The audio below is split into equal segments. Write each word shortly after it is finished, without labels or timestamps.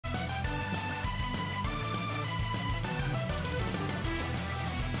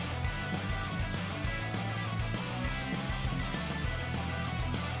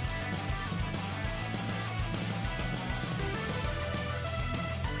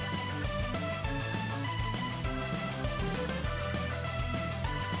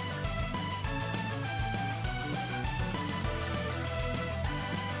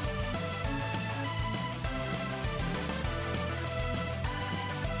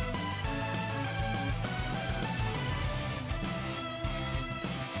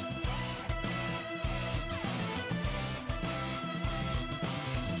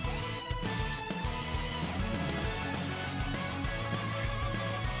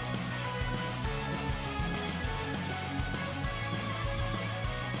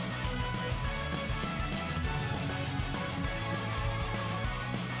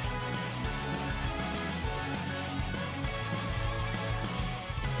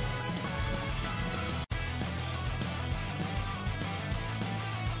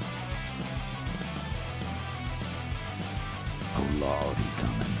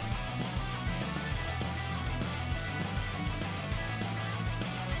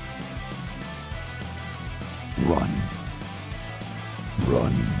Run.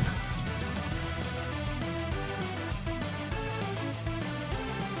 Run.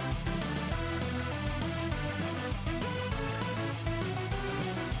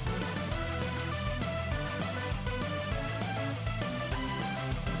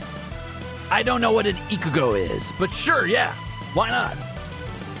 I don't know what an ikugo is, but sure, yeah. Why not?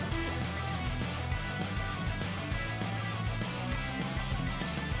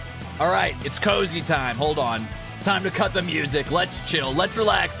 All right, it's cozy time. Hold on. Time to cut the music. Let's chill. Let's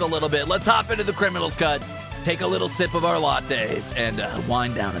relax a little bit. Let's hop into the Criminals Cut, take a little sip of our lattes, and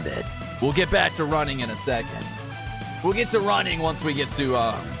wind down a bit. We'll get back to running in a second. We'll get to running once we get to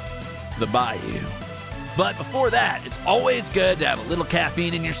the bayou. But before that, it's always good to have a little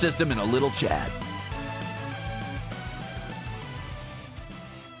caffeine in your system and a little chat.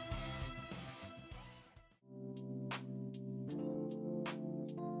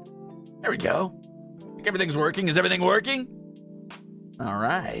 There we go. I think everything's working. Is everything working? All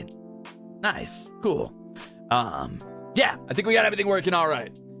right. Nice. Cool. Yeah, I think we got everything working all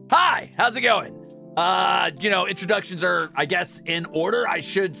right. Hi, how's it going? You know, introductions are, I guess, in order. I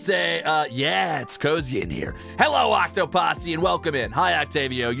should say, yeah, it's cozy in here. Hello, Octoposse, and welcome in. Hi,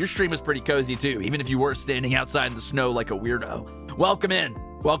 Octavio. Your stream is pretty cozy, too, even if you were standing outside in the snow like a weirdo. Welcome in.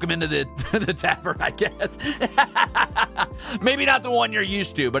 Welcome into the tavern, I guess. Maybe not the one you're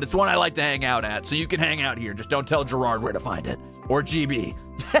used to, but it's one I like to hang out at, so you can hang out here. Just don't tell Jurard where to find it. Or GB.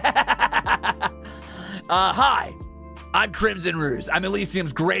 Hi. I'm Crimzon Ruze. I'm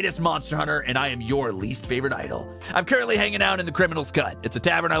Elysium's greatest monster hunter, and I am your least favorite idol. I'm currently hanging out in the Criminals Cut. It's a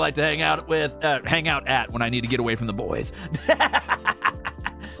tavern I like to hang out at when I need to get away from the boys.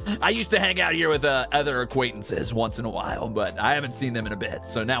 I used to hang out here with other acquaintances once in a while, but I haven't seen them in a bit,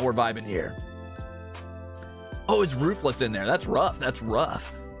 so now we're vibing here. Oh, it's Ruthless in there. That's rough. That's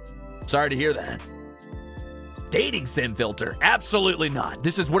rough. Sorry to hear that. Dating sim filter. Absolutely not.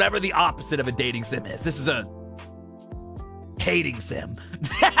 This is whatever the opposite of a dating sim is. This is a hating sim.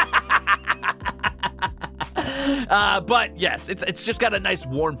 But yes, it's just got a nice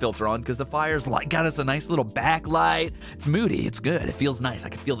warm filter on because the fire's like got us a nice little backlight. It's moody. It's good. It feels nice. I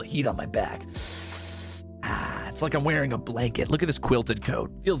can feel the heat on my back. It's like I'm wearing a blanket. Look at this quilted coat.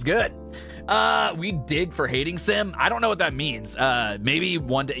 Feels good. We dig for hating sim. I don't know what that means. Maybe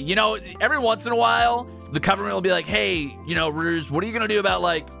one day, you know, every once in a while, the government will be like, hey, you know, Ruse, what are you gonna do about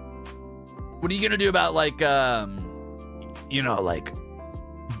like, you know, like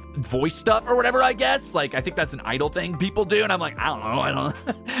voice stuff or whatever, I guess. Like, I think that's an idol thing people do. And I'm like, I don't know.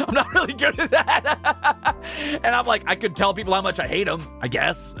 I'm not really good at that. And I'm like, I could tell people how much I hate them, I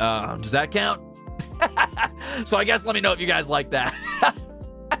guess. Does that count? So I guess let me know if you guys like that.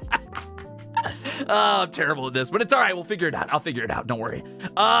 Oh, I'm terrible at this, but it's all right. We'll figure it out. I'll figure it out. Don't worry.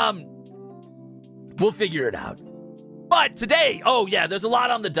 We'll figure it out. But today, oh yeah, there's a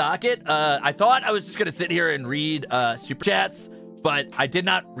lot on the docket. I thought I was just gonna sit here and read super chats, but I did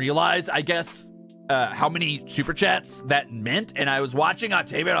not realize, I guess, how many super chats that meant. And I was watching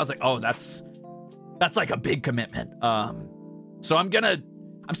Octavio and I was like, oh, that's like a big commitment. So I'm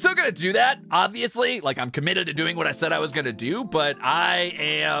still gonna do that, obviously. Like, I'm committed to doing what I said I was gonna do, but I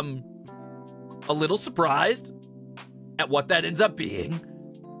am a little surprised at what that ends up being.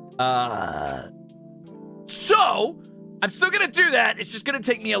 So I'm still gonna do that. It's just gonna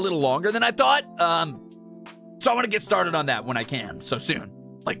take me a little longer than I thought. So I want to get started on that when I can. So soon,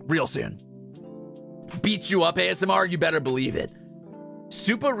 like real soon. Beat you up, ASMR, you better believe it.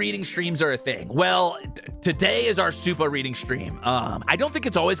 Supa reading streams are a thing. Well, today is our Supa reading stream. I don't think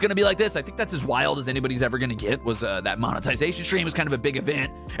it's always going to be like this. I think that's as wild as anybody's ever going to get. Was that monetization stream was kind of a big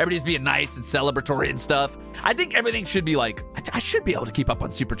event. Everybody's being nice and celebratory and stuff. I think everything should be like, I should be able to keep up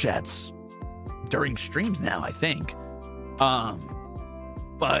on super chats during streams now, I think.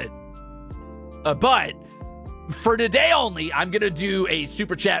 But for today only, I'm going to do a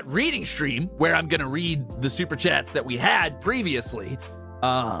super chat reading stream where I'm going to read the super chats that we had previously.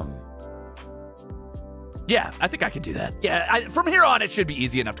 Yeah, I think I can do that. Yeah, from here on, it should be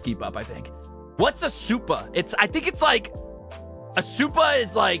easy enough to keep up, I think. What's a Supa? I think it's like, a Supa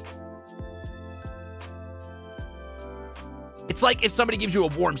is like, it's like if somebody gives you a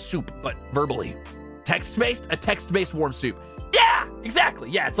warm soup, but verbally. Text-based? A text-based warm soup. Yeah, exactly.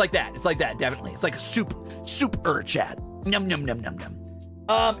 Yeah, it's like that. It's like that, definitely. It's like a soup-er chat. Num, num, num, num, num.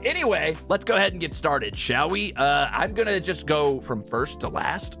 Anyway, let's go ahead and get started, shall we? I'm gonna just go from first to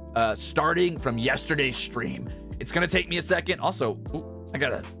last, starting from yesterday's stream. It's gonna take me a second. Also, ooh, I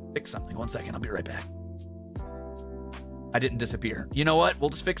gotta fix something. 1 second, I'll be right back. I didn't disappear. You know what?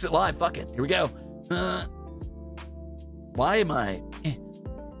 We'll just fix it live. Fuck it. Here we go. Why am I...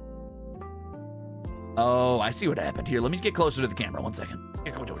 Oh, I see what happened. Here, let me get closer to the camera. 1 second.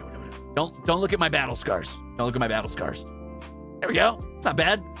 Don't look at my battle scars. Don't look at my battle scars. There we go. It's not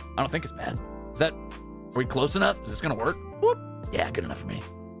bad. I don't think it's bad. Is that... Are we close enough? Is this gonna work? Whoop. Yeah, good enough for me.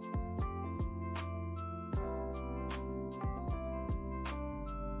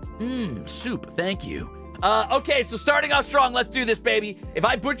 Soup, thank you. Okay, so starting off strong, let's do this, baby. If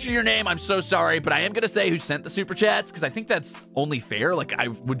I butcher your name, I'm so sorry, but I am gonna say who sent the super chats, because I think that's only fair. Like, I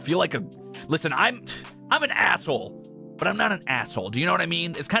would feel like a... Listen, I'm an asshole, but I'm not an asshole. Do you know what I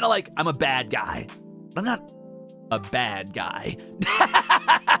mean? It's kind of like I'm a bad guy, but I'm not a bad guy.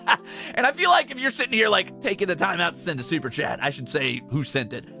 And I feel like if you're sitting here, like, taking the time out to send a super chat, I should say who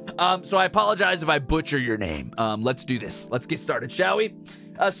sent it. So I apologize if I butcher your name. Let's do this. Let's get started, shall we?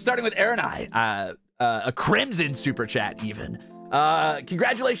 Starting with Aaron I, a Crimzon super chat even.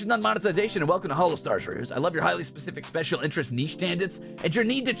 Congratulations on monetization and welcome to HOLOSTARS, Ruze. I love your highly specific special interest niche tangents and your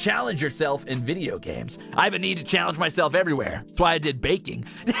need to challenge yourself in video games. I have a need to challenge myself everywhere. That's why I did baking.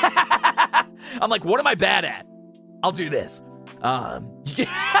 I'm like, what am I bad at? I'll do this. I'll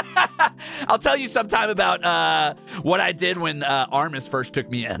tell you sometime about what I did when ARMIS first took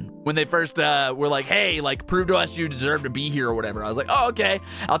me in. When they first were like, hey, like, prove to us you deserve to be here or whatever. I was like, oh, okay.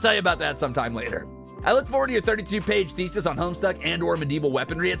 I'll tell you about that sometime later. I look forward to your 32-page thesis on Homestuck and or medieval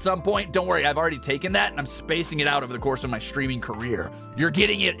weaponry at some point. Don't worry, I've already taken that, and I'm spacing it out over the course of my streaming career. You're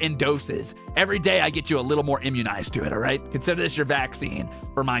getting it in doses. Every day I get you a little more immunized to it, all right? Consider this your vaccine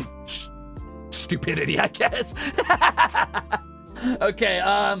for my stupidity, I guess. Okay,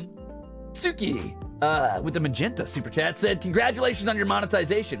 Suki, with the magenta super chat said, congratulations on your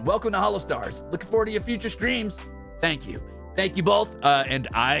monetization. Welcome to HOLOSTARS. Looking forward to your future streams. Thank you. Thank you both. And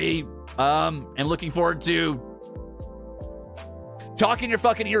I am looking forward to talking your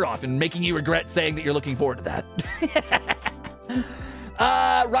fucking ear off and making you regret saying that you're looking forward to that.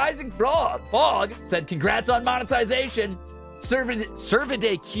 Rising Fog said, congrats on monetization.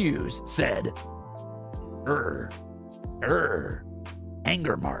 Servide Q's said,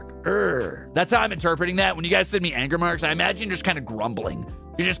 anger mark. That's how I'm interpreting that. When you guys send me anger marks, I imagine you're just kind of grumbling.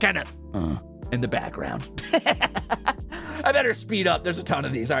 You're just kind of in the background. I better speed up. There's a ton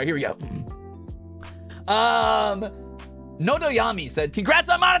of these. All right, here we go. Nodoyami said, congrats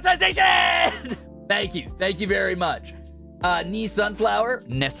on monetization! Thank you. Thank you very much. Ness Sunflower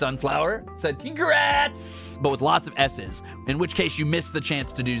said, congrats! But with lots of S's, in which case you missed the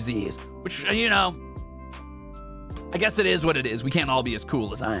chance to do Z's. Which, you know, I guess it is what it is. We can't all be as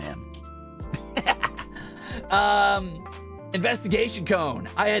cool as I am. Investigation Cone.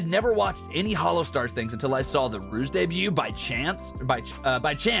 I had never watched any HOLOSTARS things until I saw the Ruze debut by chance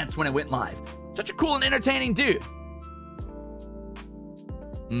when it went live. Such a cool and entertaining dude.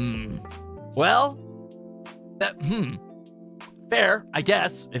 Well, fair, I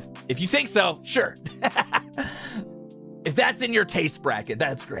guess. If you think so, sure. If that's in your taste bracket,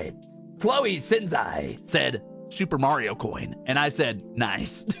 that's great. Chloe Senzai said, Super Mario coin. And I said,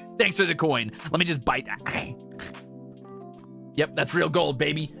 nice. Thanks for the coin. Let me just bite that. Yep, that's real gold,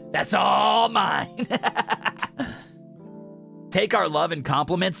 baby. That's all mine. Take our love and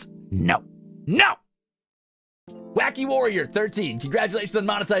compliments? No. No! Wacky Warrior 13, congratulations on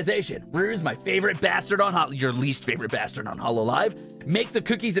monetization. Ruze, my favorite bastard on your least favorite bastard on HoloLive. Make the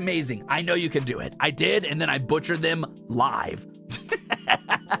cookies amazing. I know you can do it. I did, and then I butchered them live.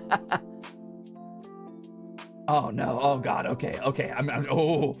 Oh no, oh God, okay. Thank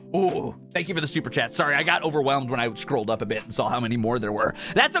you for the super chat. Sorry, I got overwhelmed when I scrolled up a bit and saw how many more there were.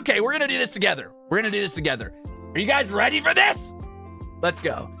 That's okay, we're gonna do this together. Are you guys ready for this? Let's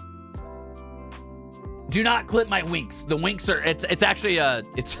go. Do not clip my winks. The winks are, it's actually I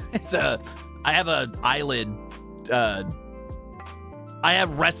have a eyelid, I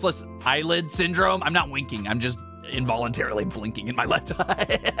have restless eyelid syndrome. I'm not winking, I'm just involuntarily blinking in my left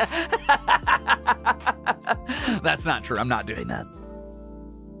eye. That's not true. I'm not doing that.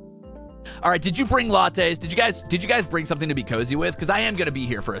 All right, did you bring lattes? Did you guys bring something to be cozy with? Because I am going to be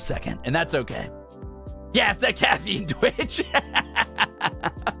here for a second, and that's okay. Yes, that caffeine twitch.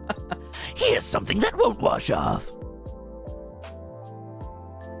 Here's something that won't wash off.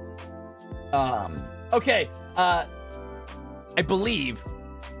 Okay, I believe,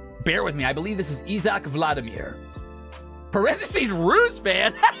 bear with me, I believe this is Isaac Vladimir. Parentheses, Ruze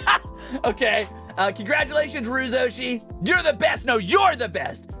fan. Okay, congratulations, Ruzoshi. You're the best. No, you're the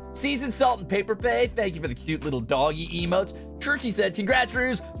best. Seasoned Salt and Paper Pay, thank you for the cute little doggy emotes. Turkey said, congrats,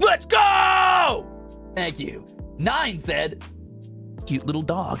 Ruze. Let's go! Thank you. 9 said, cute little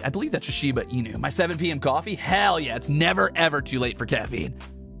dog. I believe that's a Shiba Inu. My 7 p.m. coffee? Hell yeah, it's never, ever too late for caffeine.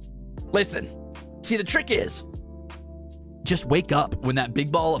 Listen, see, the trick is, just wake up when that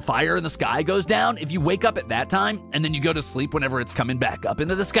big ball of fire in the sky goes down. If you wake up at that time and then you go to sleep whenever it's coming back up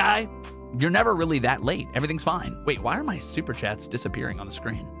into the sky, you're never really that late. Everything's fine. Wait, why are my super chats disappearing on the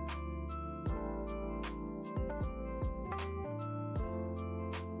screen?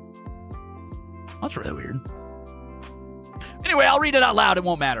 That's really weird. Anyway, I'll read it out loud. It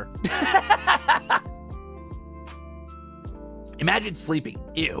won't matter. Imagine sleeping.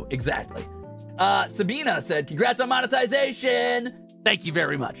 Ew, exactly. Sabina said, congrats on monetization. Thank you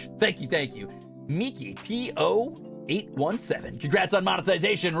very much. Thank you, thank you. Miki, P0817, congrats on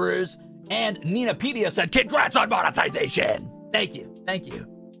monetization, Ruze. And Ninapedia said, congrats on monetization. Thank you, thank you.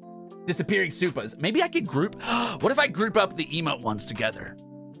 Disappearing Supas. Maybe I could group, what if I group up the emote ones together?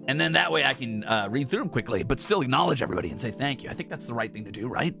 And then that way I can read through them quickly, but still acknowledge everybody and say thank you. I think that's the right thing to do,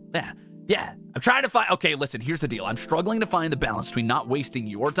 right? Yeah. Yeah. I'm trying to find, okay, listen, here's the deal. I'm struggling to find the balance between not wasting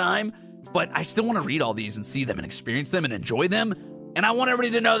your time, but I still want to read all these and see them and experience them and enjoy them. And I want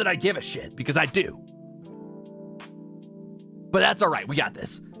everybody to know that I give a shit, because I do. But that's all right. We got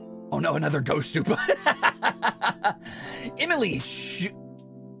this. Oh no, another ghost Supa. Emily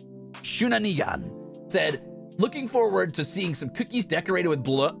Shunanigan said, looking forward to seeing some cookies decorated with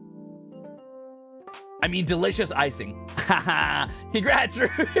delicious icing. Haha. Congrats,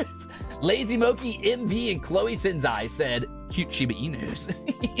 Ruze. Lazy Moki MV and Chloe Sinzai said, cute Shiba Inus.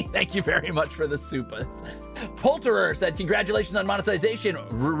 Thank you very much for the Supas. Polterer said, congratulations on monetization.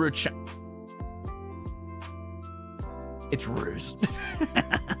 It's Ruze.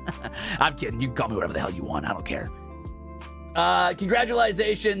 I'm kidding. You can call me whatever the hell you want. I don't care.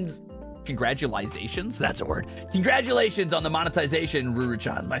 Congratulations. Congratulations? That's a word. Congratulations on the monetization,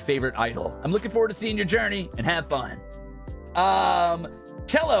 Ruru-chan, my favorite idol. I'm looking forward to seeing your journey and have fun.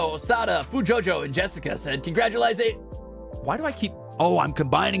 Cello, Osada, Fujojo, and Jessica said, congratulations. Why do I keep... Oh, I'm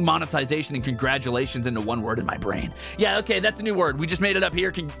combining monetization and congratulations into one word in my brain. Yeah, okay, that's a new word. We just made it up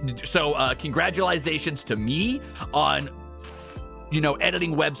here. Congratulations to me on,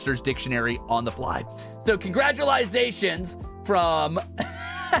 editing Webster's dictionary on the fly. So congratulations from...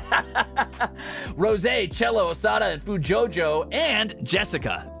 Rose, Cello, Osada, and Fujojo, and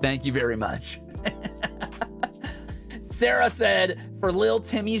Jessica. Thank you very much. Sarah said, for Lil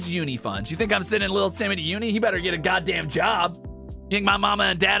Timmy's uni funds. You think I'm sending Lil Timmy to uni? He better get a goddamn job. You think my mama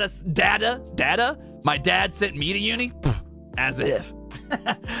and my dad sent me to uni? Pfft, as if.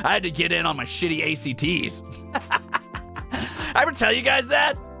 I had to get in on my shitty ACTs. I ever tell you guys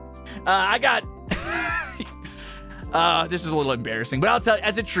that? I got... this is a little embarrassing, but I'll tell you,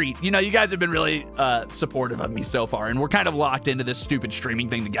 as a treat, you guys have been really supportive of me so far, and we're kind of locked into this stupid streaming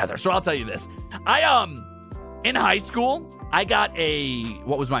thing together. So I'll tell you this. In high school, I got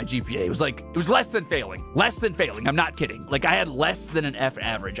what was my GPA? It was less than failing. Less than failing. I'm not kidding. Like, I had less than an F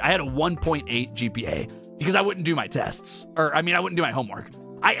average. I had a 1.8 GPA because I wouldn't do my tests. I wouldn't do my homework.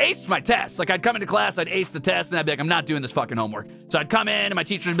 I aced my tests. Like, I'd come into class, I'd ace the test, and I'd be like, I'm not doing this fucking homework. So I'd come in, and my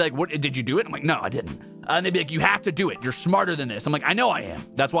teachers would be like, what, did you do it? I'm like, no, I didn't. And they'd be like, you have to do it. You're smarter than this. I'm like, I know I am.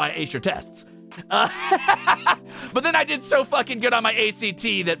 That's why I ace your tests. But then I did so fucking good on my ACT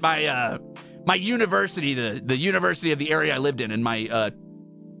that my university, the university of the area I lived in, and my,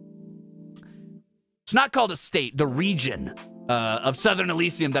 it's not called a state, the region of Southern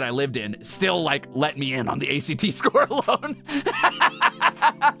Elysium that I lived in still, let me in on the ACT score alone.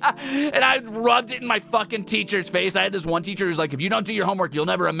 And I rubbed it in my fucking teacher's face. I had this one teacher who's like, if you don't do your homework, you'll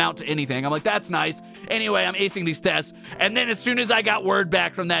never amount to anything. I'm like, that's nice. Anyway, I'm acing these tests. And then as soon as I got word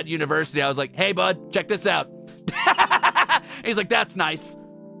back from that university, I was like, hey, bud, check this out. He's like, that's nice.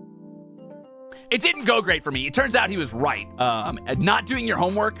 It didn't go great for me. It turns out he was right. Not doing your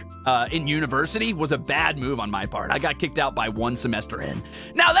homework in university was a bad move on my part. I got kicked out by one semester in.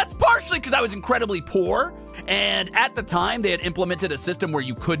 Now, that's partially because I was incredibly poor, and at the time, they had implemented a system where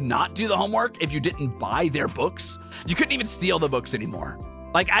you could not do the homework if you didn't buy their books. You couldn't even steal the books anymore.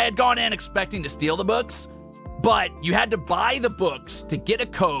 Like, I had gone in expecting to steal the books, but you had to buy the books to get a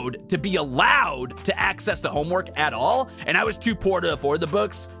code to be allowed to access the homework at all, and I was too poor to afford the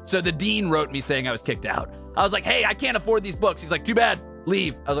books, so the dean wrote me saying I was kicked out. I was like, hey, I can't afford these books. He's like, too bad,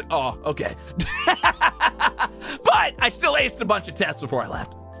 leave. I was like, oh, okay. But I still aced a bunch of tests before I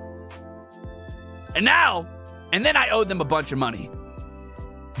left. And then I owed them a bunch of money,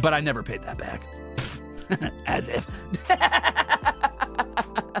 but I never paid that back. As if.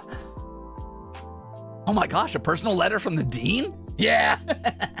 Oh my gosh, a personal letter from the dean? Yeah.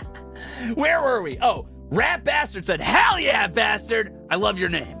 Where were we? Oh, Rat Bastard said, hell yeah, bastard. I love your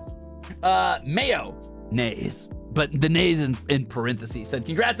name. Mayo, nays. But the nays in parentheses said,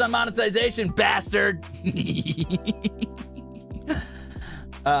 congrats on monetization, bastard.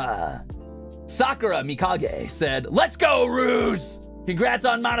 Sakura Mikage said, let's go, Ruze! Congrats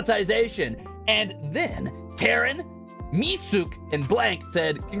on monetization. And then Karen, Misuk, and Blank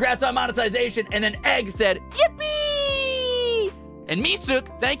said, congrats on monetization. And then Egg said, yippee! And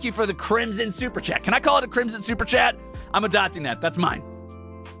Misuk, thank you for the Crimzon Super Chat. Can I call it a Crimzon Super Chat? I'm adopting that. That's mine.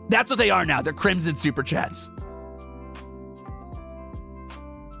 That's what they are now. They're Crimzon Super Chats.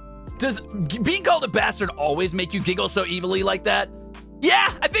 Does being called a bastard always make you giggle so evilly like that?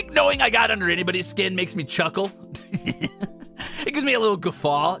 Yeah, I think knowing I got under anybody's skin makes me chuckle. It gives me a little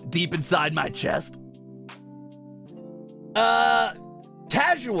guffaw deep inside my chest.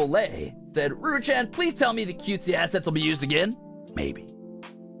 Casual Lay said, Ruchan, please tell me the cutesy assets will be used again. Maybe.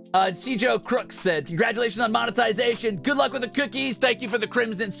 Cjo Crooks said, congratulations on monetization. Good luck with the cookies. Thank you for the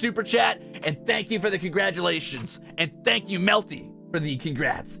Crimzon Super Chat. And thank you for the congratulations. And thank you, Melty, for the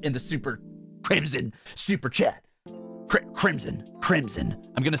congrats in the Crimzon Super Chat. Crimzon.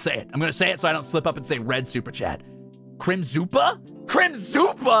 I'm going to say it. I'm going to say it so I don't slip up and say red Super Chat. Crimzupa?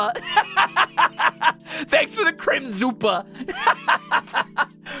 Crimzupa? Thanks for the Crimzupa.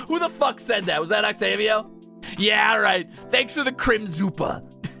 Who the fuck said that? Was that Octavio? Yeah, all right. Thanks for the Crimzupa.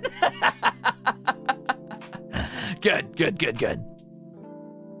 Good.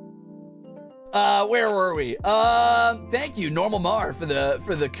 Where were we? Thank you, Normal Mar, for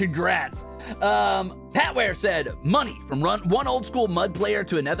the congrats. Patware said, money from one old school mud player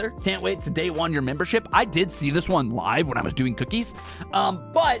to another. Can't wait to day one your membership. I did see this one live when I was doing cookies.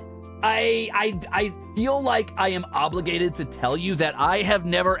 But I feel like I am obligated to tell you that I have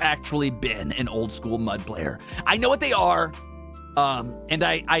never actually been an old school mud player. I know what they are. And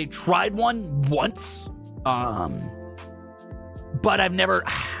I tried one once. But I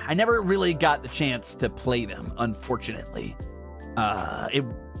never really got the chance to play them, unfortunately.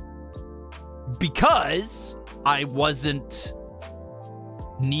 Because I wasn't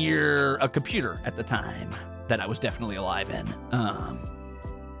near a computer at the time that I was definitely alive in.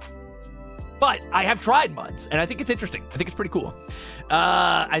 But I have tried muds, and I think it's interesting. I think it's pretty cool.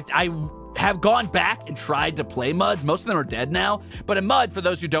 I have gone back and tried to play muds. Most of them are dead now. But a mud, for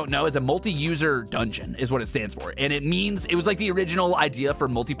those who don't know, is a multi-user dungeon, is what it stands for. And it means, it was like the original idea for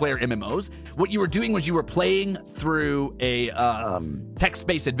multiplayer MMOs. What you were doing was you were playing through a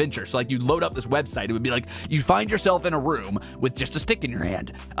text-based adventure. So like you load up this website, it would be like, you find yourself in a room with just a stick in your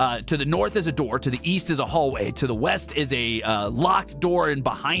hand. To the north is a door, to the east is a hallway, to the west is a locked door, and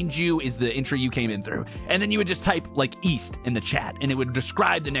behind you is the entry you came in through. And then you would just type like east in the chat, and it would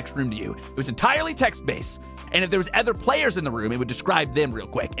describe the next room to you. It was entirely text-based, and if there was other players in the room, it would describe them real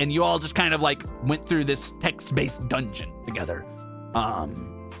quick, and you all just kind of like went through this text-based dungeon together.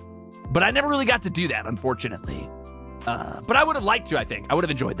 But I never really got to do that, unfortunately. But I would have liked to, I think. I would have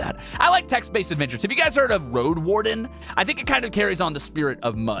enjoyed that. I like text-based adventures. Have you guys heard of Road Warden? I think it kind of carries on the spirit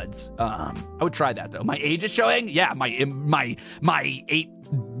of muds. I would try that, though. My age is showing? Yeah, my 8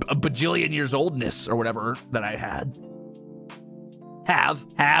 bajillion years oldness, or whatever, that I had.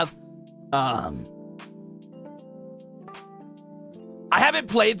 I haven't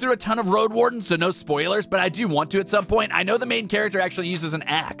played through a ton of Road Warden, so no spoilers, but I do want to at some point. I know the main character actually uses an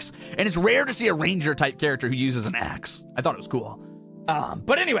axe, and it's rare to see a ranger type character who uses an axe. I thought it was cool.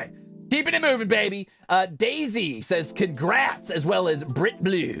 But anyway, keeping it moving, baby. Daisy says congrats, as well as Brit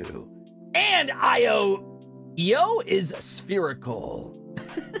Blue. And EO is spherical.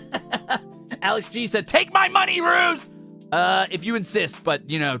 Alex G said, take my money, Ruse! If you insist, but,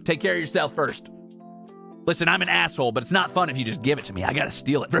 you know, take care of yourself first. Listen, I'm an asshole, but it's not fun if you just give it to me. I gotta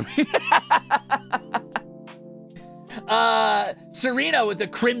steal it from you. Serena with the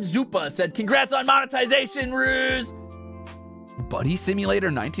Crimzupa said, congrats on monetization, Ruse. Buddy Simulator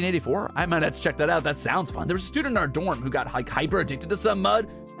 1984? I might have to check that out. That sounds fun. There was a student in our dorm who got like hyper addicted to some mud.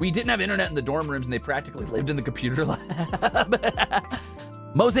 We didn't have internet in the dorm rooms, and they practically lived in the computer lab.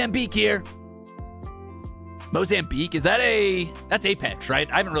 Mozambique here. Mozambique, is that that's Apex, right?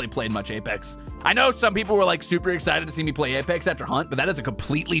 I haven't really played much Apex. I know some people were like super excited to see me play Apex after Hunt, but that is a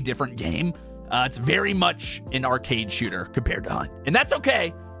completely different game. It's very much an arcade shooter compared to Hunt, and that's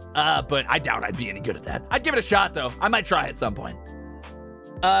okay. But I doubt I'd be any good at that. I'd give it a shot though. I might try at some point.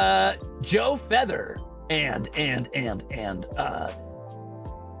 Joe Feather and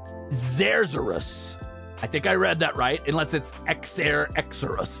Zerzerus. I think I read that right, unless it's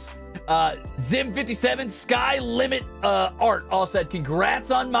Exerus. Zim57, Sky Limit Art all said,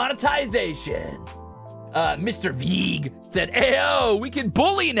 congrats on monetization. Mr. Veeg said, ayo, we can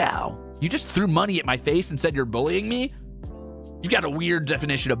bully now. You just threw money at my face and said you're bullying me? You got a weird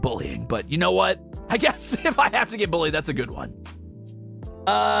definition of bullying, but you know what? I guess if I have to get bullied, that's a good one.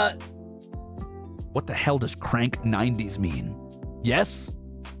 What the hell does crank 90s mean? Yes?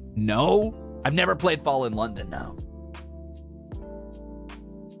 No? I've never played Fall in London, no.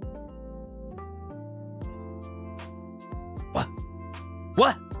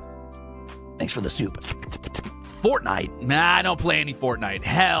 What? Thanks for the soup. Fortnite? Nah, I don't play any Fortnite.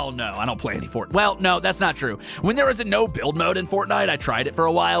 Hell no, I don't play any Fortnite. Well, no, that's not true. When there was a no build mode in Fortnite, I tried it for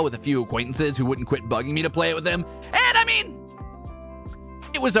a while with a few acquaintances who wouldn't quit bugging me to play it with them. And I mean,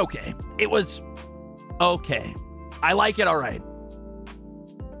 it was okay. It was okay. I like it all right.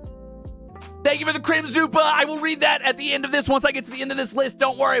 Thank you for the Crimzupa. I will read that at the end of this. Once I get to the end of this list,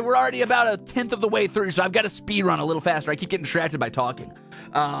 don't worry. We're already about a 10th of the way through, so I've got to speed run a little faster. I keep getting distracted by talking.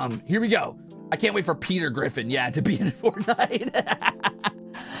 Here we go. I can't wait for Peter Griffin, to be in Fortnite.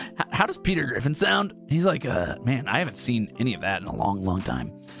 How does Peter Griffin sound? He's like, man, I haven't seen any of that in a long, long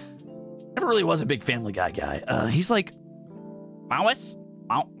time. Never really was a big Family Guy guy. He's like, Lois?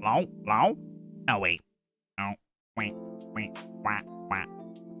 Low? Oh, wait. Oh, wait, wah.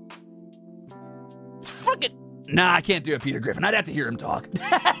 Fuck it. Nah, I can't do it, Peter Griffin. I'd have to hear him talk.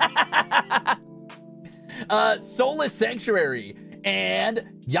 Soulless Sanctuary and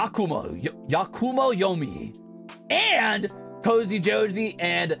Yakumo Yomi and Cozy Josie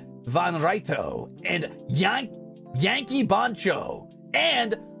and Van Rito and Yankee Bancho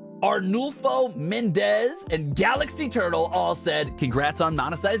and Arnulfo Mendez and Galaxy Turtle all said, congrats on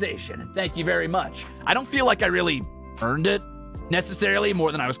monetization. Thank you very much. I don't feel like I really earned it necessarily,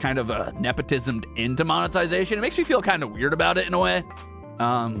 more than I was kind of nepotismed into monetization. It makes me feel kind of weird about it in a way.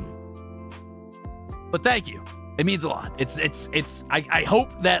 But thank you. It means a lot. I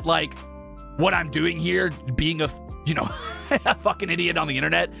hope that like what I'm doing here, being a fucking idiot on the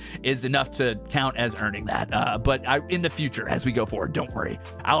internet, is enough to count as earning that. But in the future, as we go forward, don't worry.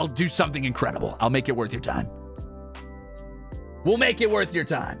 I'll do something incredible. I'll make it worth your time. We'll make it worth your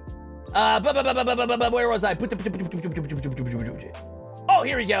time. Where was I? Oh,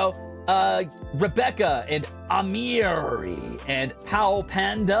 here we go. Rebecca and Amiri and Pao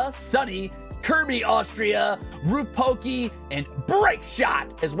Panda, Sunny, Kirby Austria, Rupoki, and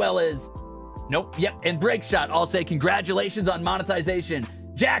Breakshot, as well as and Breakshot all say congratulations on monetization.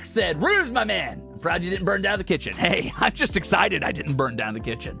 Jack said, Ruse, my man, I'm proud you didn't burn down the kitchen. Hey, I'm just excited I didn't burn down the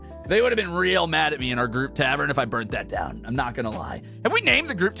kitchen. They would have been real mad at me in our group tavern if I burnt that down. I'm not gonna lie. Have we named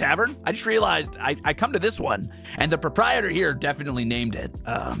the group tavern? I just realized I come to this one, and the proprietor here definitely named it.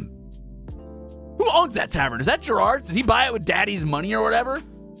 Who owns that tavern? Is that Jurard? Did he buy it with daddy's money or whatever?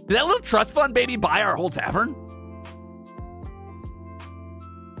 Did that little trust fund baby buy our whole tavern?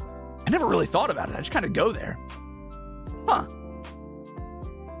 I never really thought about it. I just kind of go there. Huh.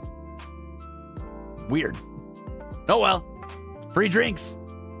 Weird. Oh well. Free drinks.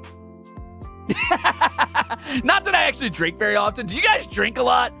 Not that I actually drink very often. Do you guys drink a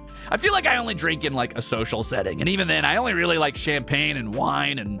lot? I feel like I only drink in like a social setting. And even then, I only really like champagne and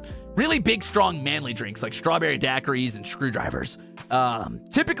wine and really big, strong, manly drinks like strawberry daiquiris and screwdrivers.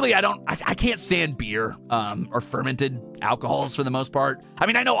 Typically, I can't stand beer or fermented alcohols for the most part. I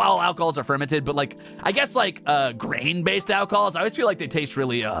mean, I know all alcohols are fermented, but like, I guess like grain-based alcohols, I always feel like they taste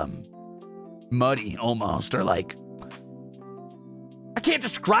really muddy almost, or like, I can't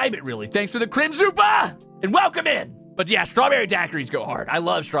describe it really. Thanks for the Crimzupa and welcome in. But yeah, strawberry daiquiris go hard. I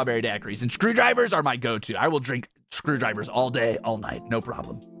love strawberry daiquiris, and screwdrivers are my go-to. I will drink screwdrivers all day, all night, no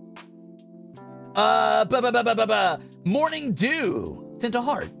problem. Morning Dew sent a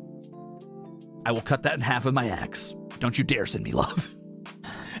heart. I will cut that in half with my axe. Don't you dare send me love.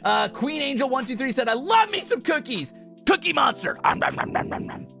 Queen Angel 123 said, I love me some cookies. Cookie Monster.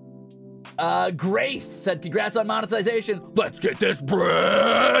 Grace said, congrats on monetization. Let's get this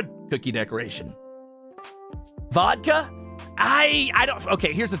bread. Cookie decoration. Vodka? I don't,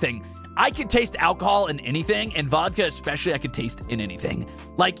 okay, here's the thing. I can taste alcohol in anything, and vodka especially I could taste in anything.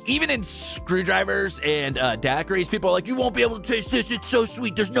 Like, even in screwdrivers and daiquiris, people are like, you won't be able to taste this, it's so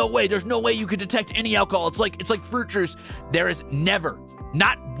sweet, there's no way you could detect any alcohol. It's like fruit juice. There is never,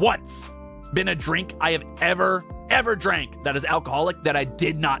 not once, been a drink I have ever drank that is alcoholic that I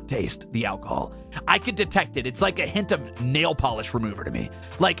did not taste the alcohol. I could detect it. It's like a hint of nail polish remover to me.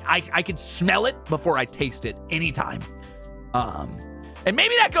 Like, I can smell it before I taste it anytime. And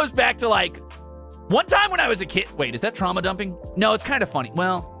maybe that goes back to like one time when I was a kid. Wait, is that trauma dumping? No, it's kind of funny.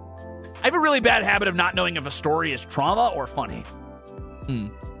 Well, I have a really bad habit of not knowing if a story is trauma or funny.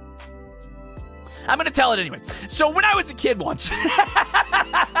 I'm going to tell it anyway. So when I was a kid once,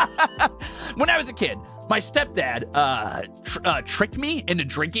 my stepdad tricked me into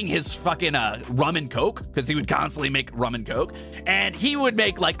drinking his fucking rum and coke, because he would constantly make rum and coke, and he would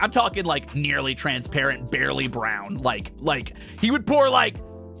make, like, I'm talking like nearly transparent, barely brown, like he would pour like,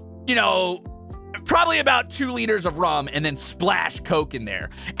 you know, probably about 2 liters of rum and then splash Coke in there.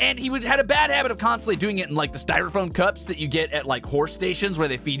 And he had a bad habit of constantly doing it in like the styrofoam cups that you get at like horse stations where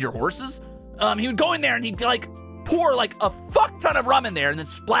they feed your horses. He would go in there and he'd like pour like a fuck ton of rum in there and then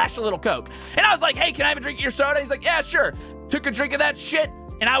splash a little Coke. And I was like, hey, can I have a drink of your soda? He's like, yeah, sure. Took a drink of that shit.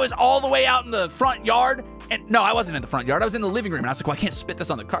 And I was all the way out in the front yard. And no, I wasn't in the front yard. I was in the living room. And I was like, well, I can't spit this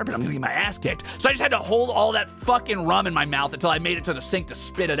on the carpet. I'm going to get my ass kicked. So I just had to hold all that fucking rum in my mouth until I made it to the sink to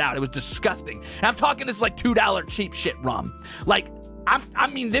spit it out. It was disgusting. And I'm talking this is like $2 cheap shit rum. Like, I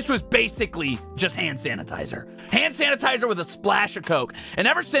mean, this was basically just hand sanitizer. Hand sanitizer with a splash of Coke. And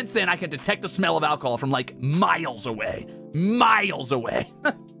ever since then, I can detect the smell of alcohol from like miles away. Miles away.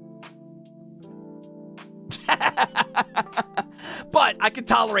 But I can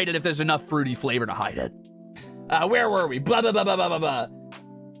tolerate it if there's enough fruity flavor to hide it. Where were we? Blah, blah, blah, blah, blah, blah, blah.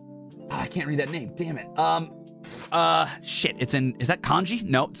 I can't read that name. Damn it. Shit. It's in, is that kanji?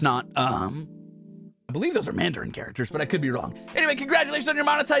 No, it's not. I believe those are Mandarin characters, but I could be wrong. Anyway, congratulations on your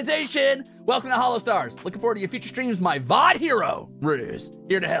monetization. Welcome to HoloStars. Looking forward to your future streams. My VOD hero, Ruze,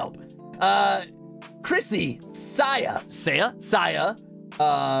 here to help. Chrissy, Saya,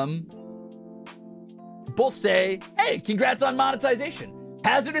 both say, hey, congrats on monetization.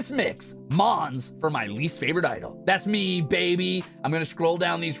 Hazardous Mix, Mons for my least favorite idol. That's me, baby. I'm going to scroll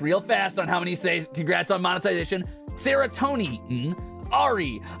down these real fast on how many say congrats on monetization. Serotonin,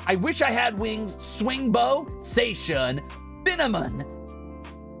 Ari, I wish I had wings, Swingbo, Seishun, Cinnamon.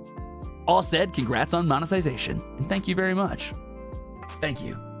 All said, congrats on monetization. And thank you very much. Thank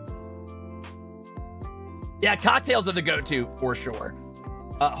you. Yeah, cocktails are the go-to for sure.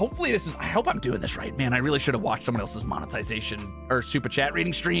 Hopefully this is, I hope I'm doing this right. Man, I really should have watched someone else's monetization or super chat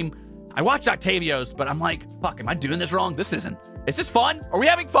reading stream. I watched Octavio's, but I'm like, fuck, am I doing this wrong? This isn't. Is this fun? Are we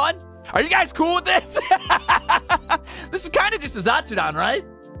having fun? Are you guys cool with this? This is kind of just a Zatsudan, right?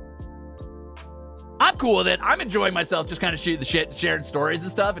 I'm cool with it. I'm enjoying myself just kind of shooting the shit, sharing stories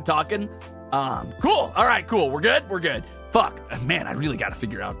and stuff and talking. Cool. All right, cool. We're good? We're good. Fuck. Man, I really got to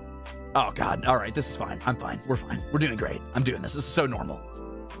figure out. Oh, God. All right, this is fine. I'm fine. We're fine. We're doing great. I'm doing this. This is so normal.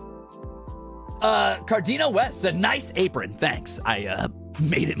 Cardino West said, nice apron. Thanks. I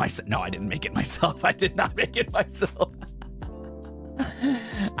made it myself. No, I didn't make it myself. I did not make it myself.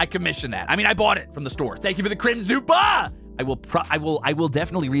 I commissioned that. I mean, I bought it from the store. Thank you for the Crimzon Ruze. I will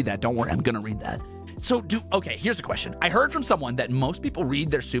definitely read that. Don't worry. I'm going to read that. So okay, here's a question. I heard from someone that most people read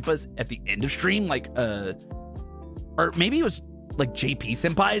their Supas at the end of stream, like, or maybe it was like JP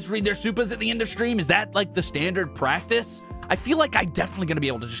senpais read their Supas at the end of stream. Is that like the standard practice? I feel like I'm definitely going to be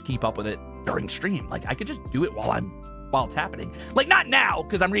able to just keep up with it during stream. Like, I could just do it while it's happening. Like, not now,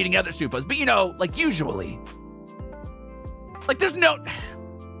 because I'm reading other Supas, but, you know, like, usually. Like, there's no...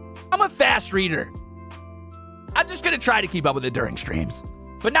 I'm a fast reader. I'm just going to try to keep up with it during streams.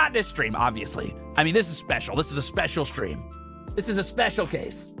 But not this stream, obviously. I mean, this is special. This is a special stream. This is a special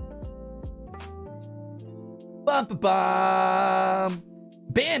case. Bum-ba-bum.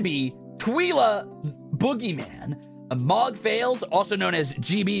 Bambi, Twila Boogeyman, a Mog Fails, also known as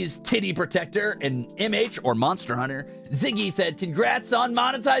GB's Titty Protector, and MH, or Monster Hunter. Ziggy said, congrats on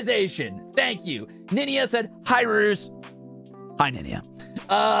monetization. Thank you. Ninia said, hi, Ruze. Hi, Ninia.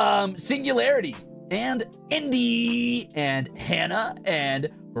 Singularity, and Indy, and Hannah, and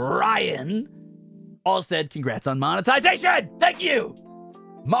Ryan all said, congrats on monetization. Thank you.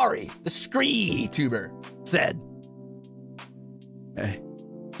 Mari, the Scree tuber, said, hey.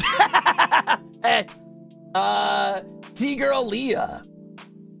 Hey. T-Girl Leah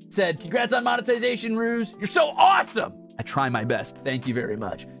said, congrats on monetization, Ruze. You're so awesome. I try my best. Thank you very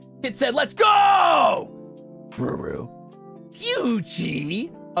much. Kit said, let's go. Ruru.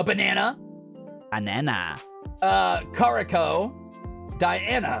 Fuchi. A banana. Carico.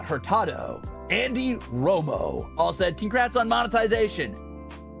 Diana Hurtado. Andy Romo all said, congrats on monetization.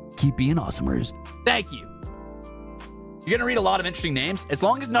 Keep being awesome, Ruze. Thank you. You're gonna read a lot of interesting names. As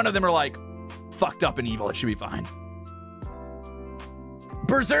long as none of them are like fucked up and evil, it should be fine.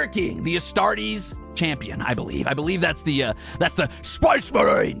 Berserking, the Astartes champion, I believe. I believe that's the Spice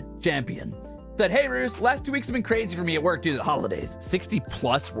Marine champion. Said, hey, Ruze, last 2 weeks have been crazy for me at work due to the holidays. 60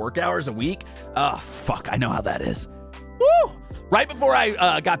 plus work hours a week. Oh, fuck, I know how that is. Woo! Right before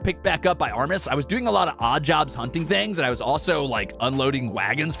I got picked back up by ARMIS, I was doing a lot of odd jobs hunting things, and I was also, like, unloading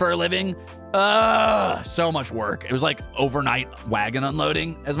wagons for a living. So much work. It was, like, overnight wagon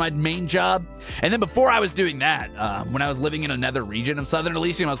unloading as my main job. And then before I was doing that, when I was living in another region of Southern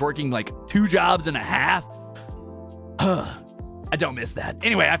Elysium, I was working, like, 2 jobs and a half. I don't miss that.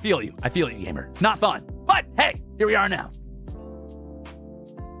 Anyway, I feel you. I feel you, gamer. It's not fun. But, hey, here we are now.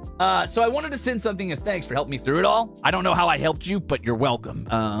 So I wanted to send something as thanks for helping me through it all. I don't know how I helped you, but you're welcome.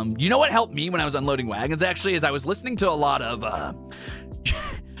 You know what helped me when I was unloading wagons, actually, is I was listening to a lot of...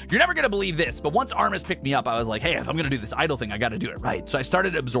 You're never going to believe this, but once ARMIS picked me up, I was like, hey, if I'm going to do this idle thing, I got to do it right. So I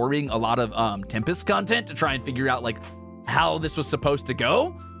started absorbing a lot of Tempest content to try and figure out, like, how this was supposed to go,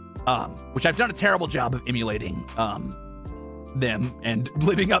 which I've done a terrible job of emulating them and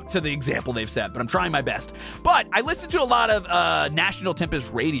living up to the example they've set, but I'm trying my best. But I listened to a lot of National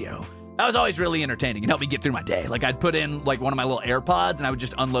Tempest radio. That was always really entertaining and helped me get through my day. Like, I'd put in, like, one of my little AirPods, and I would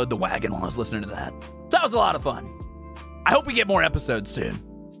just unload the wagon while I was listening to that. So that was a lot of fun. I hope we get more episodes soon.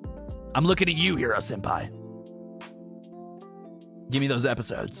 I'm looking at you, Hero Senpai. Give me those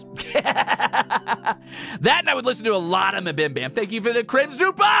episodes. That, and I would listen to a lot of Mabim Bam. Thank you for the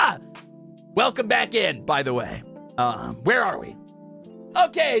Crimzon Ruze. Welcome back in, by the way. Where are we?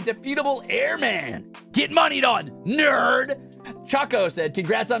 Okay, Defeatable Airman. Get moneyed on, nerd. Chaco said,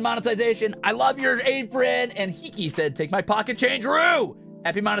 congrats on monetization. I love your apron. And Hiki said, take my pocket change, Roo.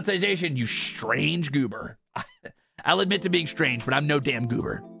 Happy monetization, you strange goober. I'll admit to being strange, but I'm no damn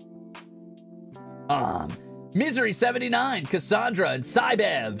goober. Misery79, Cassandra, and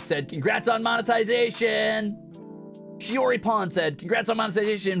Cybev said, congrats on monetization. Shiori Pond said, congrats on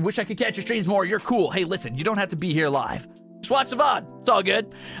monetization. Wish I could catch your streams more. You're cool. Hey, listen, you don't have to be here live. Just watch the VOD. It's all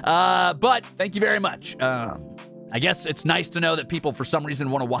good. But thank you very much. I guess it's nice to know that people, for some reason,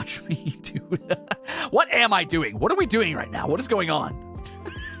 want to watch me do What am I doing? What are we doing right now? What is going on?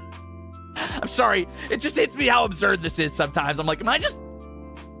 I'm sorry. It just hits me how absurd this is sometimes. I'm like, am I just...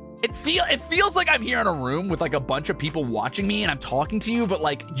 It feels like I'm here in a room with like a bunch of people watching me and I'm talking to you, but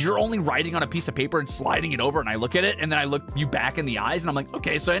like you're only writing on a piece of paper and sliding it over, and I look at it and then I look you back in the eyes and I'm like,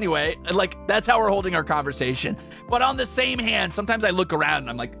 okay, so anyway, like that's how we're holding our conversation. But on the same hand, sometimes I look around and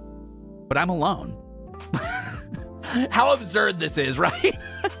I'm like, but I'm alone. How absurd this is, right?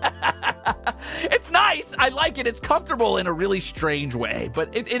 It's nice. I like it. It's comfortable in a really strange way,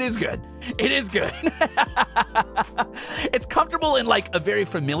 but it is good. It is good. It's comfortable in like a very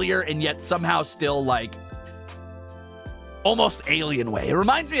familiar and yet somehow still like almost alien way. It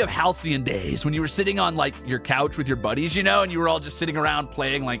reminds me of halcyon days when you were sitting on like your couch with your buddies, you know, and you were all just sitting around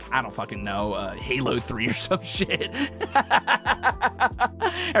playing like, I don't fucking know, Halo 3 or some shit.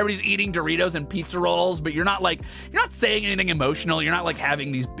 Everybody's eating Doritos and pizza rolls, but you're not saying anything emotional. You're not like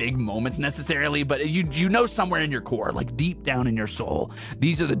having these big moments necessarily, but you know somewhere in your core, like deep down in your soul,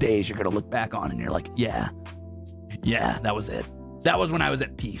 these are the days you're gonna look back on and you're like, yeah, that was it. That was when I was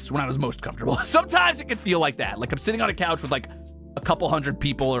at peace, when I was most comfortable. Sometimes it can feel like that. Like I'm sitting on a couch with like a couple hundred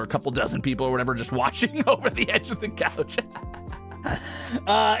people or a couple dozen people or whatever, just watching over the edge of the couch.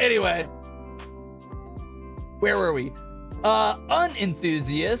 Anyway, where were we?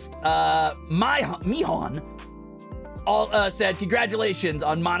 Unenthusiast, Mihon, all said, congratulations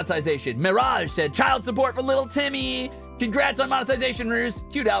on monetization. Mirage said, child support for little Timmy. Congrats on monetization, Ruse.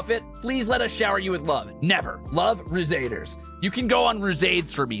 Cute outfit. Please let us shower you with love. Never. Love, Rusaders. You can go on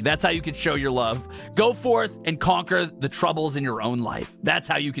Rusades for me. That's how you can show your love. Go forth and conquer the troubles in your own life. That's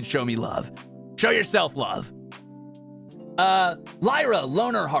how you can show me love. Show yourself love. Lyra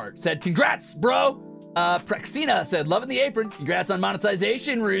Lonerheart said, congrats, bro. Praxina said, loving the apron. Congrats on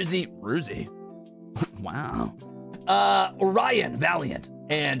monetization, Ruzy. Wow. Orion Valiant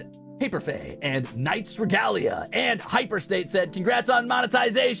and Paperfay and Knights Regalia and Hyperstate said, congrats on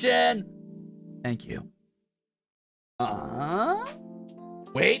monetization. Thank you.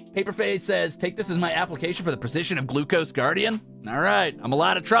 Wait, Paperfay says, take this as my application for the position of Glucose Guardian. All right, I'm a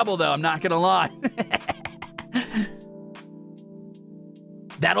lot of trouble though, I'm not gonna lie.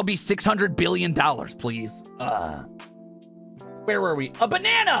 That'll be $600 billion, please. Where were we? A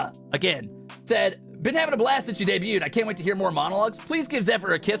banana, again, said, been having a blast since you debuted. I can't wait to hear more monologues. Please give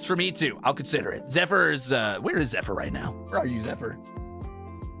Zephyr a kiss for me too. I'll consider it. Zephyr is, where is Zephyr right now? Where are you, Zephyr?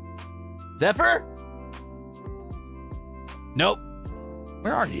 Zephyr? Nope.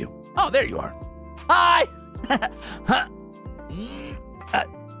 Where are you? Oh, there you are. Hi!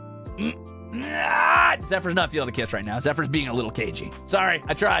 Zephyr's not feeling a kiss right now. Zephyr's being a little cagey. Sorry,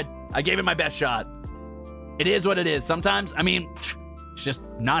 I tried. I gave it my best shot. It is what it is. Sometimes, I mean, it's just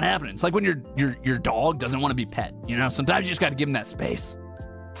not happening. It's like when your dog doesn't want to be pet, you know? Sometimes you just got to give him that space.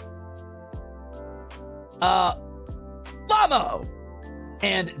 Lamo!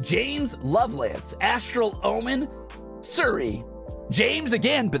 And James Lovelance, Astral Omen, Surrey. James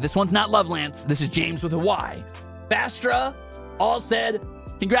again, but this one's not Lovelance. This is James with a Y. Bastra all said,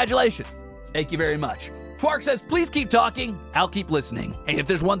 congratulations. Thank you very much. Quark says, please keep talking. I'll keep listening. Hey, if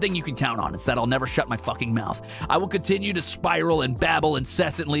there's one thing you can count on, it's that I'll never shut my fucking mouth. I will continue to spiral and babble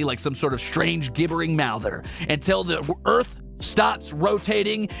incessantly like some sort of strange gibbering mouther until the earth stops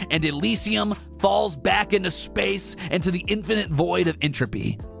rotating and Elysium falls back into space and to the infinite void of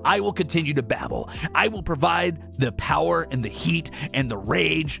entropy, I will continue to babble. I will provide the power and the heat and the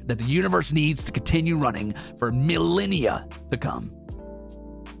rage that the universe needs to continue running for millennia to come.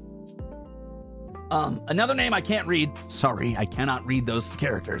 Another name I can't read. Sorry, I cannot read those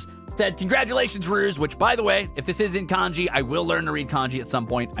characters. Said, congratulations, Ruze, which, by the way, if this is in kanji, I will learn to read kanji at some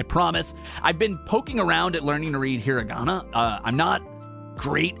point. I promise. I've been poking around at learning to read hiragana. I'm not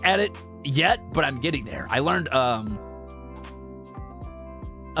great at it yet, but I'm getting there. I learned a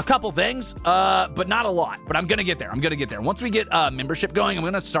couple things, but not a lot. But I'm going to get there. I'm going to get there. Once we get membership going, I'm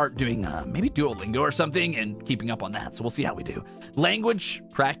going to start doing maybe Duolingo or something and keeping up on that. So we'll see how we do. Language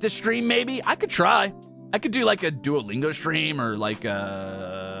practice stream, maybe? I could try. I could do like a Duolingo stream or like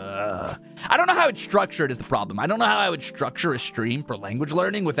I don't know how it's structured is the problem. I don't know how I would structure a stream for language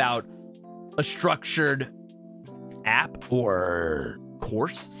learning without a structured app or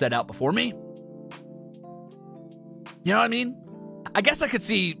course set out before me. You know what I mean? I guess I could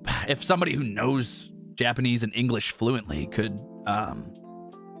see if somebody who knows Japanese and English fluently could, I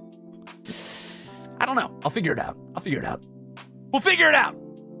don't know. I'll figure it out. We'll figure it out.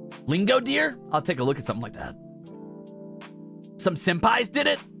 Lingo deer? I'll take a look at something like that. Some senpais did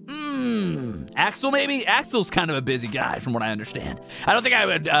it? Axel maybe? Axel's kind of a busy guy from what I understand. I don't think I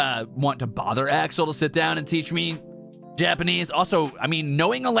would want to bother Axel to sit down and teach me Japanese. Also, I mean,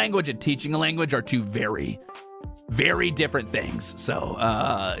 knowing a language and teaching a language are two very, very different things. So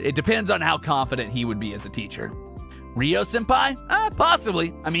it depends on how confident he would be as a teacher. Rio senpai?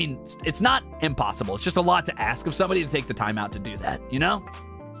 Possibly. I mean, it's not impossible. It's just a lot to ask of somebody to take the time out to do that, you know?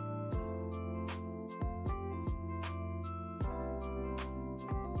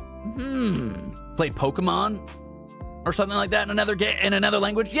 Play Pokemon or something like that in another game, in another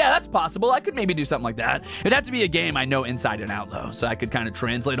language? Yeah, that's possible. I could maybe do something like that. It'd have to be a game I know inside and out, though, so I could kind of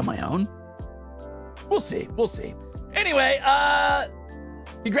translate on my own. We'll see. Anyway,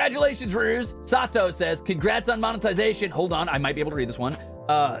 congratulations, Ruze. Sato says, congrats on monetization. Hold on, I might be able to read this one.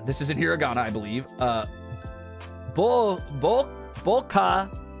 This is in hiragana, I believe.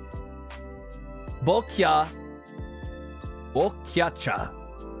 Bokyacha.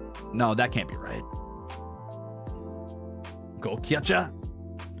 No, that can't be right. Gokyacha?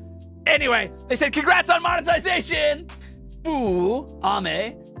 Anyway, they said, congrats on monetization! Fu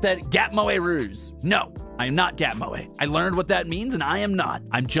Ame said, Gatmoe Ruze. No, I am not Gatmoe. I learned what that means, and I am not.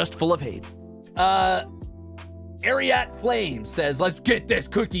 I'm just full of hate. Ariat Flames says, let's get this,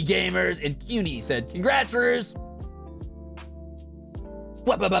 cookie gamers. And CUNY said, congrats, Ruze.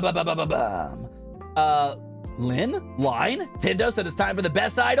 Line Tendo said it's time for the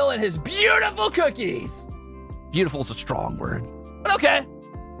best idol and his beautiful cookies. Beautiful's a strong word, but okay.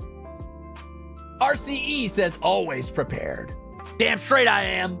 RCE says always prepared. Damn straight I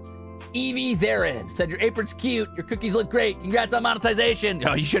am. Evie therein said your apron's cute, your cookies look great, congrats on monetization.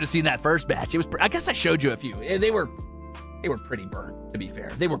 Oh, you should have seen that first batch. It was, I guess I showed you a few. They were pretty burnt, to be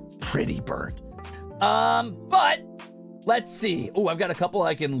fair. They were pretty burnt. But let's see. Oh, I've got a couple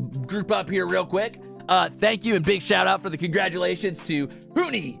I can group up here real quick. Thank you and big shout out for the congratulations to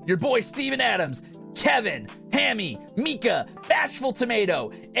Hooney, your boy Steven Adams, Kevin, Hammy, Mika, Bashful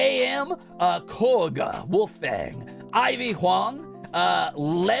Tomato, AM, Koga, Wolfang, Ivy Huang,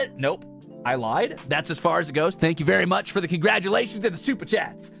 nope, I lied. That's as far as it goes. Thank you very much for the congratulations and the super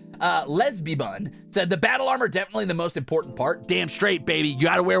chats. Lesby Bun said the battle armor definitely the most important part. Damn straight, baby. You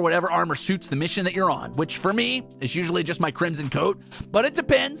gotta wear whatever armor suits the mission that you're on, which for me is usually just my crimson coat, but it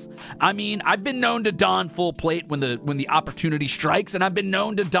depends. I mean, I've been known to don full plate when the opportunity strikes, and I've been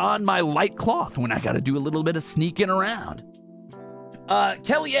known to don my light cloth when I gotta do a little bit of sneaking around.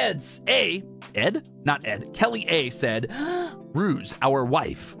 Kelly Kelly A said, Ruze, our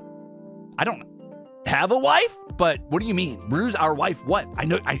wife. I don't have a wife, but what do you mean? Ruze, our wife, what?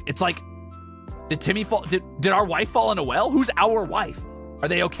 It's like, did Timmy fall? Did our wife fall in a well? Who's our wife? Are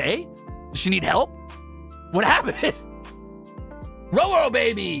they okay? Does she need help? What happened? Roro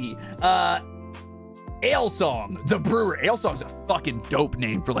baby! Ale Song, the brewer. Ale Song's a fucking dope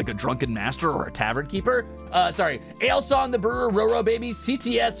name for like a drunken master or a tavern keeper. Ale Song, the brewer, Roro baby,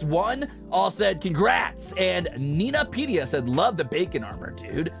 CTS1 all said congrats, and Ninapedia said love the bacon armor,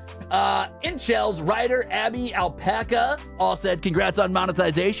 dude. Inchel's Ryder, Abby, Alpaca all said congrats on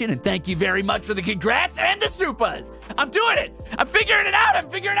monetization, and thank you very much for the congrats and the Supas. I'm doing it. I'm figuring it out. I'm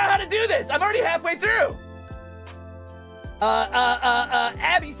figuring out how to do this. I'm already halfway through.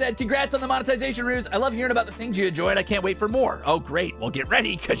 Abby said, congrats on the monetization, Ruze. I love hearing about the things you enjoyed. I can't wait for more. Oh, great. Well, get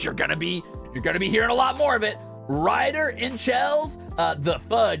ready, because you're gonna be hearing a lot more of it. Ryder, Inchel's, The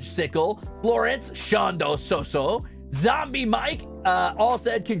Fudge Sickle, Florence, Shondo Soso, Zombie Mike all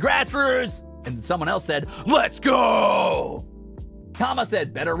said, congrats, Ruze. And someone else said, let's go. Kama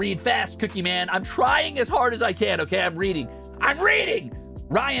said, better read fast, Cookie Man. I'm trying as hard as I can, okay? I'm reading.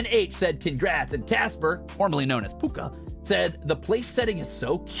 Ryan H said, congrats. And Casper, formerly known as Puka, said, the place setting is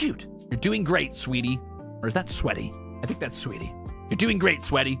so cute. You're doing great, sweetie. Or is that Sweaty? I think that's Sweetie. You're doing great,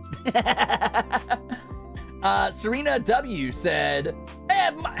 Sweaty. Serena W said,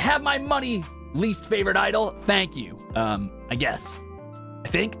 have my money, least favorite idol. Thank you. I guess. I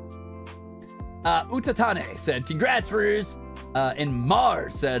think. Utatane said, congrats, Ruze. And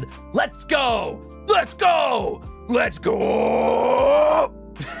Mars said, let's go. Let's go. Let's go.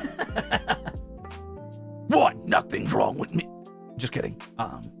 What? Nothing's wrong with me. Just kidding.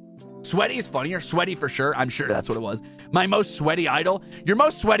 Sweaty is funnier. Sweaty for sure. I'm sure that's what it was. My most sweaty idol. Your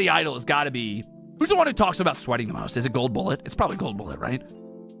most sweaty idol has got to be... Who's the one who talks about sweating the most? Is it Goldbullet? It's probably Goldbullet, right?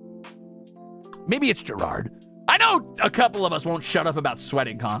 Maybe it's Jurard. I know a couple of us won't shut up about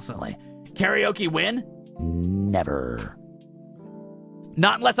sweating constantly. Karaoke win? Never.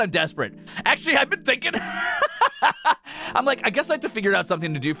 Not unless I'm desperate. Actually, I've been thinking... I'm like, I guess I have to figure out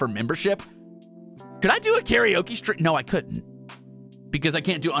something to do for membership. Could I do a karaoke stream? No, I couldn't. Because I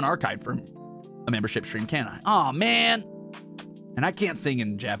can't do unarchived for a membership stream, can I? Oh man. And I can't sing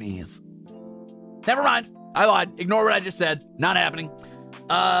in Japanese. Never mind. I lied. Ignore what I just said. Not happening.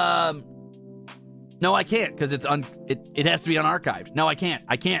 No, I can't, because it has to be unarchived. No, I can't.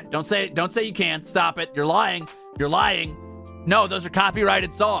 I can't. Don't say you can. Stop it. You're lying. You're lying. No, those are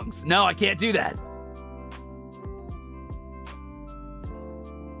copyrighted songs. No, I can't do that.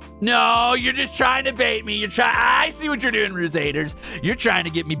 No, you're just trying to bait me. I see what you're doing, Ruze-haters. You're trying to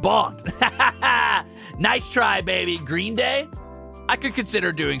get me bonked. Nice try, baby. Green Day? I could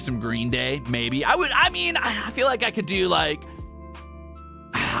consider doing some Green Day, maybe. I feel like I could do, like...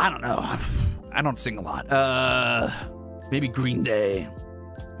 I don't know. I don't sing a lot. Maybe Green Day.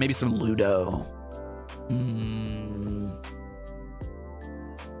 Maybe some Ludo.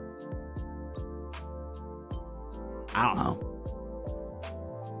 I don't know.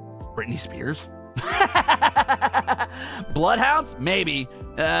 Britney Spears? Bloodhounds? Maybe.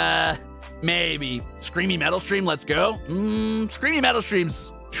 Maybe. Screamy Metal Stream, let's go. Screamy Metal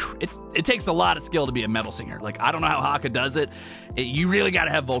Streams, it takes a lot of skill to be a metal singer. Like, I don't know how Haka does it. You really got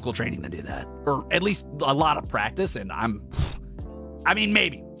to have vocal training to do that. Or at least a lot of practice, and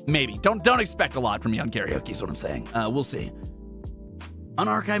maybe. Don't expect a lot from me on karaoke is what I'm saying. We'll see.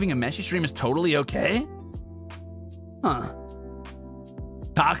 Unarchiving a Meshy stream is totally okay? Huh.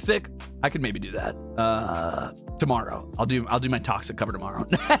 Toxic? I could maybe do that. Tomorrow. I'll do my Toxic cover tomorrow.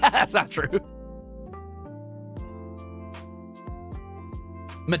 That's not true.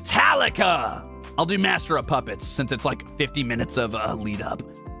 Metallica! I'll do Master of Puppets since it's like 50 minutes of lead up.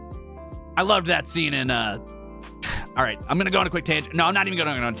 I loved that scene in all right, I'm gonna go on a quick tangent. No, I'm not even going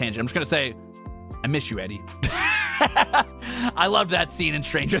on a tangent. I'm just gonna say I miss you, Eddie. I loved that scene in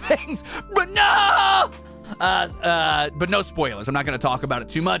Stranger Things, but no! But no spoilers. I'm not going to talk about it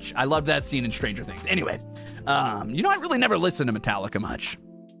too much. I loved that scene in Stranger Things. Anyway, I really never listened to Metallica much.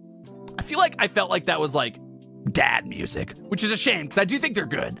 I feel like I felt like that was like dad music, which is a shame because I do think they're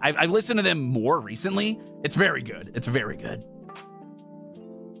good. I've listened to them more recently. It's very good. It's very good.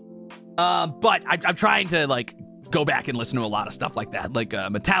 But I'm trying to like go back and listen to a lot of stuff like that, like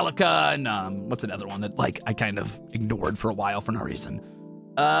Metallica and what's another one that like I kind of ignored for a while for no reason.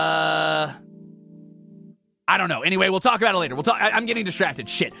 I don't know. Anyway, we'll talk about it later. I'm getting distracted.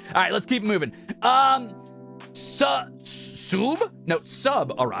 Shit. All right, let's keep moving. Sub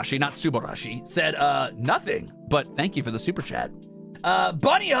Arashi, not Subarashi, said nothing, but thank you for the super chat.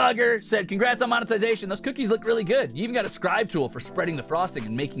 Bunny Hugger said, congrats on monetization. Those cookies look really good. You even got a scribe tool for spreading the frosting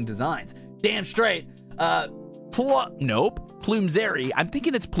and making designs. Damn straight. Nope. Plumzeri. I'm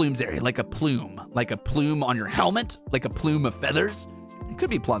thinking it's Plumzeri, like a plume on your helmet, like a plume of feathers. It could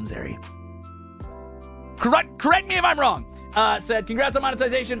be Plumzeri. Correct me if I'm wrong. Said, congrats on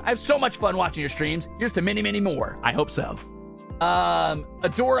monetization. I have so much fun watching your streams. Here's to many, many more. I hope so.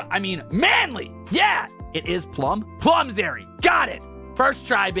 Manly. Yeah, it is Plumzeri. Got it. First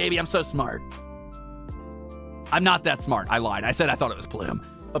try, baby. I'm so smart. I'm not that smart. I lied. I said I thought it was Plume.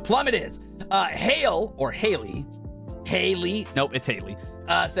 But Plum it is. Hale, or Haley. Nope, it's Haley.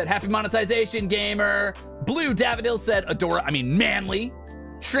 Said, happy monetization, gamer. Blue Daffodil said, Manly.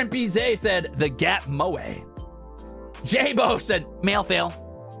 Shrimpy Zay said, the Gap Moe. Jabo said, mail fail.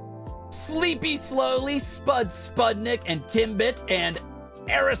 Sleepy Slowly, Spudnik, and Kimbit, and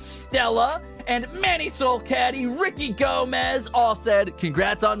Aristella, and Manny Soul Caddy, Ricky Gomez all said,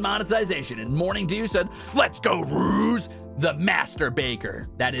 congrats on monetization. And Morning Dew said, let's go, Ruze, the master baker.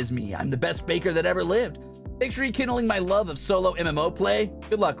 That is me. I'm the best baker that ever lived. Thanks for rekindling my love of solo MMO play.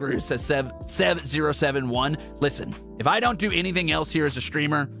 Good luck, Ruze, says Sev071. Listen, if I don't do anything else here as a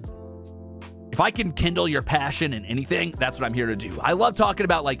streamer, if I can kindle your passion in anything, that's what I'm here to do. I love talking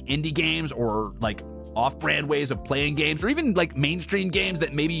about like indie games or like off-brand ways of playing games, or even like mainstream games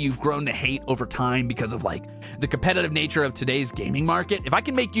that maybe you've grown to hate over time because of like the competitive nature of today's gaming market. If I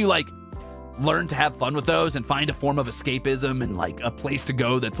can make you like learn to have fun with those and find a form of escapism and like a place to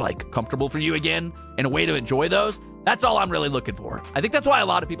go that's like comfortable for you again and a way to enjoy those, that's all I'm really looking for. I think that's why a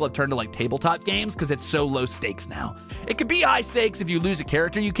lot of people have turned to like tabletop games, because it's so low stakes now. It could be high stakes if you lose a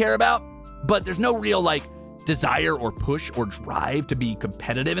character you care about, but there's no real like desire or push or drive to be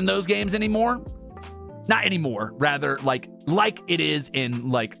competitive in those games anymore. Not anymore, rather like it is in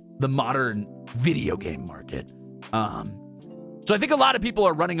like the modern video game market. So I think a lot of people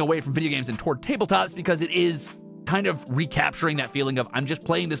are running away from video games and toward tabletops because it is kind of recapturing that feeling of I'm just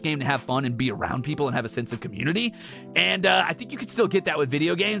playing this game to have fun and be around people and have a sense of community. And I think you can still get that with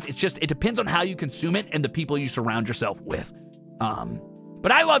video games. It's just, it depends on how you consume it and the people you surround yourself with.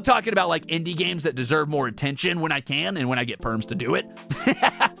 But I love talking about like indie games that deserve more attention when I can and when I get perms to do it.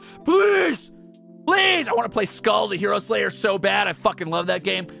 Please, I want to play Skull the Hero Slayer so bad. I fucking love that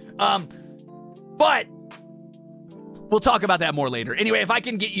game. But we'll talk about that more later. Anyway, if I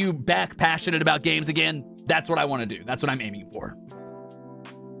can get you back passionate about games again, that's what I want to do. That's what I'm aiming for.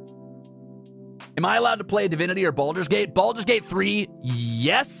 Am I allowed to play Divinity or Baldur's Gate? Baldur's Gate 3,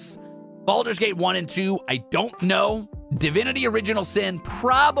 yes. Baldur's Gate 1 and 2, I don't know. Divinity Original Sin,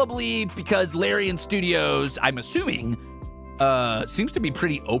 probably because Larian Studios, I'm assuming, seems to be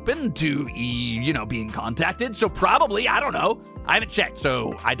pretty open to, you know, being contacted. So probably, I don't know. I haven't checked,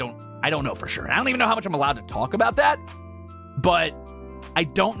 so I don't know for sure. I don't even know how much I'm allowed to talk about that. But I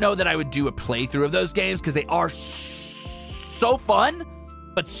don't know that I would do a playthrough of those games because they are so fun,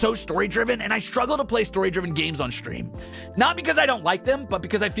 but so story-driven. And I struggle to play story-driven games on stream. Not because I don't like them, but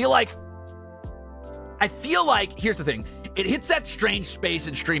because I feel like, here's the thing. It hits that strange space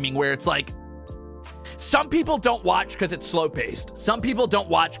in streaming where it's like, some people don't watch because it's slow-paced. Some people don't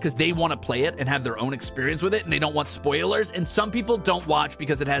watch because they want to play it and have their own experience with it and they don't want spoilers. And some people don't watch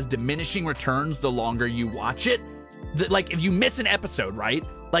because it has diminishing returns the longer you watch it. Like, if you miss an episode, right?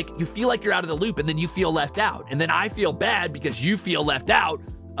 Like, you feel like you're out of the loop and then you feel left out. And then I feel bad because you feel left out.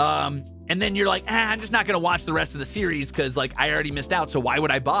 And then you're like, I'm just not going to watch the rest of the series because, like, I already missed out, so why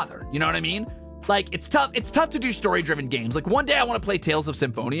would I bother? You know what I mean? Like, it's tough to do story-driven games. Like, one day I want to play Tales of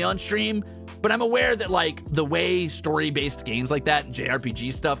Symphonia on stream, but I'm aware that, like, the way story-based games like that and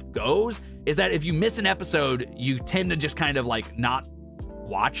JRPG stuff goes is that if you miss an episode, you tend to just kind of, like, not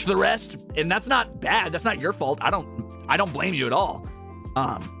watch the rest. And that's not bad. That's not your fault. I don't blame you at all.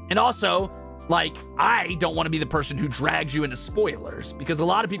 And also, like, I don't want to be the person who drags you into spoilers because a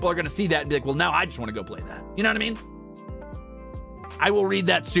lot of people are going to see that and be like, well, now I just want to go play that. You know what I mean? I will read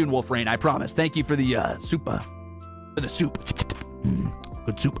that soon, Wolfrain, I promise. Thank you for the Supa. For the soup.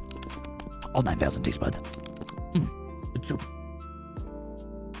 Good soup. All 9,000 taste buds. Good soup.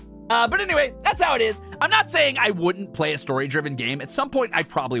 But anyway, that's how it is. I'm not saying I wouldn't play a story-driven game. At some point, I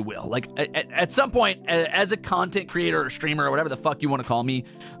probably will. Like, at some point, as a content creator or streamer or whatever the fuck you want to call me,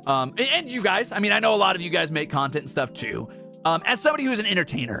 and you guys, I mean, I know a lot of you guys make content and stuff too. As somebody who's an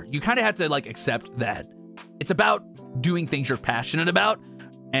entertainer, you kind of have to, like, accept that it's about doing things you're passionate about,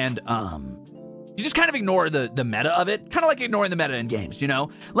 and you just kind of ignore the meta of it, kind of like ignoring the meta in games, you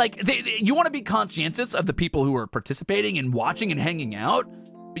know? Like, you want to be conscientious of the people who are participating and watching and hanging out,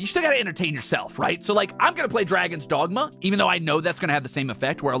 but you still got to entertain yourself, right? So, like, I'm going to play Dragon's Dogma, even though I know that's going to have the same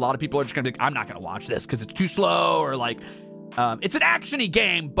effect where a lot of people are just going to be like, I'm not going to watch this because it's too slow, or, like, it's an action-y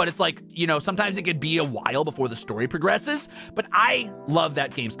game, but it's like, you know, sometimes it could be a while before the story progresses, but I love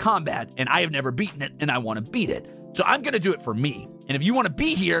that game's combat, and I have never beaten it, and I want to beat it. So I'm going to do it for me. And if you want to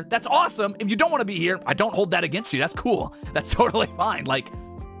be here, that's awesome. If you don't want to be here, I don't hold that against you. That's cool. That's totally fine. Like,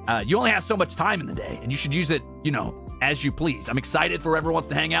 you only have so much time in the day, and you should use it, you know, as you please. I'm excited for whoever wants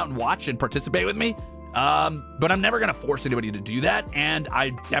to hang out and watch and participate with me. But I'm never going to force anybody to do that, and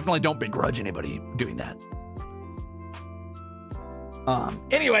I definitely don't begrudge anybody doing that.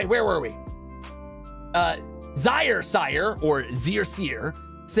 Anyway, where were we? Zyre Sire, or Zier Seer,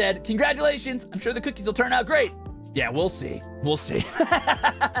 said, congratulations. I'm sure the cookies will turn out great. Yeah, we'll see. We'll see.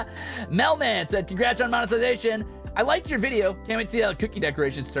 Melman said, congrats on monetization. I liked your video. Can't wait to see how the cookie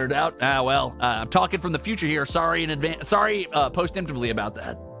decorations turned out. Well, I'm talking from the future here. Sorry in advance. Sorry, postemptively about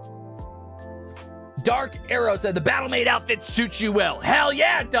that. Dark Arrow said, the Battle-Maid outfit suits you well. Hell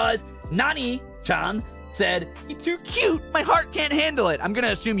yeah, it does. Nani-chan said, you're too cute. My heart can't handle it. I'm going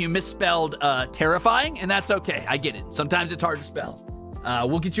to assume you misspelled terrifying, and that's okay. I get it. Sometimes it's hard to spell.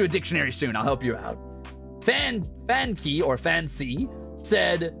 We'll get you a dictionary soon. I'll help you out. Fancy or Fancy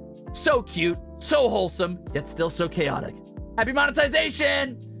said, so cute, so wholesome, yet still so chaotic. Happy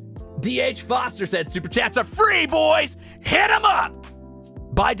monetization! DH Foster said, super chats are free, boys! Hit them up!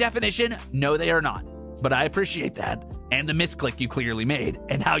 By definition, no, they are not. But I appreciate that. And the misclick you clearly made.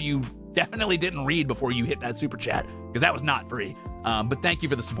 And how you definitely didn't read before you hit that super chat. Because that was not free. But thank you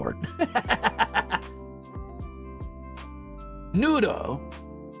for the support. Nudo,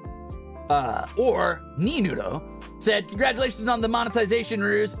 or Ninudo, said, congratulations on the monetization,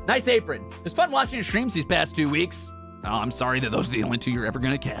 Ruse. Nice apron. It was fun watching your streams these past 2 weeks. Oh, I'm sorry that those are the only 2 you're ever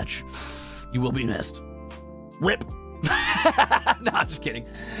going to catch. You will be missed. Rip. No, I'm just kidding.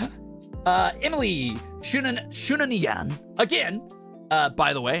 Emily Shunanian, again,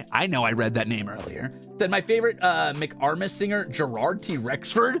 by the way, I know I read that name earlier, said, my favorite McArmis singer, Jurard T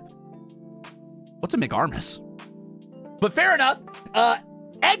Rexford. What's a McArmis? But fair enough.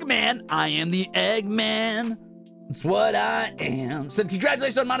 Eggman, I am the Eggman. That's what I am. Said,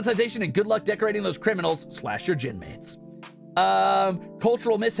 congratulations on monetization and good luck decorating those criminals / your gin mates.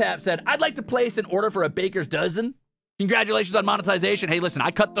 Cultural Mishap said, I'd like to place an order for a baker's dozen. Congratulations on monetization. Hey, listen, I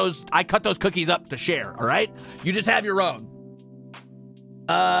cut those cookies up to share, all right? You just have your own.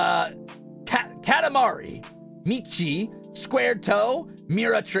 Katamari, Michi, Squared Toe,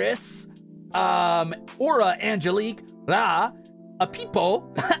 Miratrice, Aura Angelique, Ra, Apipo,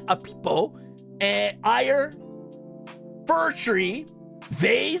 Ire, Fir Tree,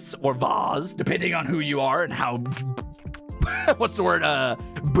 Vase or Vase, depending on who you are and how, what's the word,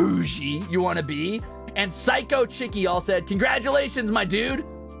 bougie you want to be. And Psycho Chicky all said, congratulations, my dude.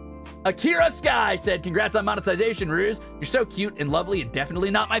 Akira Sky said, congrats on monetization, Ruse. You're so cute and lovely and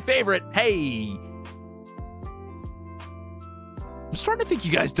definitely not my favorite. Hey. I'm starting to think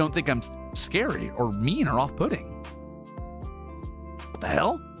you guys don't think I'm scary or mean or off-putting. What the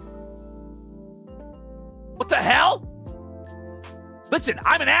hell? What the hell? Listen,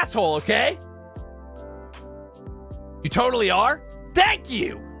 I'm an asshole, okay? You totally are? Thank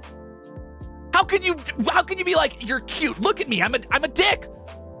you. How can you be like, you're cute? Look at me. I'm a dick.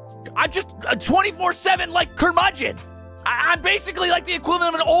 I'm just a 24/7 like curmudgeon. I'm basically like the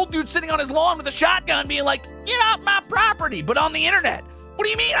equivalent of an old dude sitting on his lawn with a shotgun being like, get off my property, but on the internet. What do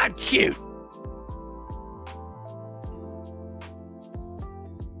you mean I'm cute?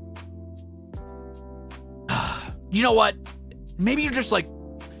 You know what? Maybe you're just like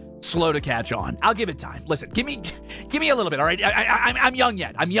slow to catch on. I'll give it time. Listen, give me a little bit, all right? I'm young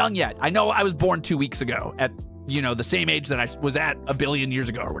yet. I'm young yet. I know I was born 2 weeks ago at, you know, the same age that I was at a billion years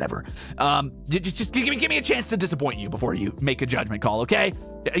ago or whatever. Just give me a chance to disappoint you before you make a judgment call, okay?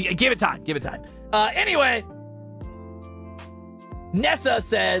 Give it time. Give it time. Anyway, Nessa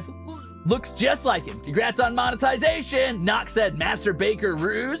says, looks just like him. Congrats on monetization. Knox said, Master Baker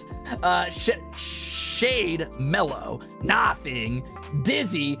Ruse. Shade Mellow. Nothing.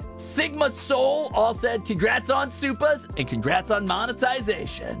 Dizzy. Sigma Soul all said, congrats on Supas and congrats on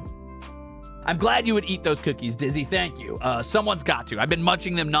monetization. I'm glad you would eat those cookies, Dizzy. Thank you. Someone's got to. I've been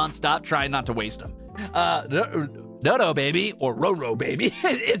munching them nonstop, trying not to waste them. Dodo Baby, or Roro Baby,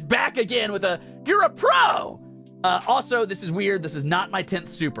 is back again with a, you're a pro! Also, this is weird. This is not my 10th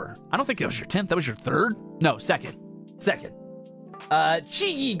super. I don't think that was your 10th. That was your 3rd? No, second.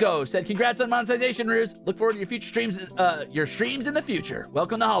 Chi-Go said, congrats on monetization, Ruse. Look forward to your future streams, your streams in the future.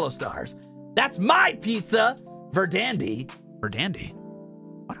 Welcome to HoloStars. That's my pizza, Verdandi. Verdandi?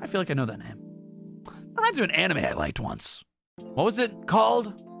 Why do I feel like I know that name? Reminds me of an anime I liked once. What was it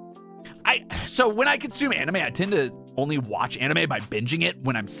called? So when I consume anime, I tend to only watch anime by binging it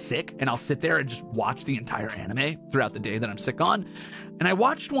when I'm sick, and I'll sit there and just watch the entire anime throughout the day that I'm sick on. And I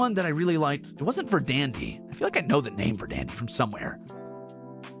watched one that I really liked. It wasn't Verdandi. I feel like I know the name Verdandi from somewhere.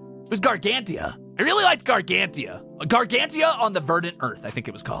 It was Gargantia. I really liked Gargantia. Gargantia on the Verdant Earth, I think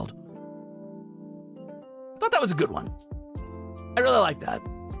it was called. I thought that was a good one. I really like that.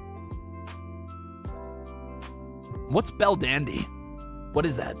 What's Beldandy? What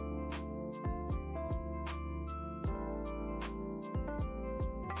is that?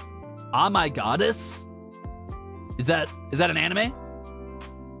 Ah, my goddess? Is that an anime?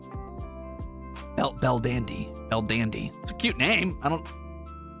 Beldandy. Beldandy. It's a cute name.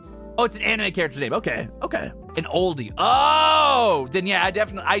 Oh, it's an anime character's name. Okay. An oldie. Oh, then yeah, I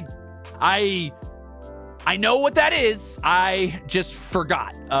definitely, I know what that is. I just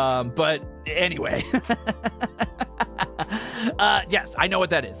forgot. But anyway. Yes, I know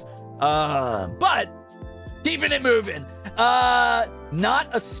what that is. But keeping it moving. Not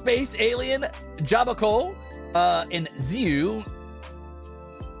a space alien, Jabako, in Ziu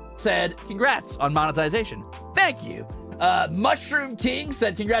said, congrats on monetization. Thank you. Mushroom King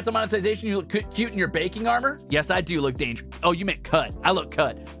said, congrats on monetization. You look cute in your baking armor. Yes, I do look dangerous. Oh, you meant cut. I look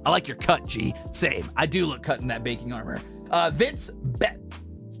cut. I like your cut, G. Same. I do look cut in that baking armor. Vince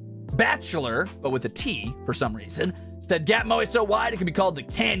Bachelor, but with a T for some reason, said, Gap Moe is so wide it can be called the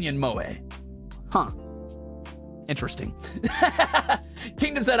Canyon Moe. Huh. Interesting.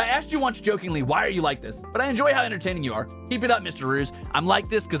 Kingdom said, I asked you once jokingly, why are you like this? But I enjoy how entertaining you are. Keep it up, Mr. Ruze. I'm like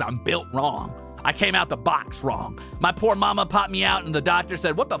this because I'm built wrong. I came out the box wrong. My poor mama popped me out and the doctor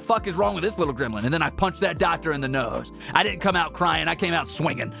said, what the fuck is wrong with this little gremlin? And then I punched that doctor in the nose. I didn't come out crying. I came out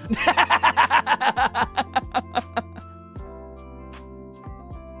swinging.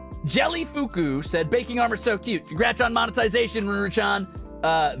 Jelly Fuku said, baking armor so cute. Congrats on monetization, Ruru-chan.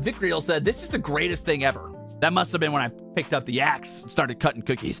 Vicriel said, this is the greatest thing ever. That must have been when I picked up the axe and started cutting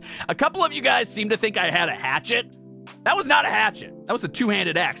cookies. A couple of you guys seem to think I had a hatchet. That was not a hatchet. That was a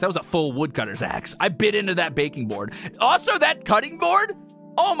two-handed axe. That was a full woodcutter's axe. I bit into that baking board. Also, that cutting board,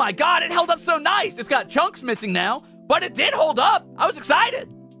 oh my God, it held up so nice. It's got chunks missing now, but it did hold up. I was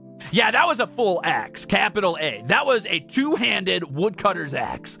excited. Yeah, that was a full axe, capital A. That was a two-handed woodcutter's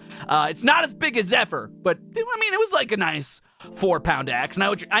axe. It's not as big as Zephyr, but I mean, it was like a nice 4-pound axe.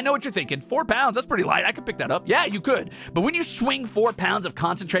 Now, I know what you're thinking. 4 pounds, that's pretty light. I could pick that up. Yeah, you could. But when you swing 4 pounds of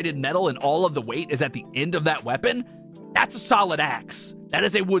concentrated metal and all of the weight is at the end of that weapon, that's a solid axe. That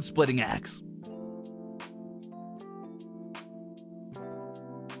is a wood-splitting axe.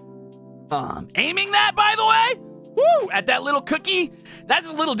 Aiming that, by the way, woo, at that little cookie, that's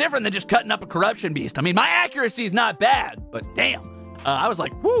a little different than just cutting up a corruption beast. I mean, my accuracy is not bad, but damn. I was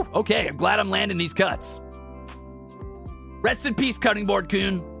like, whoo, okay, I'm glad I'm landing these cuts. Rest in peace, cutting board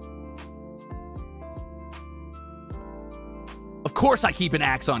coon. Of course I keep an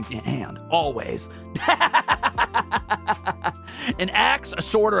axe on hand, always. An axe, a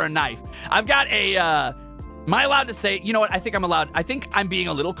sword, or a knife. I've got a, am I allowed to say, you know what, I think I'm being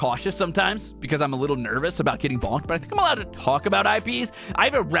a little cautious sometimes because I'm a little nervous about getting bonked, but I think I'm allowed to talk about IPs. I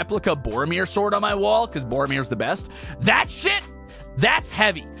have a replica Boromir sword on my wall because Boromir's the best. That shit, that's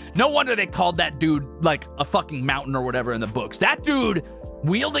heavy. No wonder they called that dude like a fucking mountain or whatever in the books. That dude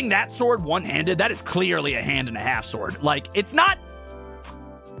wielding that sword one-handed, that is clearly a hand-and-a-half sword. Like, it's not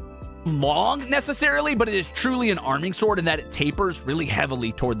long necessarily, but it is truly an arming sword in that it tapers really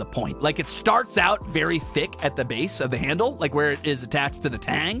heavily toward the point. Like, it starts out very thick at the base of the handle, like where it is attached to the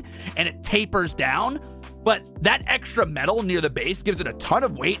tang, and it tapers down. But that extra metal near the base gives it a ton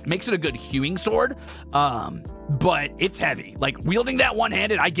of weight, makes it a good hewing sword. But it's heavy. Like, wielding that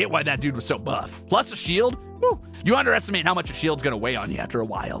one-handed, I get why that dude was so buff. Plus a shield, whew, you underestimate how much a shield's gonna weigh on you after a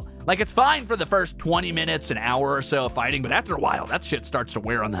while. Like, it's fine for the first 20 minutes, an hour or so of fighting, but after a while, that shit starts to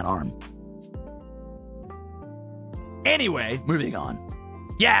wear on that arm. Anyway, moving on.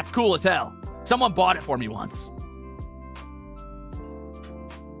 Yeah, it's cool as hell. Someone bought it for me once.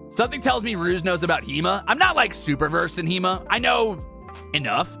 Something tells me Ruze knows about HEMA. I'm not, like, super versed in HEMA. I know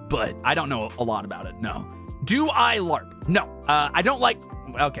enough, but I don't know a lot about it, no. Do I LARP? No. I don't like...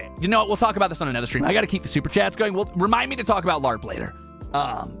 Okay, you know what? We'll talk about this on another stream. I gotta keep the super chats going. Remind me to talk about LARP later.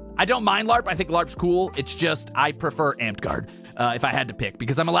 I don't mind LARP. I think LARP's cool. It's just I prefer Amped Guard if I had to pick,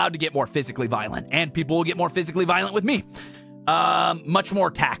 because I'm allowed to get more physically violent, and people will get more physically violent with me. Much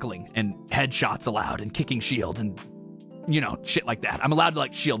more tackling and headshots allowed and kicking shields and, you know, shit like that. I'm allowed to,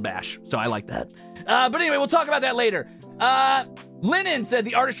 like, shield bash, so I like that. But anyway, we'll talk about that later. Lennon said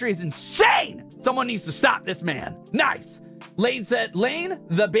the artistry is insane. Someone needs to stop this man. Nice. Lane said, Lane,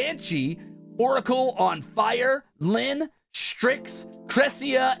 the Banshee, Oracle on fire, Lynn, Strix,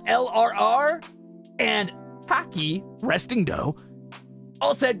 Cressia, LRR, and Taki, Resting Doe,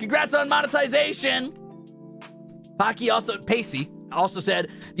 all said, congrats on monetization. Pacey also said,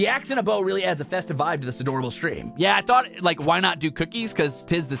 the axe and a bow really adds a festive vibe to this adorable stream. Yeah, I thought, like, why not do cookies? Because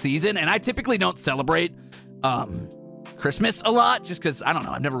 'tis the season, and I typically don't celebrate Christmas a lot, just because, I don't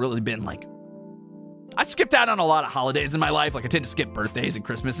know, I've never really been, like, I skipped out on a lot of holidays in my life. Like, I tend to skip birthdays and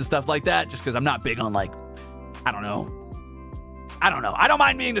Christmas and stuff like that, just because I'm not big on, like, I don't know. I don't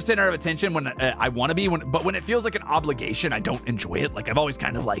mind being the center of attention when I want to be, but when it feels like an obligation, I don't enjoy it. Like, I've always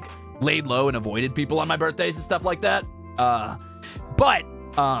kind of, like, laid low and avoided people on my birthdays and stuff like that. But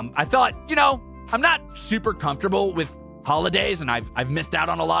I thought, you know, I'm not super comfortable with holidays, and I've missed out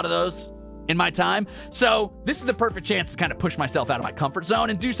on a lot of those in my time. So this is the perfect chance to kind of push myself out of my comfort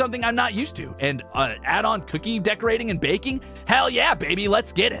zone and do something I'm not used to. And add on cookie decorating and baking. Hell yeah, baby,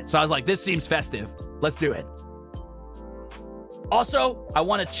 let's get it. So I was like, this seems festive. Let's do it. Also, I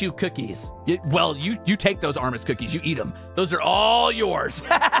want to chew cookies. Well, you take those ARMIS cookies. You eat them. Those are all yours.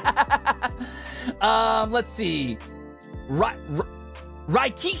 Let's see.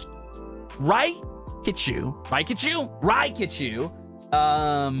 Raikitsu,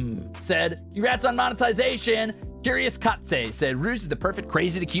 said, congrats on monetization. Curious Katse said, Ruze is the perfect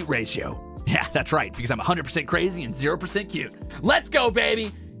crazy to cute ratio. Yeah, that's right, because I'm 100% crazy and 0% cute. Let's go,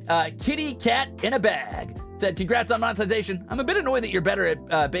 baby. Kitty Cat in a Bag said, congrats on monetization. I'm a bit annoyed that you're better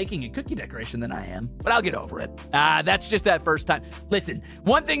at baking and cookie decoration than I am, but I'll get over it. That's just that first time. Listen,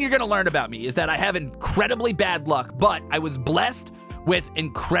 one thing you're going to learn about me is that I have incredibly bad luck, but I was blessed with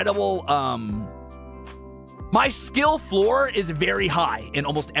incredible... my skill floor is very high in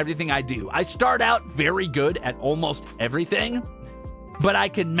almost everything I do. I start out very good at almost everything, but I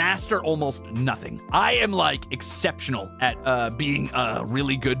can master almost nothing. I am like exceptional at being a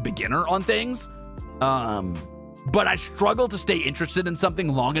really good beginner on things. But I struggle to stay interested in something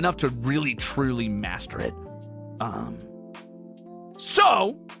long enough to really truly master it.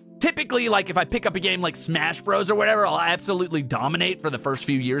 So typically, like if I pick up a game like Smash Bros or whatever, I'll absolutely dominate for the first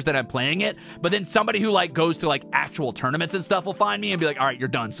few years that I'm playing it. But then somebody who like goes to like actual tournaments and stuff will find me and be like, all right, you're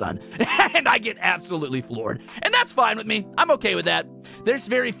done, son. And I get absolutely floored. And that's fine with me. I'm okay with that. There's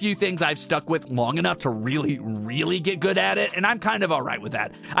very few things I've stuck with long enough to really, really get good at it. And I'm kind of all right with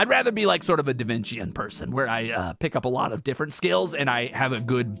that. I'd rather be like sort of a Da Vincian person where I pick up a lot of different skills and I have a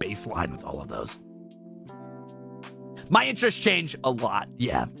good baseline with all of those. My interests change a lot,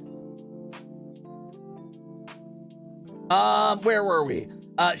 yeah. Where were we?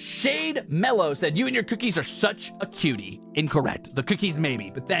 Shade Mellow said, you and your cookies are such a cutie. Incorrect. The cookies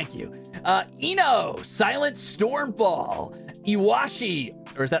maybe, but thank you. Eno, Silent Stormfall, Iwashi,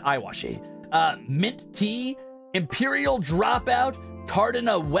 or is that Iwashi? Mint Tea, Imperial Dropout,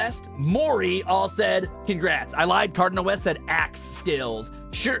 Cardina West, Mori all said, congrats. I lied. Cardina West said axe skills.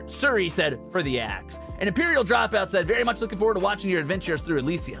 Suri said, for the axe. And Imperial Dropout said, very much looking forward to watching your adventures through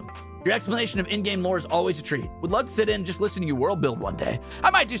Elysium. Your explanation of in-game lore is always a treat. Would love to sit in and just listen to you world build one day.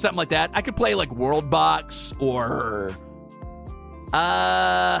 I might do something like that. I could play like World Box or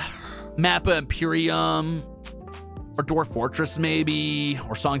Mappa Imperium or Dwarf Fortress maybe,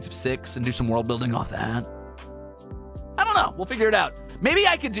 or Songs of Six and do some world building off that. I don't know. We'll figure it out. Maybe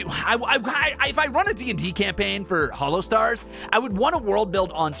I could do, if I run a D&D campaign for HOLOSTARS, I would want a world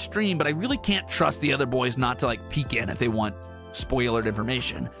build on stream, but I really can't trust the other boys not to like peek in if they want spoilered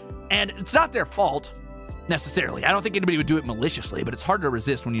information. And it's not their fault, necessarily. I don't think anybody would do it maliciously, but it's hard to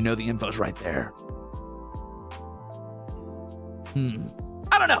resist when you know the info's right there.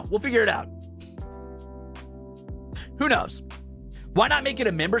 I don't know. We'll figure it out. Who knows? Why not make it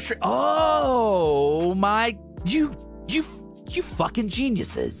a membership? Oh, my... You fucking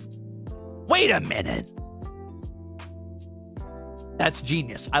geniuses. Wait a minute. That's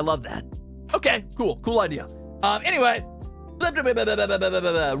genius. I love that. Okay, cool. Cool idea. Anyway...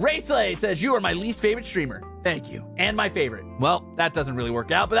 Rayslay says, you are my least favorite streamer. Thank you. And my favorite. Well, that doesn't really work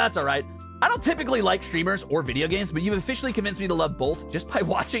out, but that's all right. I don't typically like streamers or video games, but you've officially convinced me to love both just by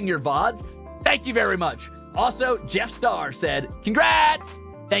watching your VODs. Thank you very much. Also, Jeff Starr said, congrats.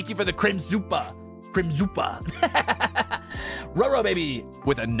 Thank you for the Crimzupa. Roro baby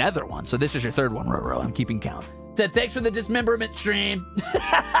with another one. So this is your third one, Roro. I'm keeping count. Said, thanks for the dismemberment stream.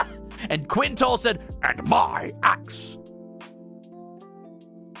 And Quintol said, and my axe.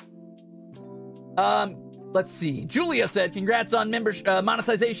 Let's see. Julia said, congrats on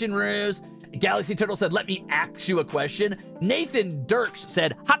monetization, Ruze. Galaxy Turtle said, let me ask you a question. Nathan Dirks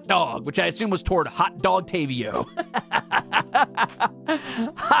said, hot dog, which I assume was toward Hot Dog Tavio.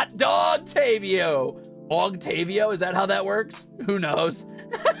 Hot Dog Tavio. Ogtavio, is that how that works? Who knows?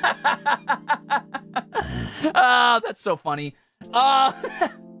 Oh, that's so funny.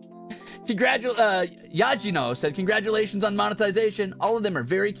 Yajino said, congratulations on monetization. All of them are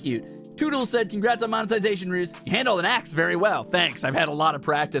very cute. Toodle said, congrats on monetization, Ruze. You handled an axe very well. Thanks. I've had a lot of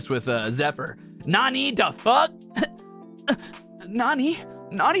practice with Zephyr. Nani the fuck? Nani?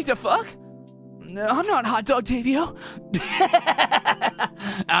 Nani the fuck? No, I'm not Hot Dog Tavio.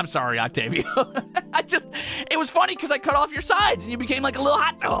 I'm sorry, Octavio. It was funny because I cut off your sides and you became like a little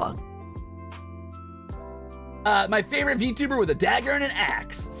hot dog. My favorite VTuber with a dagger and an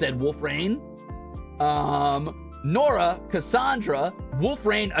axe, said Wolfrain. Nora, Cassandra,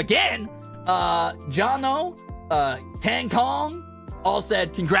 Wolfrain again, Jono, Kang Kong, all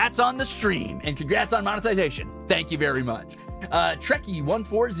said congrats on the stream and congrats on monetization. Thank you very much.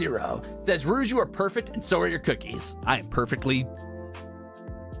 Trekkie140 says, Ruze, you are perfect and so are your cookies. I am perfectly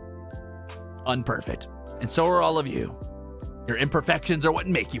unperfect. And so are all of you. Your imperfections are what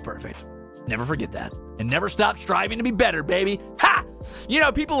make you perfect. Never forget that. And never stop striving to be better, baby. Ha! You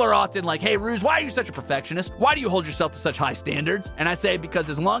know, people are often like, hey, Ruze, why are you such a perfectionist? Why do you hold yourself to such high standards? And I say, because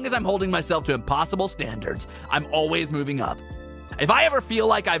as long as I'm holding myself to impossible standards, I'm always moving up. If I ever feel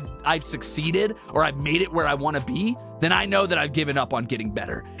like I've succeeded or I've made it where I want to be, then I know that I've given up on getting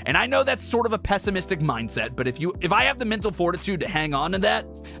better. And I know that's sort of a pessimistic mindset, but if I have the mental fortitude to hang on to that,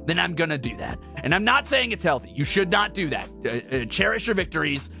 then I'm gonna do that. And I'm not saying it's healthy. You should not do that. Cherish your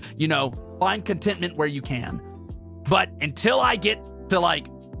victories, you know, find contentment where you can. But until I get to like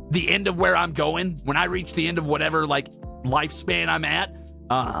the end of where I'm going, when I reach the end of whatever like lifespan I'm at,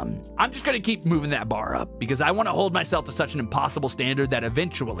 I'm just going to keep moving that bar up because I want to hold myself to such an impossible standard that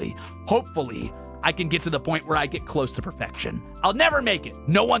eventually, hopefully, I can get to the point where I get close to perfection. I'll never make it.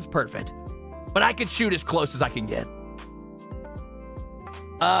 No one's perfect. But I can shoot as close as I can get.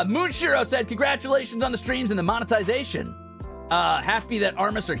 Moonshiro said, congratulations on the streams and the monetization. Happy that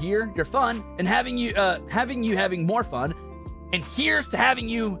ARMIS are here. You're fun. And having more fun. And here's to having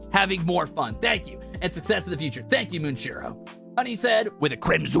you having more fun. Thank you. And success in the future. Thank you, Moonshiro. Honey said, with a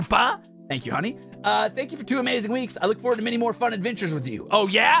Crimzupa. Thank you, honey. Thank you for 2 amazing weeks. I look forward to many more fun adventures with you. Oh,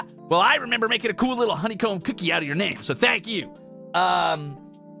 yeah? Well, I remember making a cool little honeycomb cookie out of your name, so thank you.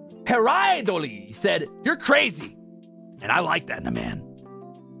 Peraidoli said, you're crazy. And I like that in a man.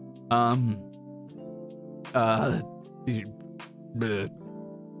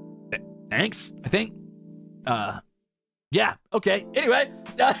 Thanks, I think. Yeah, okay. Anyway,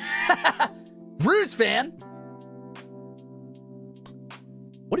 Ruze fan.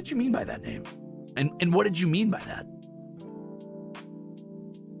 What did you mean by that name? And what did you mean by that?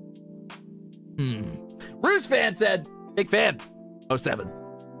 Ruze fan said, big fan, 07.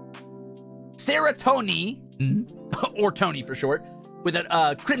 Serotonin, or Tony for short, with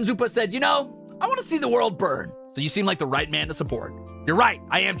a Crimzupa said, you know, I want to see the world burn. So you seem like the right man to support. You're right.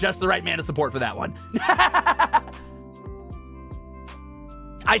 I am just the right man to support for that one.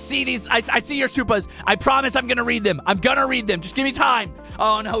 I see these. I see your Supas. I promise I'm going to read them. I'm going to read them. Just give me time.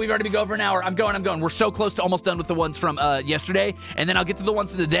 Oh, no. We've already been going for an hour. I'm going. We're so close to almost done with the ones from yesterday. And then I'll get to the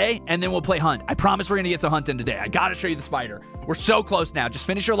ones of today. And then we'll play Hunt. I promise we're going to get some Hunt in today. I got to show you the spider. We're so close now. Just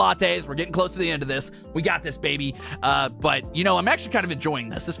finish your lattes. We're getting close to the end of this. We got this, baby. But, you know, I'm actually kind of enjoying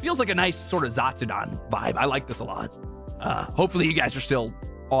this. This feels like a nice sort of Zatsudan vibe. I like this a lot. Hopefully you guys are still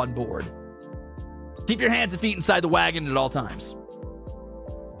on board. Keep your hands and feet inside the wagon at all times.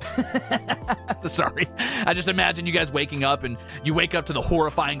 Sorry. I just imagine you guys waking up and you wake up to the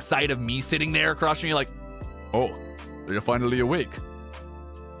horrifying sight of me sitting there across from you like, oh, you're finally awake.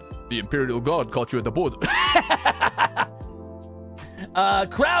 The Imperial Guard caught you at the border.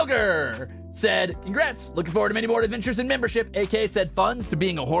 Krauger said, congrats. Looking forward to many more adventures in membership. AK said, funds to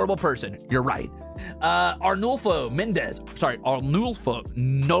being a horrible person. You're right. Arnulfo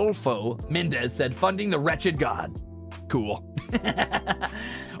Mendez said, funding the wretched god. Cool.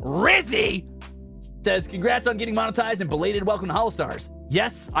 Rizzy says, congrats on getting monetized and belated welcome to HOLOSTARS.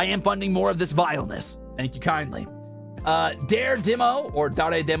 Yes, I am funding more of this vileness. Thank you kindly. Dare Demo, or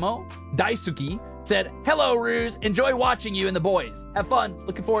Dare Demo, Daisuki said, hello, Ruze. Enjoy watching you and the boys. Have fun.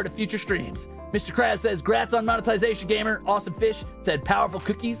 Looking forward to future streams. Mr. Krabs says, grats on monetization, gamer. Awesome fish said, powerful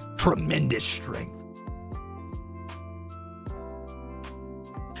cookies. Tremendous strength.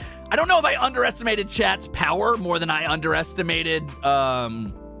 I don't know if I underestimated chat's power more than I underestimated,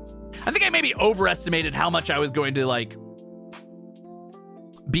 I think I maybe overestimated how much I was going to, like,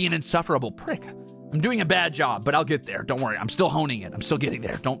 be an insufferable prick. I'm doing a bad job, but I'll get there. Don't worry. I'm still honing it. I'm still getting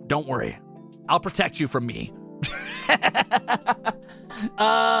there. Don't worry. I'll protect you from me.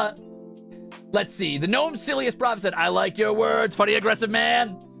 Let's see. The Gnome Silliest Prophet said, I like your words, funny aggressive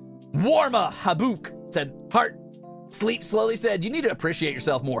man. Warma Habuk said, heart. Sleep Slowly said, you need to appreciate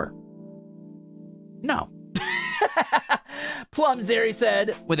yourself more. No. Plumzeri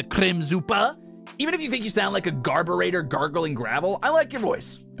said, with a Crimzupa, even if you think you sound like a garburator gargling gravel, I like your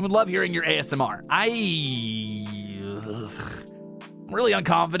voice and would love hearing your ASMR. I'm really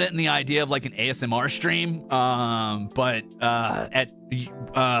unconfident in the idea of like an ASMR stream, but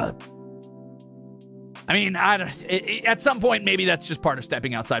I mean, at some point, maybe that's just part of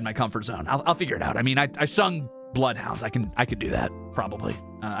stepping outside my comfort zone. I'll figure it out. I mean, I sung Bloodhounds. I could do that probably.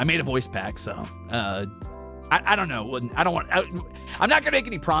 I made a voice pack, so I don't know. I'm not gonna make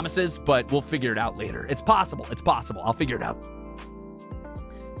any promises, but we'll figure it out later. It's possible. I'll figure it out.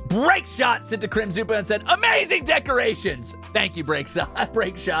 Break Shot sent to Crimzupa and said, amazing decorations. Thank you, Break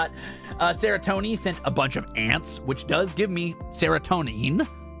Shot. Serotonin sent a bunch of ants, which does give me serotonin.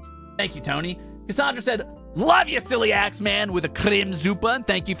 Thank you, Tony. Cassandra said, love you, silly axe man, with a Crimzupa. And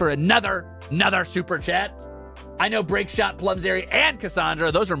thank you for another super chat. I know Break Shot, Plumzeri, and Cassandra.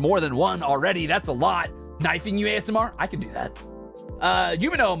 Those are more than one already. That's a lot. Knifing you ASMR? I can do that.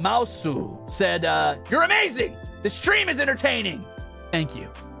 Yumino Mausu said, you're amazing. The stream is entertaining. Thank you.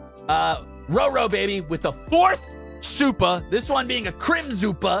 Roro, baby, with the 4th Supa, this one being a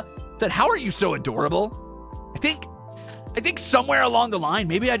Crimzupa, said, how are you so adorable? I think somewhere along the line,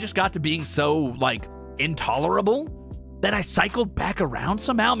 maybe I just got to being so, like, intolerable that I cycled back around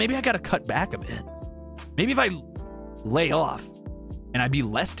somehow. Maybe I got to cut back a bit. Maybe if I lay off and I'd be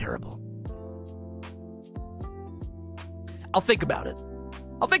less terrible. I'll think about it.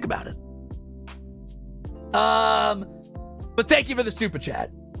 I'll think about it. But thank you for the super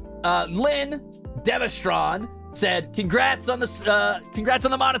chat. Lynn Devastron said, congrats on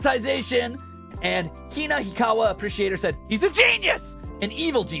the monetization. And Hina Hikawa Appreciator said, he's a genius! An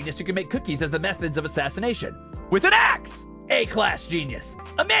evil genius who can make cookies as the methods of assassination. With an axe! A-class genius.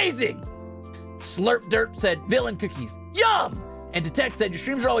 Amazing! Slurp Derp said, villain cookies. Yum! And Detect said, your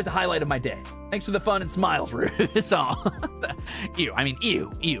streams are always the highlight of my day. Thanks for the fun and smiles, Ruze. Aw. Ew, I mean,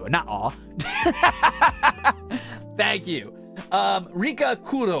 ew, not aw. Thank you. Rika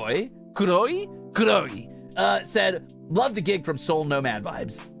Kuroi said, love the gig from Soul Nomad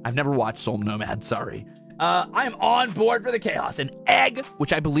vibes. I've never watched Soul Nomad, sorry. I am on board for the chaos. And Egg,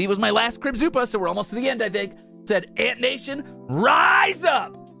 which I believe was my last Crimzupa, so we're almost to the end, I think, said, Ant Nation, rise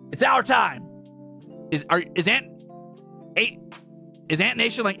up! It's our time. Is Ant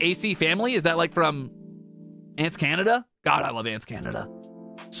Nation like AC Family? Is that like from Ants Canada? God, I love Ants Canada.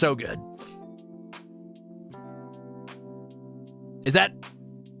 So good. Is that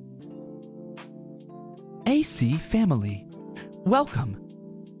AC Family? Welcome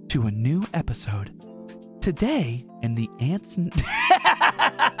to a new episode. Today in the Ants...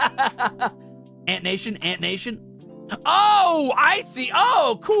 Ant Nation? Oh, I see.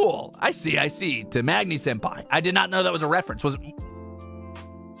 Oh, cool. I see. To Magni Senpai. I did not know that was a reference.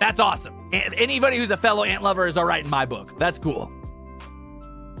 That's awesome. Anybody who's a fellow ant lover is all right in my book. That's cool.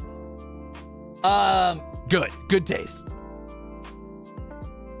 Good taste.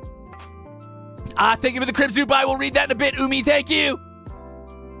 Thank you for the Crimzupa. I will read that in a bit. Umi, thank you.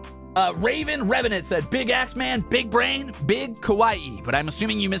 Raven Revenant said, big axe man, big brain, big kawaii. But I'm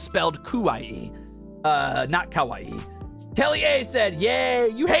assuming you misspelled kuai. Not kawaii. Kelly A said, yay,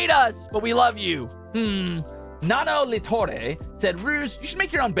 you hate us, but we love you. Nano Litore said, Ruze, you should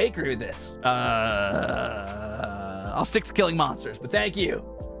make your own bakery with this. I'll stick to killing monsters, but thank you.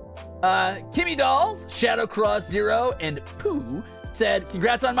 Kimmy Dolls, Shadow Cross Zero, and Pooh said,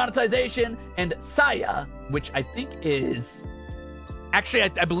 congrats on monetization. And Saya, which I think is... Actually,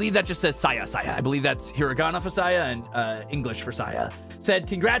 I believe that just says Saya. I believe that's hiragana for Saya and English for Saya. Said,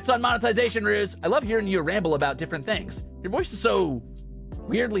 congrats on monetization, Ruze. I love hearing you ramble about different things. Your voice is so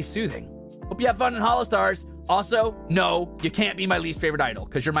weirdly soothing. Hope you have fun in HOLOSTARS. Also, no, you can't be my least favorite idol,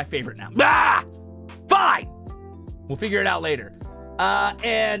 because you're my favorite now. Fine! We'll figure it out later.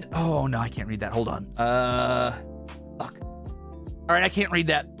 And, oh no, I can't read that. Hold on. Fuck. All right, I can't read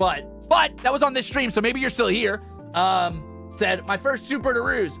that, but that was on this stream, so maybe you're still here. Said, my first super to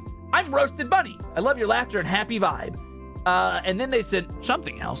Ruze. I'm Roasted Bunny. I love your laughter and happy vibe. And then they said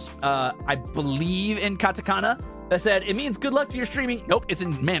something else. I believe in katakana. That said, it means good luck to your streaming. Nope, it's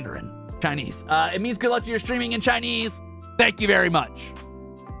in Mandarin. Chinese. It means good luck to your streaming in Chinese. Thank you very much.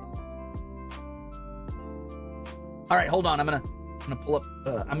 All right, hold on. I'm gonna pull up.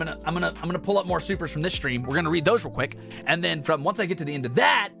 I'm gonna pull up more supers from this stream. We're gonna read those real quick, and then once I get to the end of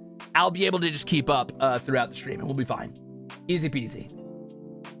that, I'll be able to just keep up throughout the stream, and we'll be fine. Easy peasy.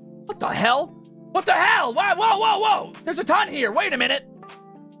 What the hell? What the hell? Whoa! There's a ton here. Wait a minute.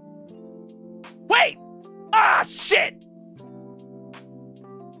 Wait. Ah, shit.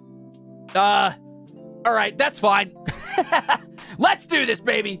 All right, that's fine. Let's do this,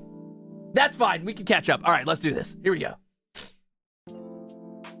 baby. That's fine. We can catch up. All right, let's do this. Here we go.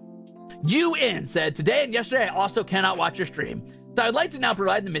 UN said, today and yesterday, I also cannot watch your stream. So I'd like to now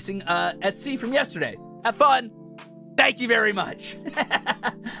provide the missing SC from yesterday. Have fun. Thank you very much.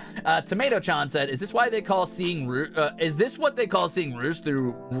 Tomato-chan said, is this what they call seeing Ruze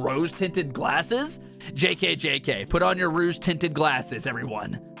through rose-tinted glasses? JK. Put on your rose-tinted glasses,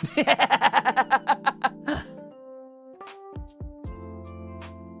 everyone.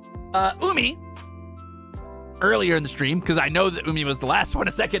 Umi, earlier in the stream, because I know that Umi was the last one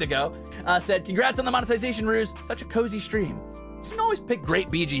a second ago, said, congrats on the monetization, Ruze. Such a cozy stream. You seem to always pick great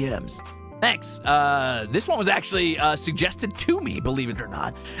BGMs. Thanks. This one was actually suggested to me, believe it or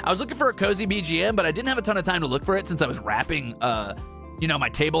not. I was looking for a cozy BGM, but I didn't have a ton of time to look for it since I was wrapping, my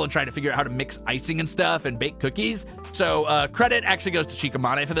table and trying to figure out how to mix icing and stuff and bake cookies. So credit actually goes to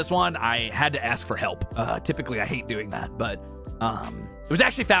Shikamane for this one. I had to ask for help. Typically, I hate doing that, but it was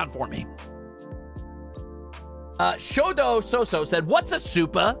actually found for me. Shodo Soso said, what's a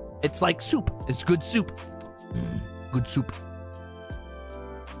Supa? It's like soup. It's good soup. Good soup.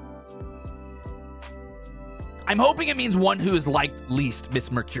 I'm hoping it means one who is liked least,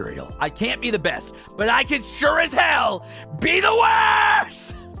 Miss Mercurial. I can't be the best, but I can sure as hell be the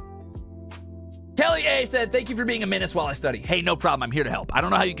worst! Kelly A said, thank you for being a menace while I study. Hey, no problem. I'm here to help. I don't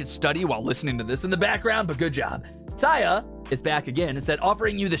know how you can study while listening to this in the background, but good job. Saya is back again and said,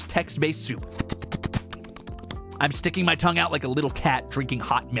 offering you this text-based soup. I'm sticking my tongue out like a little cat drinking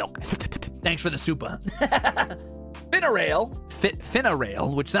hot milk. Thanks for the Supa.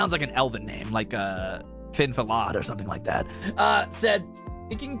 Finarail, which sounds like an elven name, like Finfalad or something like that, said,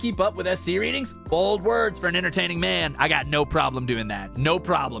 think you can keep up with SC readings? Bold words for an entertaining man. I got no problem doing that. No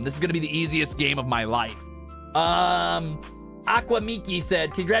problem. This is going to be the easiest game of my life. Aquamiki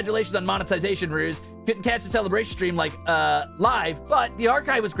said, congratulations on monetization, Ruze. Couldn't catch the celebration stream like live, but the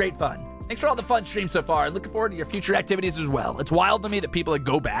archive was great fun. Thanks for all the fun streams so far. Looking forward to your future activities as well. It's wild to me that people that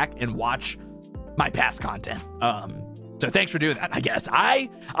go back and watch my past content. So thanks for doing that, I guess. I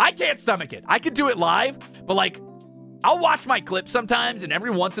can't stomach it. I could do it live, but like, I'll watch my clips sometimes, and every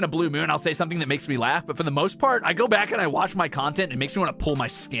once in a blue moon, I'll say something that makes me laugh. But for the most part, I go back and I watch my content, and it makes me want to pull my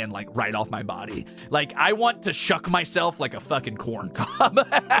skin, like, right off my body. Like, I want to shuck myself like a fucking corn cob. And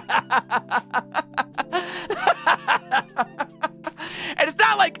it's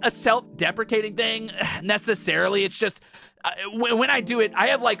not like a self-deprecating thing, necessarily. It's just, when I do it, I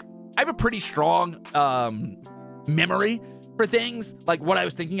have a pretty strong memory for things, like what I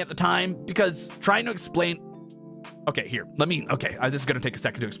was thinking at the time, because trying to explain... Okay, here, this is gonna take a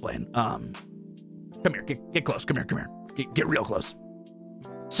second to explain. Come here, get close, come here. Get real close.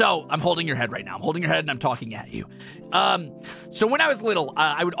 So, I'm holding your head right now. I'm holding your head and I'm talking at you. So when I was little,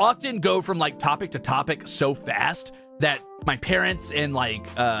 I would often go from, like, topic to topic so fast that my parents and, like,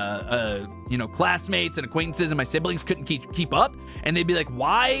 classmates and acquaintances and my siblings couldn't keep up. And they'd be like,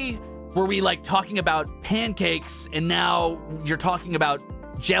 why were we, like, talking about pancakes and now you're talking about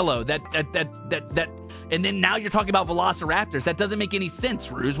Jello? And then now you're talking about velociraptors. That doesn't make any sense,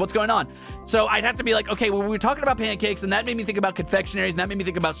 Ruze. What's going on? So I'd have to be like, okay, well, we were talking about pancakes, and that made me think about confectionaries, and that made me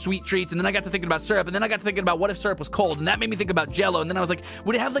think about sweet treats, and then I got to thinking about syrup, and then I got to thinking about what if syrup was cold, and that made me think about Jello, and then I was like,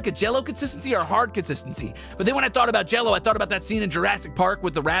 would it have like a Jello consistency or a hard consistency? But then when I thought about Jello, I thought about that scene in Jurassic Park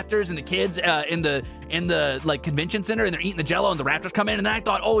with the raptors and the kids in the like convention center, and they're eating the Jello, and the raptors come in, and then I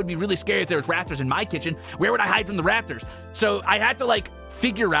thought, oh, it'd be really scary if there was raptors in my kitchen. Where would I hide from the raptors? So I had to, like,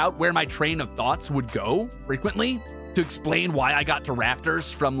 figure out where my train of thoughts would go frequently to explain why I got to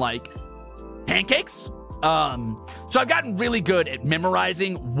raptors from, like, pancakes. So I've gotten really good at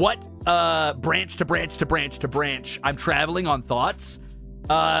memorizing what branch to branch to branch to branch I'm traveling on thoughts.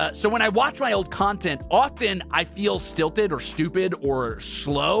 So when I watch my old content, often I feel stilted or stupid or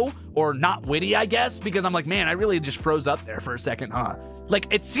slow or not witty, I guess, because I'm like, man, I really just froze up there for a second, huh?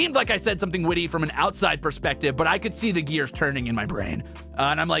 Like, it seemed like I said something witty from an outside perspective, but I could see the gears turning in my brain.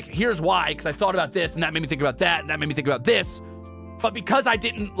 And I'm like, here's why, because I thought about this, and that made me think about that, and that made me think about this. But because I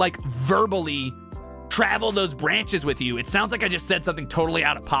didn't, like, verbally travel those branches with you, it sounds like I just said something totally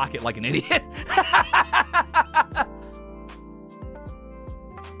out of pocket like an idiot.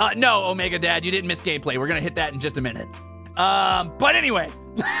 No, Omega Dad, you didn't miss gameplay. We're gonna hit that in just a minute. But anyway,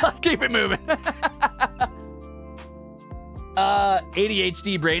 let's keep it moving.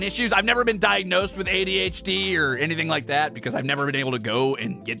 ADHD brain issues. I've never been diagnosed with ADHD or anything like that because I've never been able to go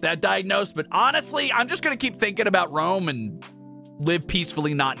and get that diagnosed. But honestly, I'm just gonna keep thinking about Rome and live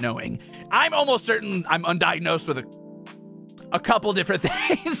peacefully not knowing. I'm almost certain I'm undiagnosed with a couple different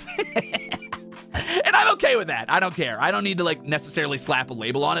things. And I'm okay with that. I don't care. I don't need to, like, necessarily slap a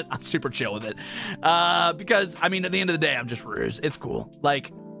label on it. I'm super chill with it. Because, I mean, at the end of the day, I'm just Ruze. It's cool.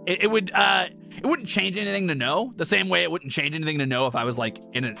 Like, it wouldn't change anything to know. The same way it wouldn't change anything to know if I was, like,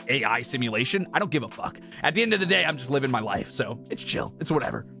 in an AI simulation. I don't give a fuck. At the end of the day, I'm just living my life. So, it's chill. It's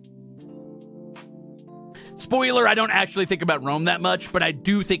whatever. Spoiler, I don't actually think about Rome that much, but I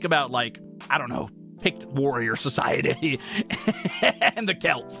do think about, like, I don't know, picked warrior society and the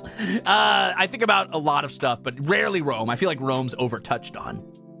Celts. I think about a lot of stuff, but rarely Rome. I feel like Rome's over-touched on.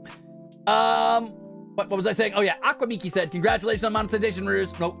 What was I saying? Oh yeah, Aquamiki said, congratulations on monetization,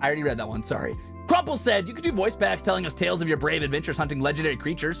 Ruze. Nope, I already read that one, sorry. Crumple said, you could do voice packs telling us tales of your brave adventures hunting legendary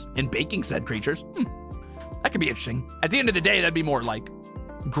creatures and baking said creatures. That could be interesting. At the end of the day, that'd be more like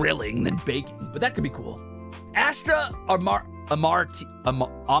grilling than baking, but that could be cool. Astra Amartia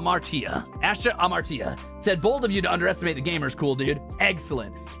said, bold of you to underestimate the gamers, cool dude.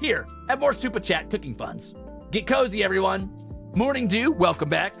 Excellent. Here, have more Supa Chat cooking funds. Get cozy, everyone. Morning Dew, welcome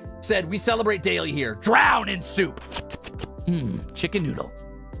back, said, we celebrate daily here. Drown in soup. Chicken noodle.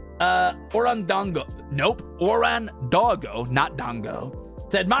 Orandongo, nope, Orandogo, not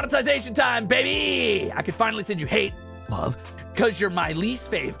Dongo, said, monetization time, baby. I could finally send you hate Love. Because you're my least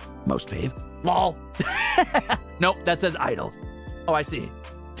fave. Most fave. Lol. Nope, that says idle. Oh, I see.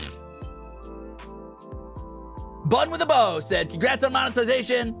 Bun with a Bow said, congrats on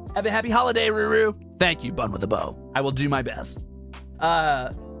monetization. Have a happy holiday, Ruru. Thank you, Bun with a Bow. I will do my best.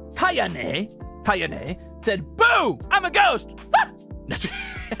 Kayane said, boo, I'm a ghost.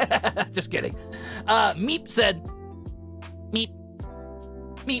 Just kidding. Meep said, meep.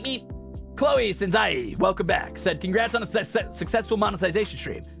 Chloe Senzai, welcome back. Said, congrats on a successful monetization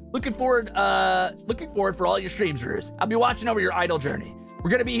stream. Looking forward for all your streams, Ruse. I'll be watching over your idle journey. We're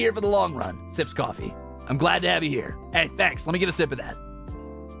gonna be here for the long run. Sips coffee. I'm glad to have you here. Hey, thanks. Let me get a sip of that.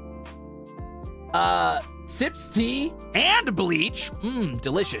 Sips tea and bleach.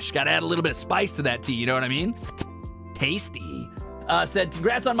 Delicious. Gotta add a little bit of spice to that tea, you know what I mean? Tasty. Said,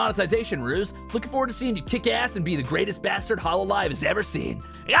 congrats on monetization, Ruse. Looking forward to seeing you kick ass and be the greatest bastard HoloLive has ever seen.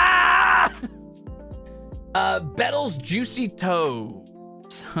 Ah! Bettle's Juicy Toes.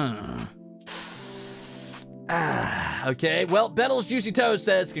 Okay. Well, Bettle's Juicy Toes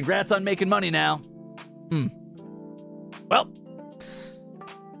says, congrats on making money now. Well,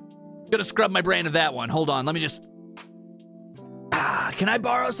 gonna scrub my brain of that one. Hold on. Let me just... can I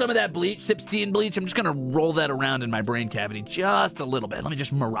borrow some of that bleach? Sips tea and bleach? I'm just gonna roll that around in my brain cavity just a little bit. Let me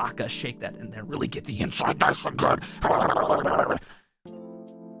just maraca shake that in there. Really get the inside nice and good.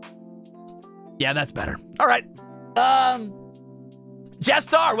 Yeah, that's better. All right. Jeff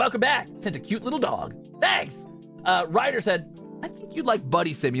Star, welcome back. Sent a cute little dog. Thanks. Ryder said, I think you'd like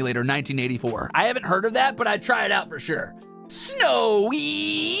Buddy Simulator 1984. I haven't heard of that, but I'd try it out for sure.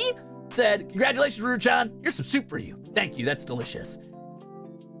 Snowy said, congratulations, Ruru-chan. Here's some soup for you. Thank you. That's delicious.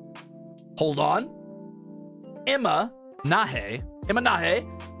 Hold on. Emma Nahe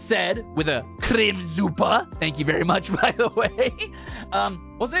said with a Crimzupa. Thank you very much, by the way.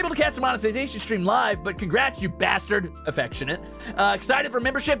 Wasn't able to catch the monetization stream live, but congrats, you bastard. Affectionate. Excited for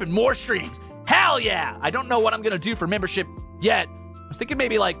membership and more streams. Hell yeah. I don't know what I'm going to do for membership yet. I was thinking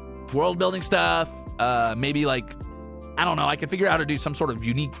maybe like world building stuff. Maybe like, I don't know. I could figure out how to do some sort of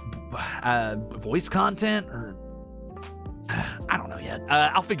unique voice content or I don't know yet.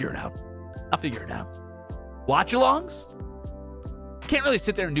 I'll figure it out. Watch-alongs? I can't really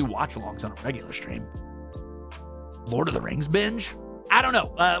sit there and do watch-alongs on a regular stream. Lord of the Rings binge? I don't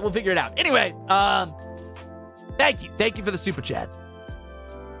know. We'll figure it out. Anyway, thank you. Thank you for the super chat.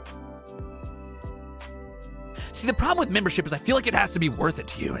 See, the problem with membership is I feel like it has to be worth it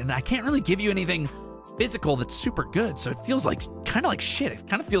to you, and I can't really give you anything physical that's super good, so it feels like kind of like shit. It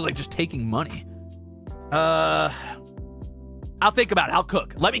kind of feels like just taking money. I'll think about it. I'll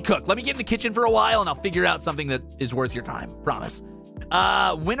cook. Let me cook. Let me get in the kitchen for a while, and I'll figure out something that is worth your time. Promise.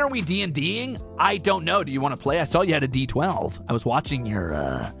 When are we D&Ding? I don't know. Do you want to play? I saw you had a D12. I was watching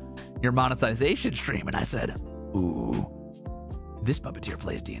your monetization stream, and I said, ooh, this puppeteer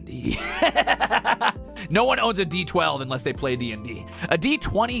plays D&D. No one owns a D12 unless they play D&D. A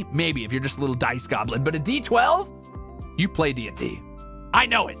D20, maybe, if you're just a little dice goblin. But a D12, you play D&D. I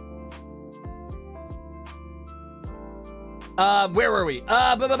know it. Where were we?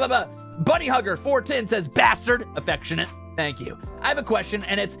 Bunny Hugger 410 says, bastard, affectionate. Thank you. I have a question,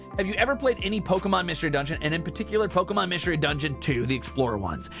 and it's, have you ever played any Pokemon Mystery Dungeon, and in particular, Pokemon Mystery Dungeon 2, the Explorer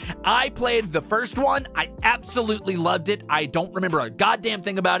ones? I played the first one. I absolutely loved it. I don't remember a goddamn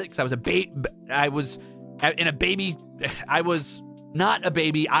thing about it, because I was I was not a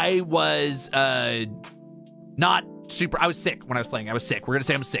baby. I was not super, I was sick when I was playing. I was sick. We're going to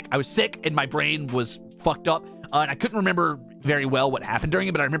say I'm sick. I was sick, and my brain was fucked up, and I couldn't remember very well what happened during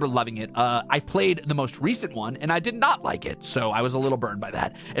it, but I remember loving it. I played the most recent one, and I did not like it, so I was a little burned by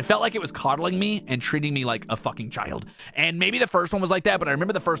that. It felt like it was coddling me and treating me like a fucking child. And maybe the first one was like that, but I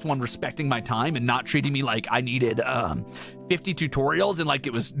remember the first one respecting my time and not treating me like I needed 50 tutorials and like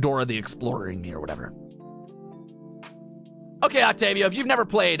it was Dora the Exploring me or whatever. Okay, Octavio, if you've never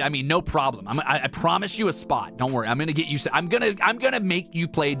played, I mean, no problem. I promise you a spot. Don't worry. I'm gonna get you. I'm gonna make you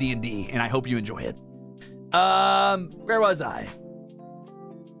play D&D, and I hope you enjoy it. Where was I?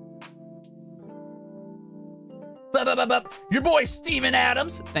 Your boy Steven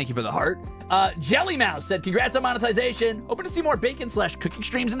Adams, thank you for the heart. Jelly Mouse said, congrats on monetization. Hoping to see more bacon/cooking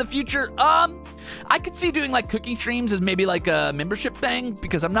streams in the future. I could see doing like cooking streams as maybe like a membership thing,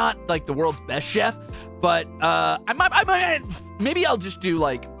 because I'm not like the world's best chef, but I might maybe I'll just do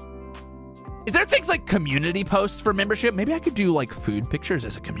like, is there things like community posts for membership? Maybe I could do like food pictures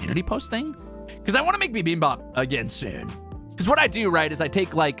as a community post thing, because I want to make bibimbap again soon. Because what I do, right, is I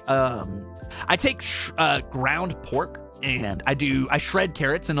take like ground pork, and I shred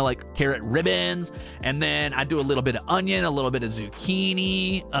carrots into like carrot ribbons, and then I do a little bit of onion, a little bit of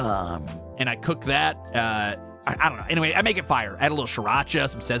zucchini, and I cook that I don't know. Anyway, I make it fire. Add a little sriracha,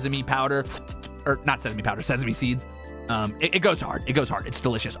 some sesame powder, or not sesame powder, sesame seeds. It goes hard. It goes hard. It's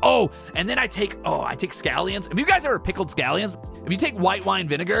delicious. Oh, and then I take scallions. Have you guys ever pickled scallions? If you take white wine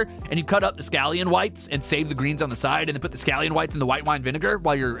vinegar and you cut up the scallion whites and save the greens on the side and then put the scallion whites in the white wine vinegar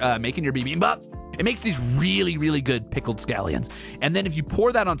while you're making your bibimbap, it makes these really, really good pickled scallions. And then if you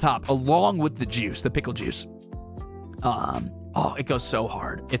pour that on top along with the juice, the pickle juice, oh, it goes so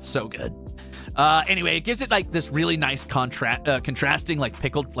hard. It's so good. Anyway, it gives it like this really nice contrasting like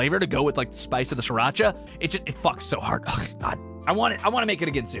pickled flavor to go with like the spice of the sriracha. It fucks so hard. Oh, God, I want to make it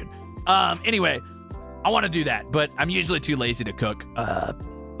again soon. Anyway, I want to do that, but I'm usually too lazy to cook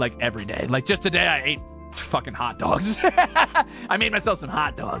like every day. Like just today, I ate fucking hot dogs. I made myself some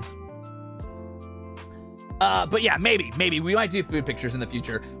hot dogs. But yeah, maybe we might do food pictures in the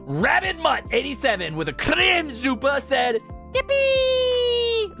future. Rabbit Mutt 87 with a Crimzon said, "Yippee!"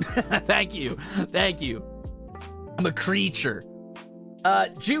 Thank you. I'm a creature.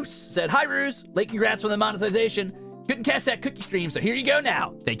 Juice said, "Hi, Ruse. Late congrats on the monetization. Couldn't catch that cookie stream, so here you go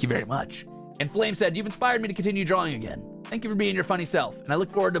now. Thank you very much." And Flame said, "You've inspired me to continue drawing again. Thank you for being your funny self, and I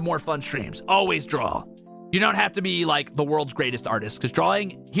look forward to more fun streams. Always draw. You don't have to be like the world's greatest artist, because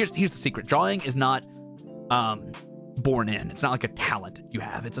drawing, here's the secret. Drawing is not born in. It's not like a talent you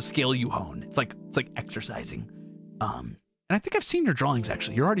have. It's a skill you hone. It's like exercising. And I think I've seen your drawings,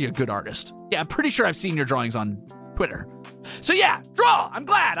 actually. You're already a good artist. Yeah, I'm pretty sure I've seen your drawings on Twitter. So yeah, draw. I'm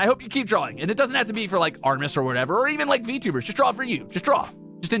glad. I hope you keep drawing. And it doesn't have to be for like ARMIS or whatever, or even like VTubers. Just draw for you. Just draw.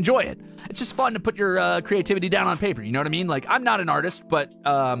 Just enjoy it. It's just fun to put your creativity down on paper. You know what I mean? Like, I'm not an artist, but,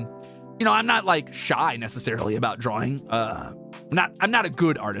 you know, I'm not like shy necessarily about drawing. I'm not a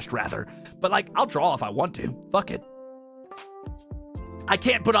good artist, rather. But like, I'll draw if I want to. Fuck it. I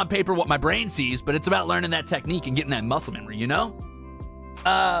can't put on paper what my brain sees, but it's about learning that technique and getting that muscle memory, you know?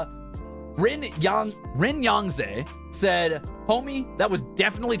 Rin Yangze said, "Homie, that was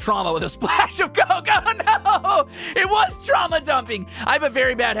definitely trauma with a splash of Coke." Oh no! It was trauma dumping. I have a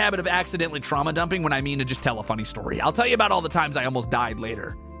very bad habit of accidentally trauma dumping when I mean to just tell a funny story. I'll tell you about all the times I almost died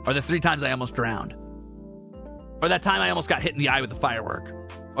later, or the 3 times I almost drowned, or that time I almost got hit in the eye with a firework,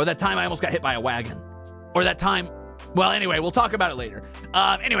 or that time I almost got hit by a wagon, or that time... Well, anyway, we'll talk about it later.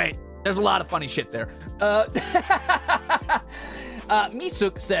 Anyway, there's a lot of funny shit there.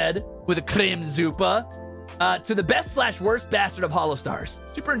 Misuk said, with a Crimzon, to the best/worst bastard of HOLOSTARS.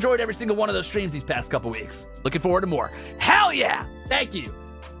 Super enjoyed every single one of those streams these past couple weeks. Looking forward to more. Hell yeah! Thank you.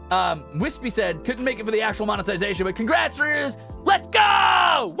 Wispy said, couldn't make it for the actual monetization, but congrats, Ruse! Let's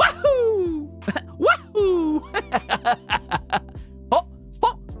go! Wahoo! Wahoo! Ho!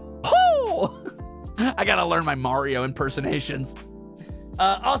 Ho! Ho! I gotta learn my Mario impersonations.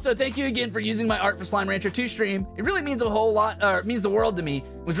 Also, thank you again for using my art for Slime Rancher 2 stream. It really means a whole lot, it means the world to me.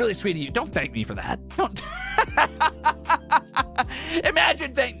 It was really sweet of you. Don't thank me for that. Don't.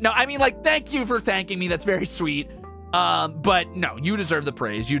 Imagine thank you for thanking me. That's very sweet. But no, you deserve the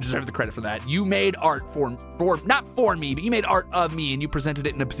praise. You deserve the credit for that. You made art not for me, but you made art of me, and you presented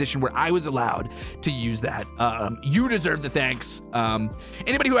it in a position where I was allowed to use that. You deserve the thanks.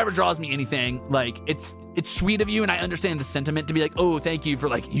 Anybody who ever draws me anything, like, it's sweet of you, and I understand the sentiment to be like, oh, thank you for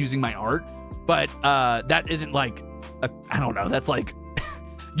like using my art. But that isn't like, I don't know. That's like,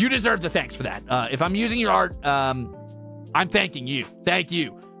 you deserve the thanks for that. If I'm using your art, I'm thanking you. Thank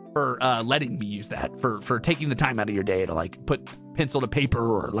you for letting me use that, for taking the time out of your day to like put pencil to paper,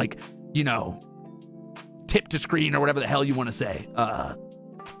 or like, you know, tip to screen, or whatever the hell you want to say.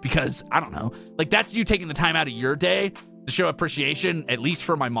 Because I don't know, like, that's you taking the time out of your day to show appreciation, at least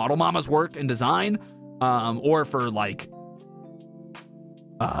for my model mama's work and design, or for like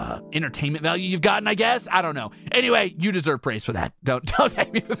entertainment value you've gotten, I guess. I don't know. Anyway, you deserve praise for that. Don't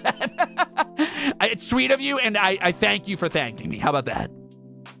thank me for that. It's sweet of you, and I thank you for thanking me. How about that?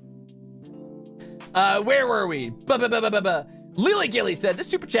 Where were we? Lily Gilly said, this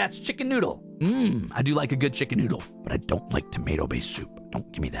super chat's chicken noodle. I do like a good chicken noodle, but I don't like tomato-based soup.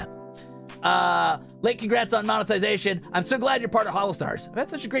 Don't give me that. Late congrats on monetization. I'm so glad you're part of HOLOSTARS. I've had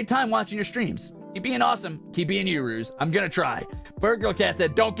such a great time watching your streams. Keep being awesome. Keep being you, Ruse. I'm gonna try. Bird Girl Cat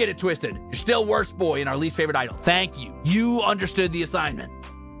said, don't get it twisted. You're still worst boy and our least favorite idol. Thank you. You understood the assignment.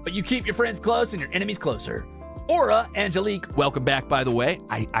 But you keep your friends close and your enemies closer. Aura Angelique, welcome back, by the way.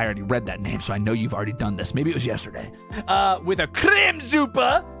 I already read that name, so I know you've already done this. Maybe it was yesterday. With a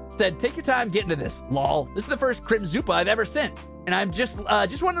Crimzon, said, take your time getting to this. Lol. This is the first Crimzon I've ever sent. And I'm just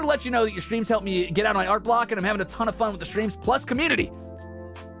wanted to let you know that your streams help me get out of my art block, and I'm having a ton of fun with the streams plus community.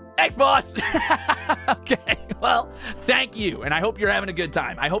 Thanks, boss. Okay, well, thank you. And I hope you're having a good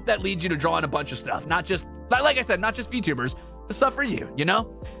time. I hope that leads you to drawing a bunch of stuff. Not just, like I said, not just VTubers, but stuff for you, you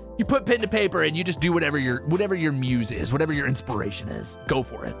know? You put pen to paper and you just do whatever your muse is, whatever your inspiration is. Go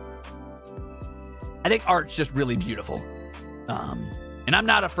for it. I think art's just really beautiful. And I'm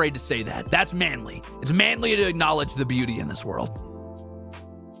not afraid to say that. That's manly. It's manly to acknowledge the beauty in this world.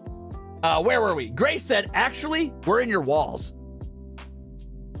 Where were we? Grace said, actually, we're in your walls.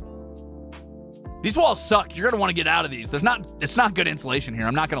 These walls suck. You're going to want to get out of these. It's not good insulation here.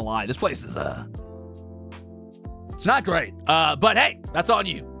 I'm not going to lie. This place is, it's not great. But hey, that's on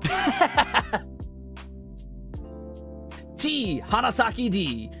you. T Hanasaki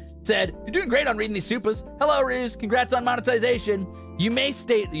D said, you're doing great on reading these Supas. Hello, Ruze. Congrats on monetization. You may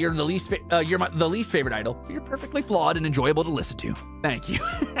state that you're the least favorite idol, but you're perfectly flawed and enjoyable to listen to. Thank you.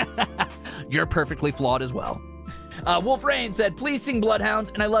 You're perfectly flawed as well. Wolf Rain said, please sing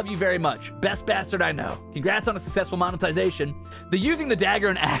Bloodhounds, and I love you very much. Best bastard I know. Congrats on a successful monetization. The using the dagger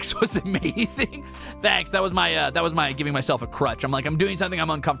and axe was amazing. Thanks. That was my giving myself a crutch. I'm like, I'm doing something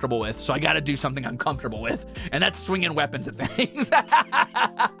I'm uncomfortable with, so I got to do something I'm comfortable with, and that's swinging weapons at things.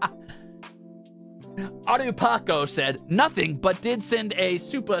 Adu Paco said, nothing, but did send a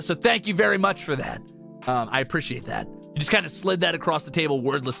Supa, so thank you very much for that. I appreciate that. You just kind of slid that across the table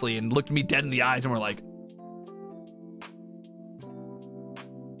wordlessly and looked me dead in the eyes and were like,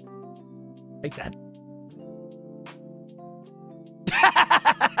 take that.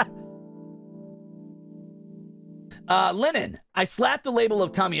 Lennon, I slapped the label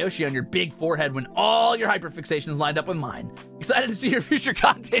of Kamiyoshi on your big forehead when all your hyperfixations lined up with mine. Excited to see your future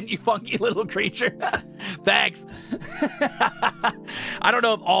content, you funky little creature. Thanks. I don't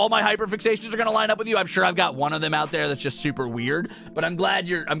know if all my hyperfixations are gonna line up with you. I'm sure I've got one of them out there that's just super weird, but I'm glad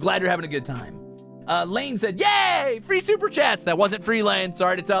you're having a good time. Lane said, yay, free super chats. That wasn't free, Lane,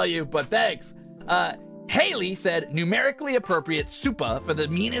 sorry to tell you, but thanks. Haley said, numerically appropriate Supa for the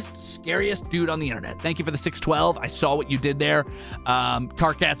meanest, scariest dude on the internet. Thank you for the 612. I saw what you did there.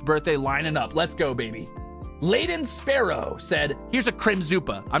 Carcat's birthday lining up. Let's go, baby. Layden Sparrow said, here's a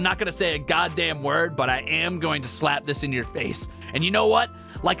Crimzupa. I'm not going to say a goddamn word, but I am going to slap this in your face. And you know what?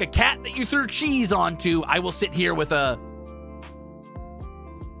 Like a cat that you threw cheese onto, I will sit here with a...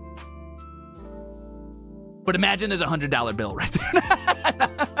 But imagine there's a $100 bill right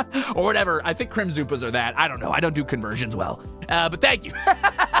there. Or whatever. I think Crimzupas are that. I don't know. I don't do conversions well. But thank you.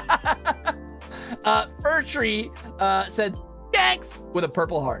 Fur Tree said, thanks, with a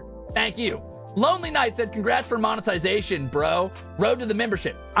purple heart. Thank you. Lonely Knight said, congrats for monetization, bro. Road to the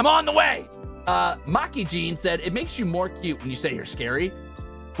membership. I'm on the way. Maki Jean said, it makes you more cute when you say you're scary.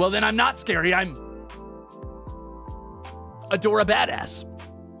 Well, then I'm not scary. I'm Adora Badass.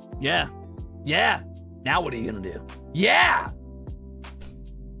 Yeah. Yeah. Now what are you gonna do? Yeah!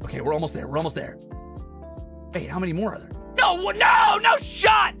 Okay, we're almost there. We're almost there. Wait, how many more are there? No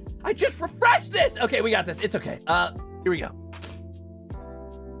shot! I just refreshed this! Okay, we got this. It's okay. Here we go.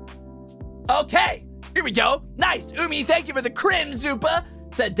 Okay, here we go. Nice. Umi, thank you for the Crimzupa.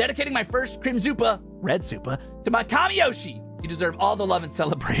 Said, dedicating my first Crimzupa, red Supa, to my Kamiyoshi. You deserve all the love and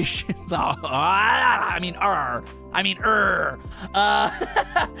celebrations.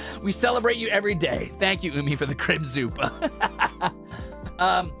 We celebrate you every day. Thank you, Umi, for the Crimzupa.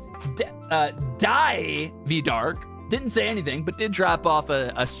 Die V Dark didn't say anything, but did drop off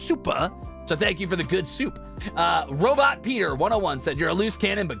a Supa. So thank you for the good soup. Robot Peter 101 said, you're a loose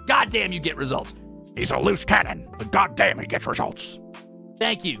cannon, but goddamn you get results. He's a loose cannon, but goddamn he gets results.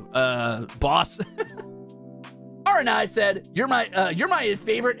 Thank you, boss. R&I said, you're my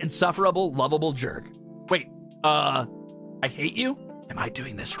favorite, insufferable, lovable jerk. Wait, I hate you? Am I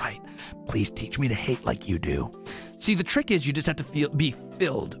doing this right? Please teach me to hate like you do. See, the trick is you just have to be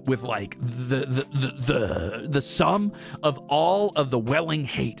filled with like the sum of all of the welling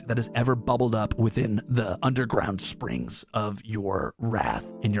hate that has ever bubbled up within the underground springs of your wrath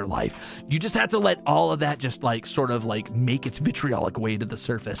in your life. You just have to let all of that just like sort of like make its vitriolic way to the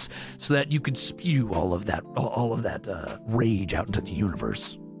surface so that you can spew all of that rage out into the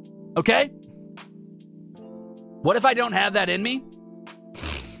universe. Okay? What if I don't have that in me?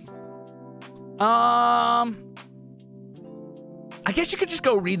 I guess you could just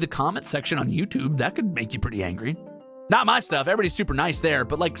go read the comment section on YouTube. That could make you pretty angry. Not my stuff. Everybody's super nice there,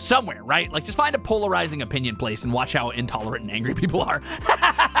 but like somewhere, right? Like just find a polarizing opinion place and watch how intolerant and angry people are.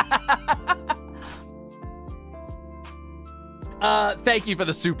 Thank you for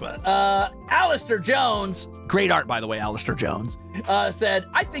the Supa. Alistair Jones, great art by the way, Alistair Jones, said,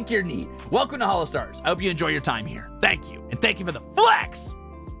 I think you're neat. Welcome to HoloStars. I hope you enjoy your time here. Thank you. And thank you for the flex.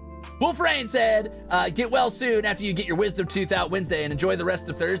 Wolf Rain said, get well soon after you get your wisdom tooth out Wednesday and enjoy the rest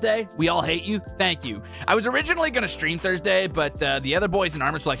of Thursday. We all hate you. Thank you. I was originally going to stream Thursday, but the other boys in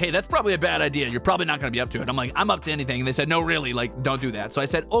ARMIS were like, hey, that's probably a bad idea. You're probably not going to be up to it. I'm like, I'm up to anything. And they said, no, really, like, don't do that. So I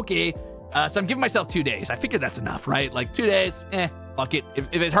said, okay. So I'm giving myself 2 days. I figured that's enough, right? Like 2 days, fuck it.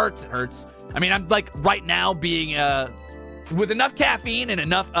 If it hurts, it hurts. I mean, I'm like right now being, with enough caffeine and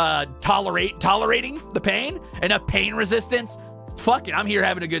enough tolerating the pain, enough pain resistance. Fuck it, I'm here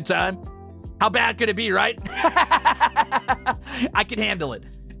having a good time. How bad could it be, right? I can handle it.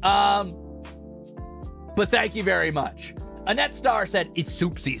 But thank you very much. Annette Star said, it's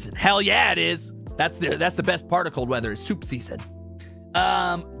soup season. Hell yeah, it is. That's the best part of cold weather is soup season.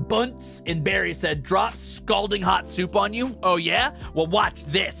 Bunts and Barry said, drop scalding hot soup on you. Oh yeah? Well, watch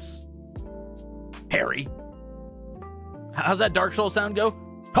this, Harry. How's that Dark Souls sound go?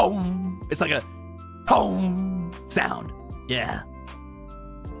 Home. It's like a home sound. Yeah.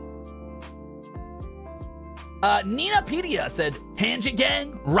 Ninapedia said, Tangent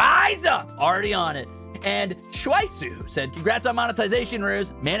Gang, rise up. Already on it. And Shuaisu said, congrats on monetization,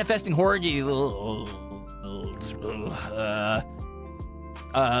 Ruze. Manifesting horror.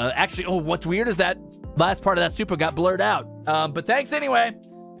 Actually, what's weird is that last part of that Supa got blurred out. But thanks anyway.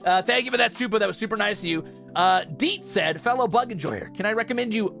 Thank you for that Supa. That was super nice of you. Deet said, fellow bug enjoyer, can I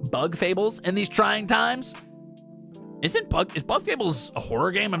recommend you Bug Fables in these trying times? Is Bug Fables a horror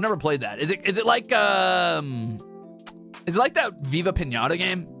game? I've never played that. Is it like that Viva Pinata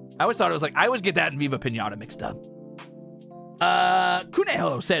game? I always thought it was like, I always get that and Viva Pinata mixed up.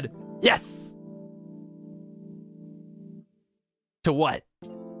 Kuneho said, yes. To what?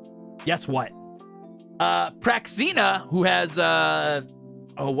 Yes, what? Praxina, who has,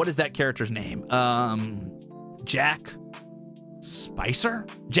 what is that character's name? Jack Spicer?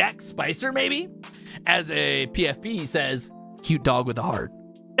 Jack Spicer, maybe? As a PFP says, cute dog with a heart.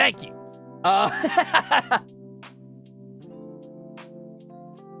 Thank you.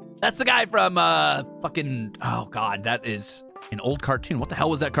 That's the guy from fucking, oh god, that is an old cartoon. What the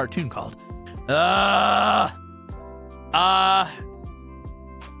hell was that cartoon called?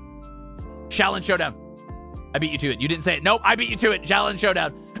 Shaolin Showdown. I beat you to it. You didn't say it. Nope, I beat you to it. Shaolin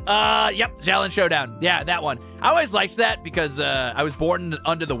Showdown. Yep, Shaolin Showdown. Yeah, that one. I always liked that because I was born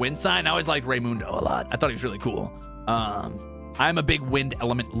under the wind sign. I always liked Raymundo a lot. I thought he was really cool. I'm a big wind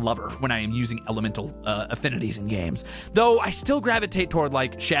element lover when I am using elemental affinities in games. Though I still gravitate toward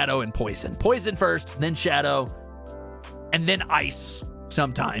like shadow and poison. Poison first, then shadow, and then ice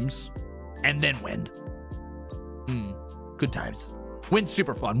sometimes, and then wind. Good times. Wind's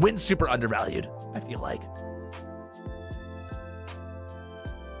super fun. Wind's super undervalued, I feel like.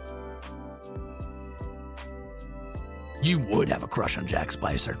 You would have a crush on Jack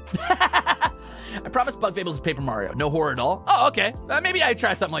Spicer. I promise Bug Fables is Paper Mario. No horror at all. Oh, okay. Maybe I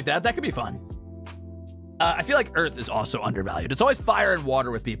try something like that. That could be fun. I feel like Earth is also undervalued. It's always fire and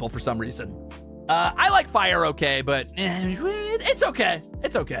water with people for some reason. I like fire okay, but it's okay.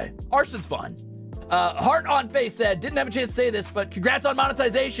 It's okay. Arson's fun. Heart on Face said, didn't have a chance to say this, but congrats on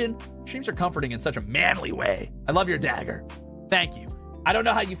monetization. Streams are comforting in such a manly way. I love your dagger. Thank you. I don't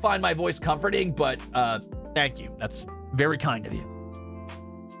know how you find my voice comforting, but thank you. That's very kind of you.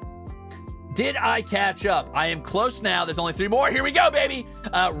 Did I catch up? I am close now. There's only 3 more. Here we go, baby.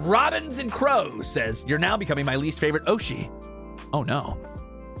 Robins and Crows says, you're now becoming my least favorite Oshi. Oh, no.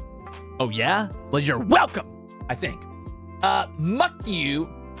 Oh, yeah? Well, you're welcome, I think. Muck you,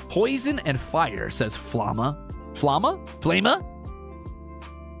 Poison and Fire says Flama. Flama? Flama?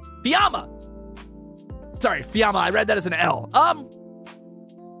 Fiamma. Sorry, Fiamma. I read that as an L.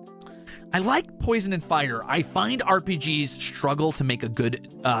 I like Poison and Fire. I find RPGs struggle to make a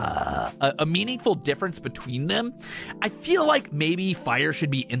good, a meaningful difference between them. I feel like maybe Fire should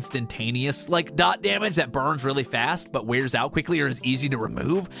be instantaneous, like dot damage that burns really fast but wears out quickly or is easy to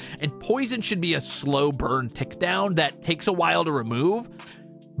remove. And Poison should be a slow burn tick down that takes a while to remove,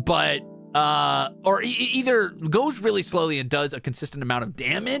 but or either goes really slowly and does a consistent amount of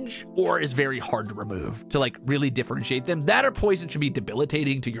damage, or is very hard to remove to like really differentiate them. That or Poison should be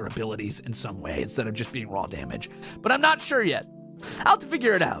debilitating to your abilities in some way instead of just being raw damage. But I'm not sure yet. I'll have to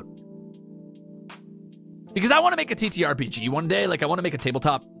figure it out. Because I want to make a TTRPG one day. Like I want to make a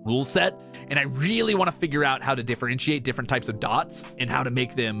tabletop rule set, and I really want to figure out how to differentiate different types of dots and how to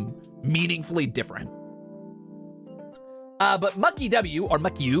make them meaningfully different. But Mucky W, or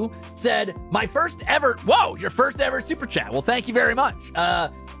Mucky U, said, my first ever, whoa, your first ever super chat. Well, thank you very much.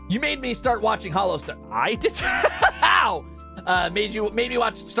 You made me start watching HOLOSTARS. I did? How? Made me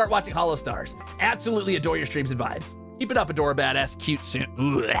start watching HOLOSTARS. Absolutely adore your streams and vibes. Keep it up, adore badass, cute soon.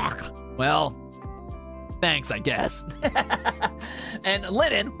 Well, Thanks, I guess. And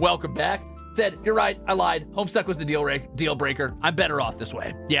Lennon, welcome back, said, you're right, I lied. Homestuck was the deal breaker. I'm better off this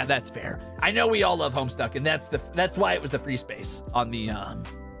way. Yeah, that's fair. I know we all love Homestuck, and that's why it was the free space on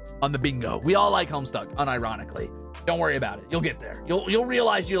the bingo. We all like Homestuck, unironically. Don't worry about it. You'll get there. You'll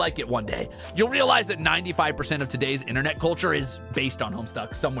realize you like it one day. You'll realize that 95% of today's internet culture is based on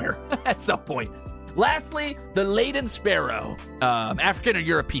Homestuck somewhere at some point. Lastly, the Laden Sparrow, African or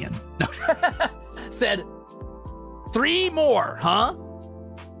European, said, 3 more, huh?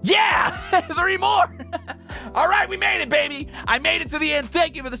 Yeah, 3 more. All right, we made it, baby. I made it to the end.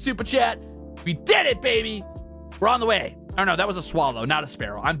 Thank you for the super chat. We did it, baby. We're on the way. Oh, no, that was a swallow, not a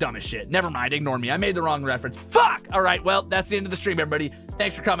sparrow. I'm dumb as shit. Never mind. Ignore me. I made the wrong reference. Fuck! All right, well, that's the end of the stream, everybody.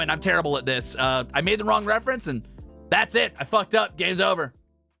 Thanks for coming. I'm terrible at this. I made the wrong reference, and that's it. I fucked up. Game's over.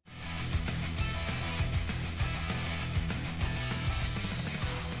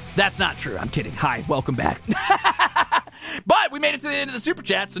 That's not true. I'm kidding. Hi, welcome back. But we made it to the end of the super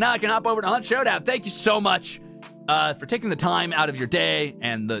chat, so now I can hop over to Hunt Showdown. Thank you so much for taking the time out of your day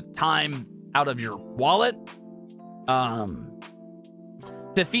and the time out of your wallet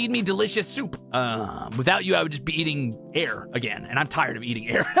to feed me delicious soup. Without you, I would just be eating air again, and I'm tired of eating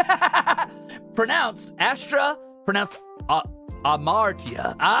air. Pronounced Astra, pronounced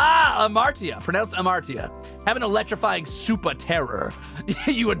Amartya. Amartya. Pronounced Amartya. Have an electrifying Supa terror.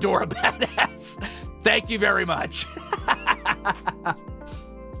 You adore a badass. Thank you very much.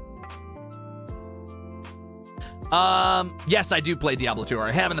 Yes, I do play Diablo 2, or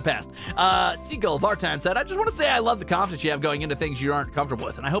I have in the past. Seagull Vartan said, I just want to say I love the confidence you have going into things you aren't comfortable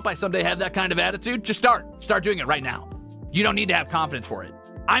with, and I hope I someday have that kind of attitude. Just start doing it right now. You don't need to have confidence for it.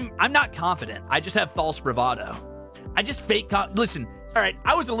 I'm not confident. I just have false bravado. I just fake listen, all right,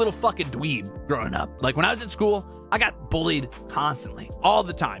 I was a little fucking dweeb growing up. Like, when I was in school, I got bullied constantly, all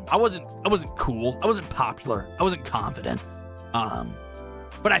the time. I wasn't cool. I wasn't popular. I wasn't confident.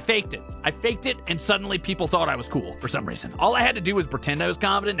 But I faked it. I faked it, and suddenly people thought I was cool for some reason. All I had to do was pretend I was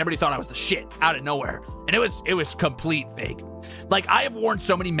confident, and everybody thought I was the shit out of nowhere. And it was complete fake. Like, I have worn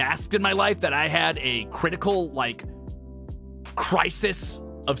so many masks in my life that I had a critical, like, crisis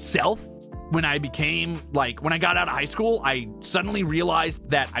of self when I became, like, when I got out of high school. I suddenly realized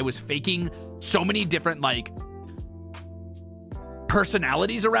that I was faking so many different, like,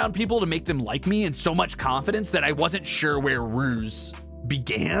 personalities around people to make them like me, and so much confidence that I wasn't sure where Ruze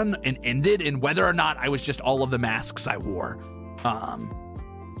began and ended, and whether or not I was just all of the masks I wore.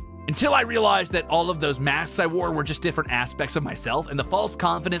 Until I realized that all of those masks I wore were just different aspects of myself, and the false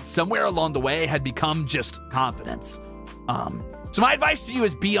confidence somewhere along the way had become just confidence. So my advice to you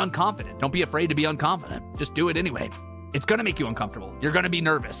is be unconfident. Don't be afraid to be unconfident. Just do it anyway. It's gonna make you uncomfortable. You're gonna be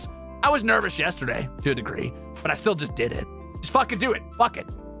nervous. I was nervous yesterday to a degree, but I still just did it. Just fucking do it. Fuck it.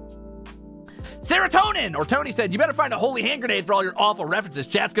 Serotonin, or Tony said, you better find a holy hand grenade for all your awful references.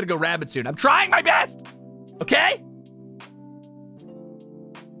 Chat's gonna go rabid soon. I'm trying my best. Okay?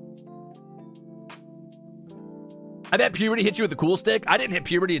 I bet puberty hit you with a cool stick. I didn't hit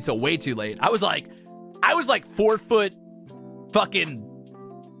puberty until way too late. I was like 4 foot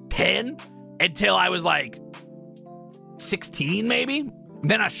fucking 10 until I was like 16 maybe.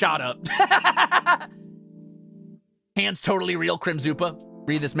 Then I shot up. Hands totally real, Crimzupa.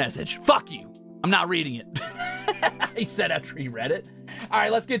 Read this message. Fuck you. I'm not reading it. He said after he read it. All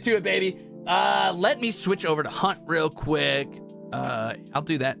right, let's get to it, baby. Let me switch over to Hunt real quick. I'll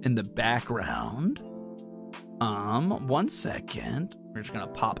do that in the background. 1 second. We're just gonna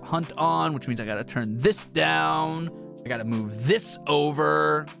pop Hunt on, which means I gotta turn this down. I gotta move this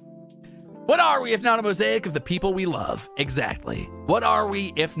over. What are we if not a mosaic of the people we love? Exactly. What are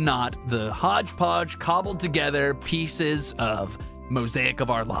we if not the hodgepodge cobbled together pieces of mosaic of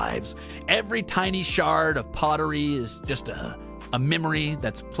our lives? Every tiny shard of pottery is just a memory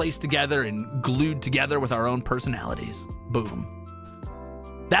that's placed together and glued together with our own personalities. Boom.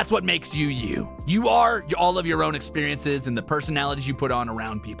 That's what makes you you. You are all of your own experiences and the personalities you put on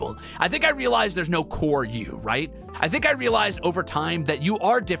around people. I think I realized there's no core you, right? I think I realized over time that you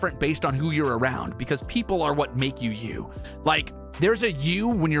are different based on who you're around, because people are what make you you. Like, there's a you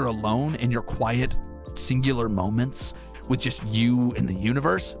when you're alone in your quiet, singular moments with just you and the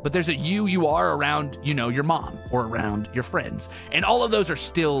universe, but there's a you are around, you know, your mom or around your friends. And all of those are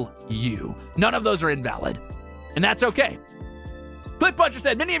still you. None of those are invalid. And that's okay. Cliff Butcher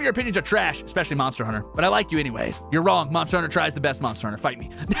said, many of your opinions are trash, especially Monster Hunter, but I like you anyways. You're wrong. Monster Hunter tries the best Monster Hunter. Fight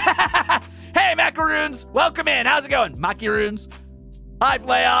me. Hey, Macaroons. Welcome in. How's it going? Macaroons. Hi,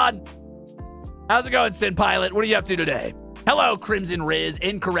 Flayon. How's it going, Sin Pilot? What are you up to today? Hello, Crimzon Ruze.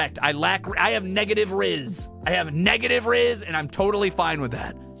 Incorrect. I have negative Riz. I have negative Riz, and I'm totally fine with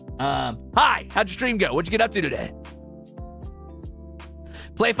that. Hi, how'd your stream go? What'd you get up to today?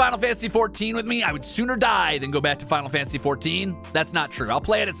 Play Final Fantasy 14 with me? I would sooner die than go back to Final Fantasy 14. That's not true. I'll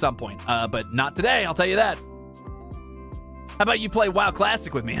play it at some point, but not today, I'll tell you that. How about you play WoW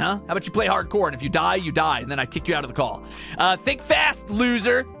Classic with me, huh? How about you play hardcore, and if you die, and then I kick you out of the call. Think fast,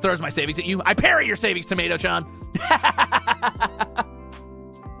 loser. Throws my savings at you. I parry your savings, Tomato-chan.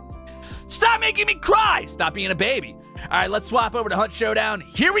 Stop making me cry. Stop being a baby. All right, let's swap over to Hunt Showdown.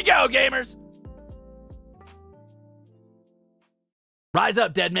 Here we go, gamers. Rise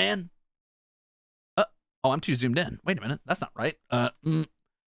up, dead man. Oh, I'm too zoomed in. Wait a minute. That's not right.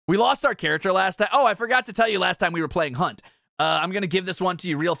 We lost our character last time. Oh, I forgot to tell you last time we were playing Hunt. I'm going to give this one to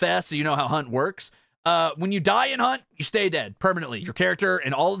you real fast so you know how Hunt works. When you die in Hunt, you stay dead permanently. Your character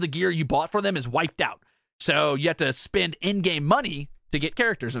and all of the gear you bought for them is wiped out. So you have to spend in-game money to get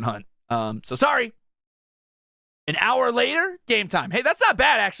characters in Hunt. So sorry. An hour later, game time. Hey, that's not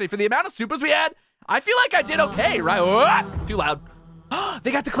bad, actually. For the amount of Supas we had, I feel like I did okay, right? Whoa, too loud.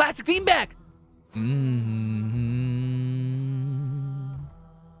 They got the classic theme back.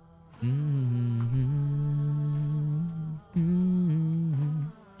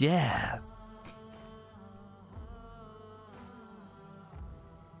 Yeah.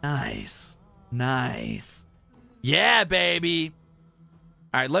 Nice. Nice. Yeah, baby.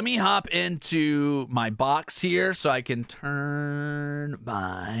 All right, let me hop into my box here so I can turn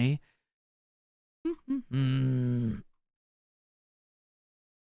my...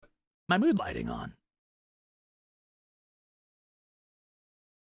 my mood lighting on.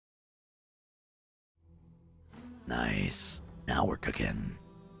 Nice. Now we're cooking.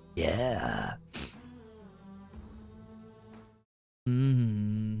 Yeah.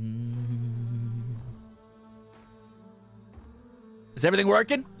 Is everything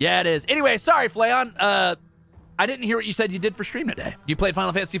working? Yeah, it is. Anyway, sorry, Flayon. I didn't hear what you said you did for stream today. You played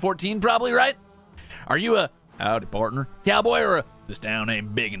Final Fantasy 14 probably, right? Are you a howdy partner cowboy or a this town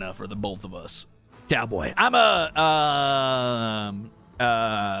ain't big enough for the both of us cowboy? I'm a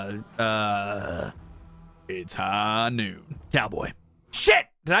it's high noon cowboy. Shit!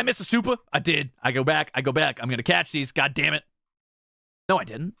 Did I miss a Supa? I did. I go back. I'm gonna catch these. God damn it. No, I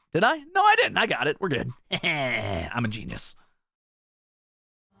didn't. Did I? No, I didn't. I got it. We're good. I'm a genius.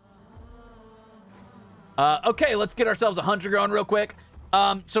 Okay, let's get ourselves a hunter going real quick.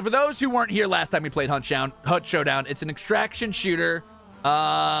 So for those who weren't here last time we played Hunt Showdown, it's an extraction shooter.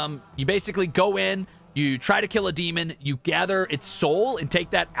 You basically go in, you try to kill a demon, you gather its soul and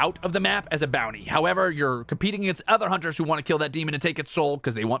take that out of the map as a bounty. However, you're competing against other hunters who want to kill that demon and take its soul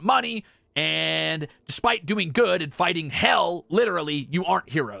because they want money. And despite doing good and fighting hell, literally, you aren't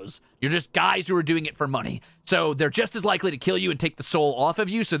heroes. You're just guys who are doing it for money. So they're just as likely to kill you and take the soul off of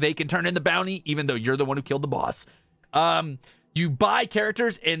you so they can turn in the bounty, even though you're the one who killed the boss. You buy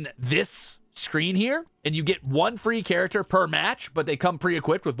characters in this screen here, and you get one free character per match, but they come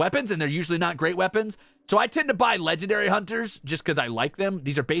pre-equipped with weapons, and they're usually not great weapons. So I tend to buy legendary hunters just because I like them.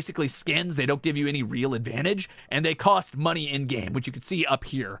 These are basically skins. They don't give you any real advantage, and they cost money in-game, which you can see up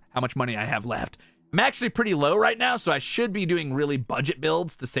here, how much money I have left. I'm actually pretty low right now, so I should be doing really budget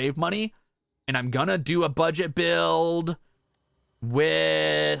builds to save money, and I'm gonna do a budget build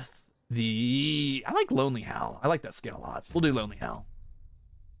with the... I like Lonely Hal. I like that skin a lot. We'll do Lonely Hal.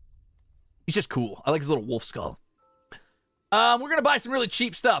 He's just cool. I like his little wolf skull. We're going to buy some really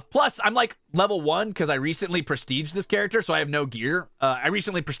cheap stuff. Plus, I'm like level 1 because I recently prestiged this character, so I have no gear. I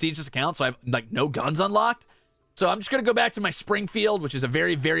recently prestiged this account, so I have like no guns unlocked. So I'm just going to go back to my Springfield, which is a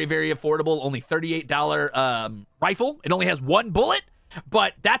very, very, very affordable, only $38 rifle. It only has one bullet,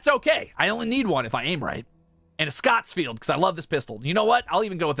 but that's okay. I only need one if I aim right. And a Scotsfield, because I love this pistol. You know what? I'll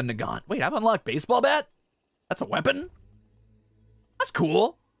even go with the Nagant. Wait, I've unlocked baseball bat? That's a weapon? That's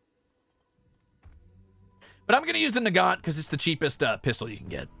cool. But I'm going to use the Nagant because it's the cheapest pistol you can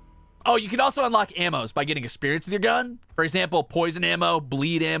get. Oh, you can also unlock ammos by getting experience with your gun. For example, poison ammo,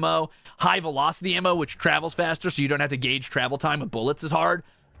 bleed ammo, high velocity ammo, which travels faster so you don't have to gauge travel time with bullets as hard.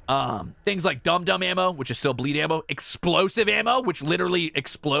 Things like dum-dum ammo, which is still bleed ammo. Explosive ammo, which literally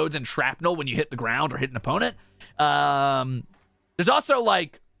explodes in shrapnel when you hit the ground or hit an opponent. There's also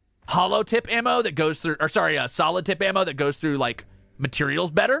like hollow tip ammo that goes through, or sorry, solid tip ammo that goes through like materials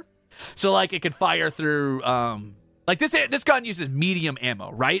better. So like it could fire through, like this gun uses medium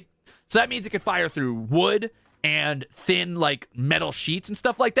ammo, right? So that means it could fire through wood and thin like metal sheets and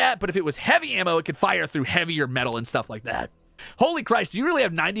stuff like that. But if it was heavy ammo, it could fire through heavier metal and stuff like that. Holy Christ, do you really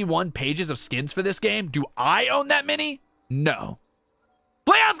have 91 pages of skins for this game? Do I own that many? No.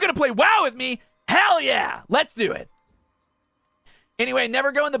 Flayon's gonna play WoW with me? Hell yeah! Let's do it. Anyway,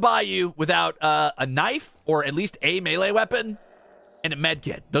 never go in the bayou without a knife or at least a melee weapon. and a med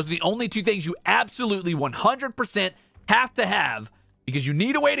kit. Those are the only two things you absolutely 100% have to have because you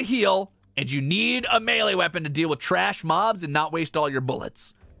need a way to heal and you need a melee weapon to deal with trash mobs and not waste all your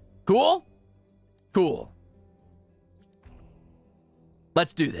bullets. Cool? Cool.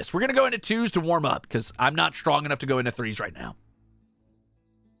 Let's do this. We're going to go into 2s to warm up because I'm not strong enough to go into 3s right now.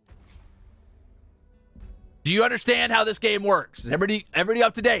 Do you understand how this game works? Is everybody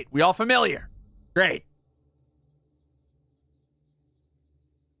up to date? We all familiar? Great.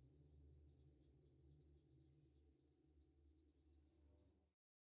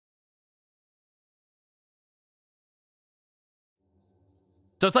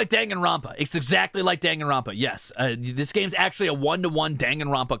 So it's like Danganronpa. It's exactly like Danganronpa. Yes. This game's actually a 1-to-1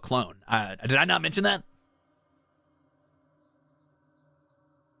 Danganronpa clone. Did I not mention that?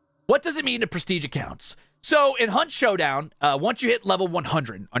 What does it mean to prestige accounts? So in Hunt Showdown, once you hit level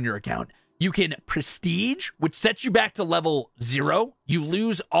 100 on your account, you can prestige, which sets you back to level 0. You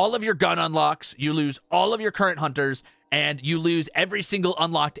lose all of your gun unlocks. You lose all of your current hunters. And you lose every single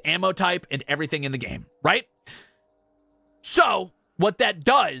unlocked ammo type and everything in the game, right? So what that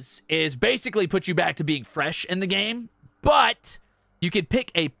does is basically put you back to being fresh in the game, but you can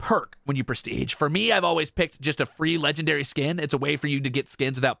pick a perk when you prestige. For me, I've always picked just a free legendary skin. It's a way for you to get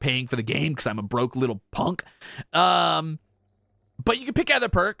skins without paying for the game because I'm a broke little punk. But you can pick other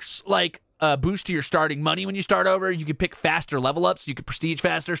perks like a boost to your starting money when you start over. You can pick faster level ups. You can prestige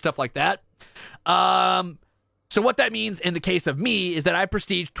faster, stuff like that. So what that means in the case of me is that I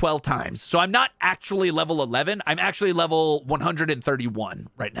prestige 12 times. So I'm not actually level 11. I'm actually level 131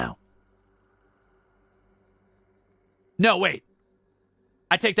 right now. No, wait.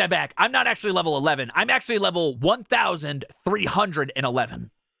 I take that back. I'm not actually level 11. I'm actually level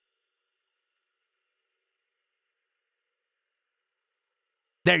 1,311.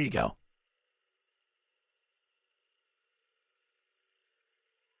 There you go.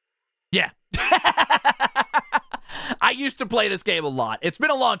 Yeah. I used to play this game a lot. It's been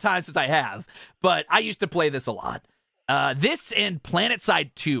a long time since I have, but I used to play this a lot. This and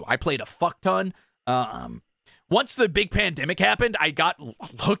PlanetSide 2, I played a fuck ton. Once the big pandemic happened, I got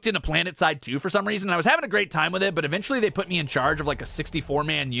hooked into PlanetSide 2 for some reason. I was having a great time with it, but eventually they put me in charge of like a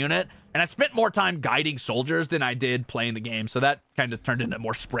 64-man unit, and I spent more time guiding soldiers than I did playing the game, so that kind of turned into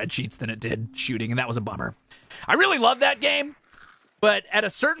more spreadsheets than it did shooting, and that was a bummer. I really love that game. But at a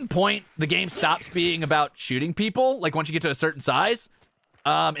certain point, the game stops being about shooting people, like once you get to a certain size,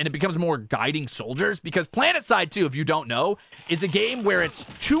 and it becomes more guiding soldiers, because PlanetSide 2, if you don't know, is a game where it's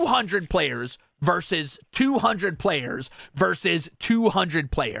 200 players versus 200 players versus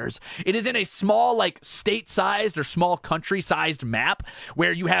 200 players. It is in a small, like, state-sized or small country-sized map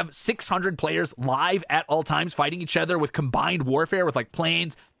where you have 600 players live at all times fighting each other with combined warfare with, like,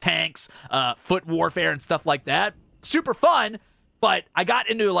 planes, tanks, foot warfare, and stuff like that. Super fun. But I got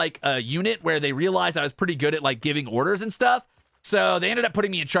into, like, a unit where they realized I was pretty good at, like, giving orders and stuff. So they ended up putting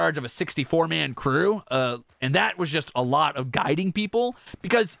me in charge of a 64-man crew. And that was just a lot of guiding people.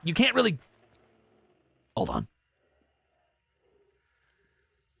 Because you can't really... Hold on.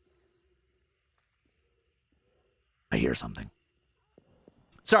 I hear something.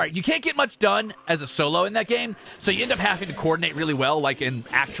 Sorry, you can't get much done as a solo in that game. So you end up having to coordinate really well, like, in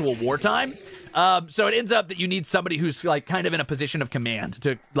actual wartime. So it ends up that you need somebody who's like kind of in a position of command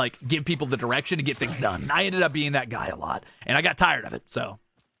to like give people the direction to get things done. And I ended up being that guy a lot, and I got tired of it. So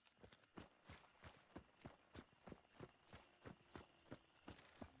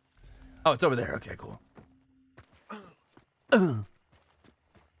oh, it's over there. Okay, cool. I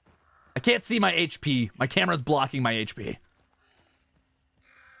can't see my HP. My camera's blocking my HP.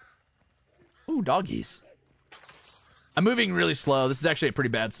 Ooh, doggies. I'm moving really slow. This is actually a pretty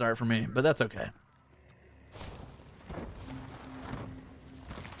bad start for me, but that's okay.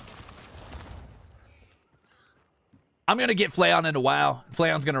 I'm going to get Flayon into WoW.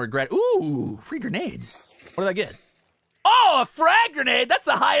 Flayon's going to regret. Ooh, free grenade. What did I get? Oh, a frag grenade. That's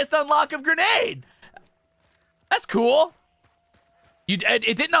the highest unlock of grenade. That's cool.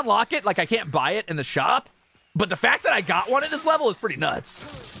 It didn't unlock it. Like, I can't buy it in the shop. But the fact that I got one at this level is pretty nuts.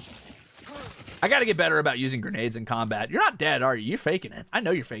 I gotta get better about using grenades in combat. You're not dead, are you? You're faking it. I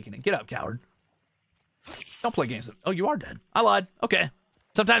know you're faking it. Get up, coward. Don't play games. Oh, you are dead. I lied. Okay.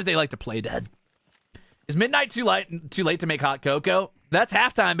 Sometimes they like to play dead. Is midnight too late to make hot cocoa? That's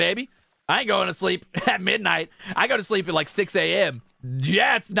halftime, baby. I ain't going to sleep at midnight. I go to sleep at like 6 a.m.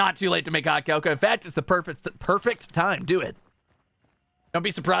 Yeah, it's not too late to make hot cocoa. In fact, it's the perfect time. Do it. Don't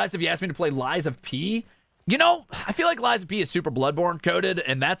be surprised if you ask me to play Lies of P. You know, I feel like Lies of P is super Bloodborne coded,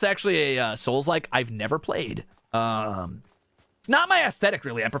 and that's actually a Souls-like I've never played. It's not my aesthetic,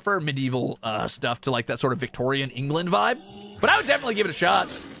 really. I prefer medieval stuff to like that sort of Victorian England vibe. But I would definitely give it a shot.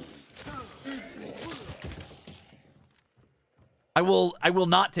 I will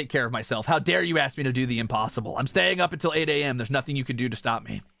not take care of myself. How dare you ask me to do the impossible? I'm staying up until 8 a.m. There's nothing you can do to stop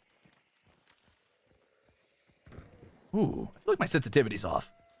me. Ooh, I feel like my sensitivity's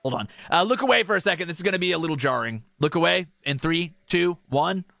off. Hold on. Look away for a second. This is going to be a little jarring. Look away in 3, 2,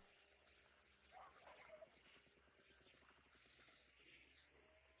 1.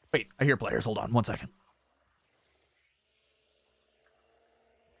 Wait, I hear players. Hold on 1 second.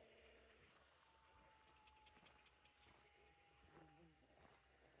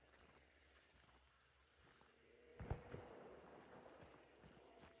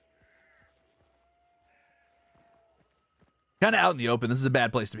 Kind of out in the open. This is a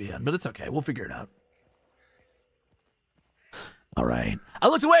bad place to be in, but it's okay. We'll figure it out. All right. I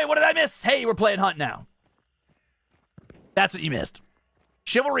looked away. What did I miss? Hey, we're playing Hunt now. That's what you missed.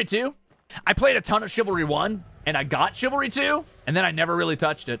 Chivalry 2. I played a ton of Chivalry 1, and I got Chivalry 2, and then I never really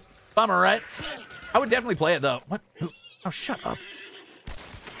touched it. Bummer, right? I would definitely play it, though. What? Oh, shut up.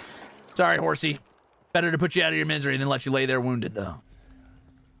 Sorry, horsey. Better to put you out of your misery than let you lay there wounded, though.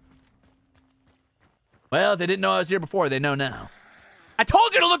 Well, if they didn't know I was here before, they know now. I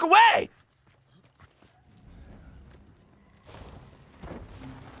told you to look away!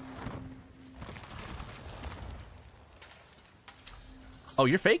 Oh,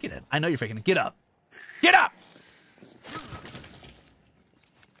 you're faking it. I know you're faking it. Get up. Get up!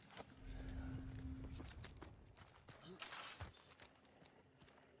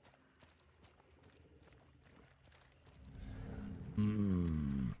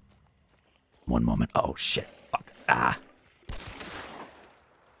 One moment. Oh, shit. Fuck. Ah.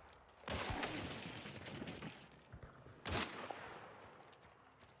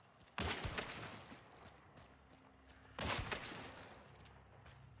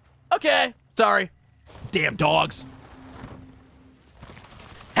 Okay. Sorry. Damn dogs.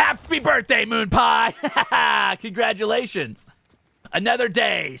 Happy birthday, Moon Pie! Congratulations. Another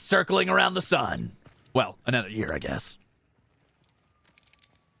day circling around the sun. Well, another year, I guess.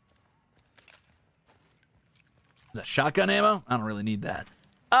 Is that shotgun ammo? I don't really need that.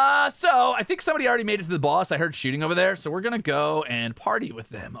 So I think somebody already made it to the boss. I heard shooting over there, so we're gonna go and party with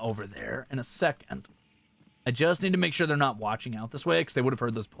them over there in a second. I just need to make sure they're not watching out this way, because they would have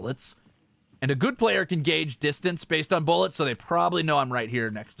heard those bullets. And a good player can gauge distance based on bullets, so they probably know I'm right here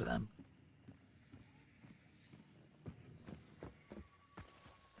next to them.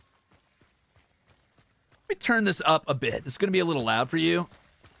 Let me turn this up a bit. It's gonna be a little loud for you,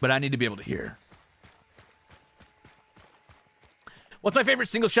 but I need to be able to hear. What's my favorite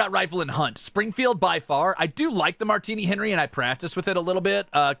single-shot rifle in Hunt? Springfield by far. I do like the Martini Henry, and I practiced with it a little bit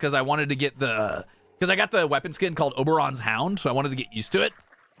because I wanted to get the... Because I got the weapon skin called Oberon's Hound, so I wanted to get used to it.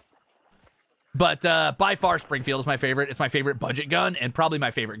 But by far, Springfield is my favorite. It's my favorite budget gun, and probably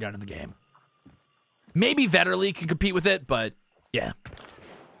my favorite gun in the game. Maybe Vetterli can compete with it, but yeah.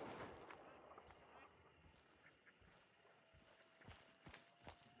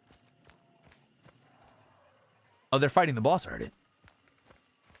 Oh, they're fighting the boss already.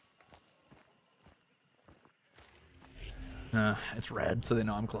 It's red, so they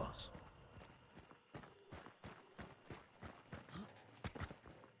know I'm close.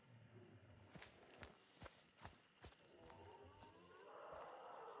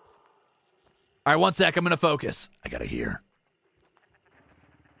 All right, 1 sec. I'm going to focus. I got to hear.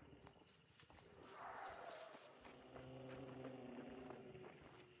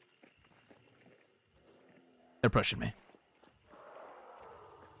 They're pushing me.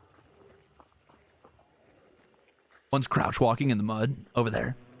 One's crouch walking in the mud over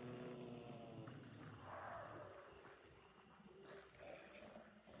there.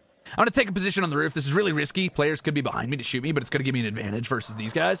 I'm going to take a position on the roof. This is really risky. Players could be behind me to shoot me, but it's going to give me an advantage versus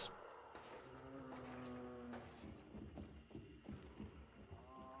these guys.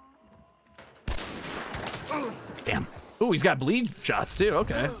 Damn. Ooh, he's got bleed shots too.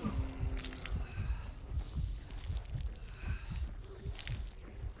 Okay.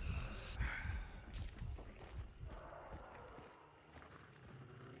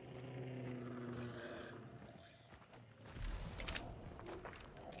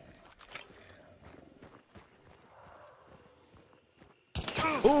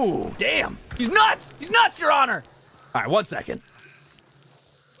 Ooh, damn. He's nuts. He's nuts, Your Honor. All right, 1 second.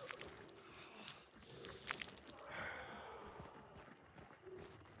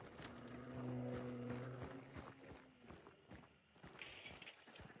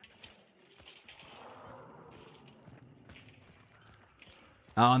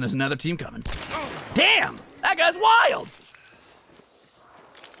 Oh, and there's another team coming. Damn, that guy's wild.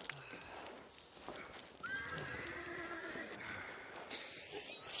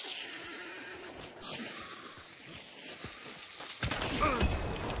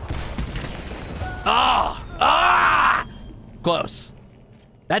 Close.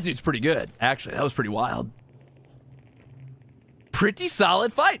 That dude's pretty good, actually. That was pretty wild. Pretty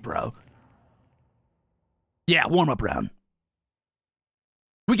solid fight, bro. Yeah, warm-up round.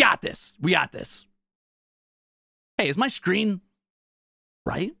 We got this. We got this. Hey, is my screen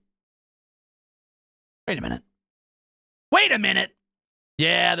right? Wait a minute. Wait a minute.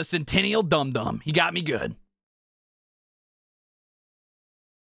 Yeah, the Centennial Dum-Dum. He got me good.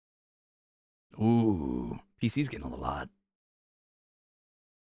 Ooh, PC's getting a little hot.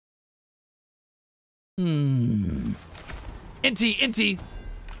 Inty.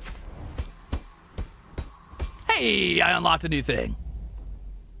 Hey, I unlocked a new thing.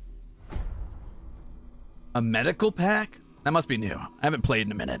 A medical pack? That must be new. I haven't played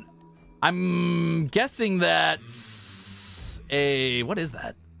in a minute. I'm guessing that's a... What is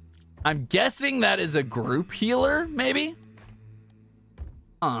that? I'm guessing that is a group healer, maybe?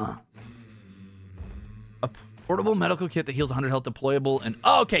 A portable medical kit that heals 100 health, deployable, and...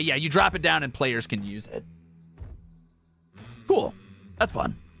 Oh, okay, yeah, you drop it down and players can use it. Cool. That's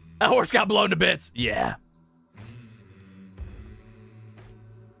fun. That horse got blown to bits. Yeah.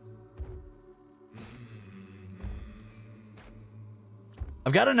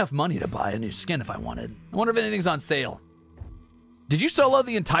 I've got enough money to buy a new skin if I wanted. I wonder if anything's on sale. Did you solo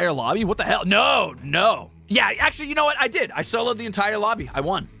the entire lobby? What the hell? No. Yeah, actually, you know what? I did. I soloed the entire lobby. I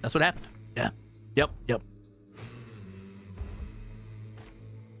won. That's what happened. Yeah. Yep.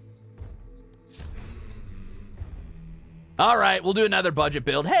 All right, we'll do another budget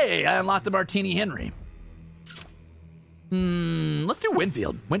build. Hey, I unlocked the Martini Henry. Let's do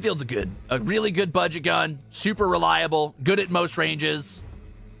Winfield. Winfield's a really good budget gun. Super reliable. Good at most ranges.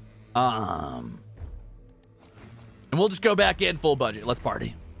 And we'll just go back in full budget. Let's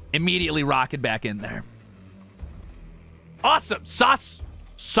party. Immediately rocket back in there. Awesome.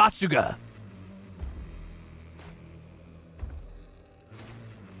 Sasuga.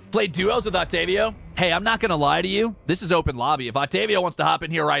 Played duos with Octavio. Hey, I'm not going to lie to you. This is open lobby. If Octavio wants to hop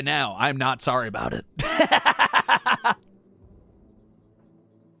in here right now, I'm not sorry about it.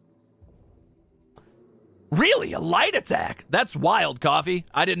 Really? A light attack? That's wild, Coffee.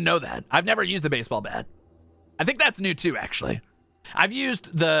 I didn't know that. I've never used the baseball bat. I think that's new too, actually. I've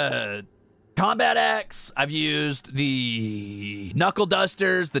used the combat axe. I've used the knuckle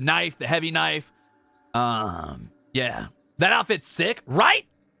dusters, the knife, the heavy knife. Yeah. That outfit's sick, right?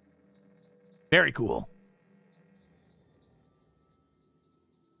 Very cool.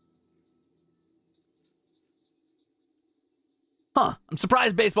 Huh. I'm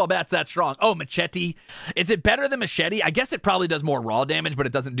surprised baseball bat's that strong. Oh, machete. Is it better than machete? I guess it probably does more raw damage, but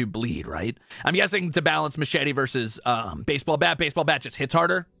it doesn't do bleed, right? I'm guessing to balance machete versus baseball bat just hits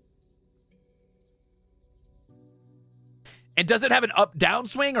harder. And does it have an up-down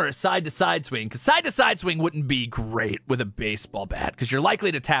swing or a side-to-side swing? Because side-to-side swing wouldn't be great with a baseball bat because you're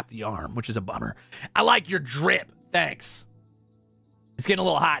likely to tap the arm, which is a bummer. I like your drip. Thanks. It's getting a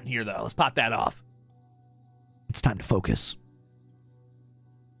little hot in here, though. Let's pop that off. It's time to focus.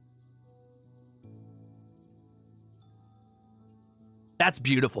 That's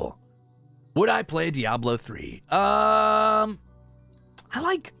beautiful. Would I play Diablo 3? I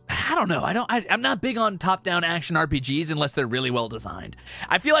don't know. I'm not big on top-down action RPGs unless they're really well designed.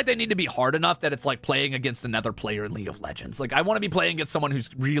 I feel like they need to be hard enough that it's like playing against another player in League of Legends. Like, I want to be playing against someone who's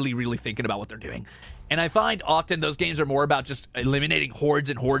really, really thinking about what they're doing. And I find often those games are more about just eliminating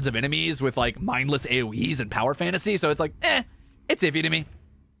hordes and hordes of enemies with like mindless AoEs and power fantasy. So it's like, it's iffy to me.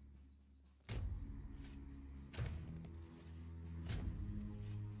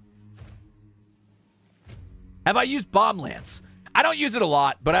 Have I used Bomb Lance? I don't use it a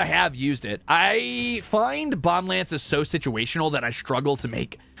lot, but I have used it. I find Bomb Lance is so situational that I struggle to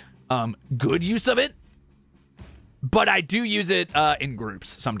make good use of it. But I do use it in groups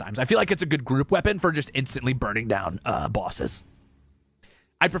sometimes. I feel like it's a good group weapon for just instantly burning down bosses.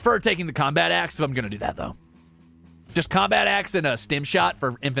 I prefer taking the combat axe if I'm going to do that, though. Just combat axe and a stim shot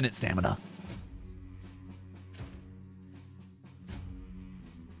for infinite stamina.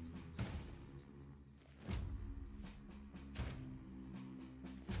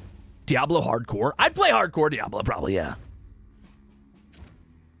 Diablo hardcore? I'd play hardcore Diablo, probably, yeah.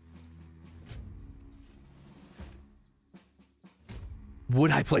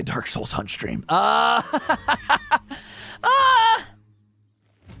 Would I play Dark Souls Hunt stream? Yeah,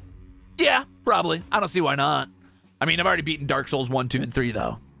 probably. I don't see why not. I mean, I've already beaten Dark Souls 1, 2, and 3,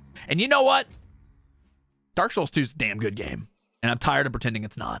 though. And you know what? Dark Souls 2 is a damn good game. And I'm tired of pretending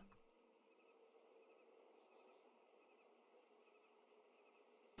it's not.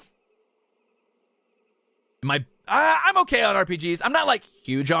 I'm okay on RPGs. I'm not, like,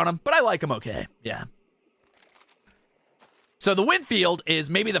 huge on them, but I like them okay. Yeah. So the Winfield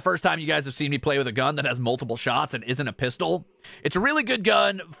is maybe the first time you guys have seen me play with a gun that has multiple shots and isn't a pistol. It's a really good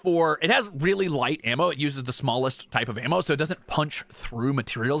gun for, it has really light ammo. It uses the smallest type of ammo, so it doesn't punch through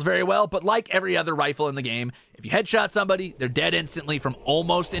materials very well. But like every other rifle in the game, if you headshot somebody, they're dead instantly from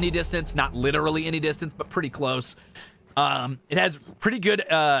almost any distance. Not literally any distance, but pretty close. It has pretty good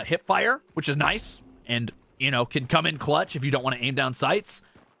hip fire, which is nice. And, you know, can come in clutch if you don't want to aim down sights.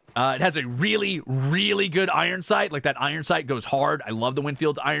 It has a really, really good iron sight. Like, that iron sight goes hard. I love the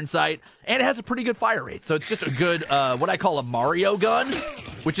Winfield's iron sight. And it has a pretty good fire rate. So it's just a good, what I call a Mario gun.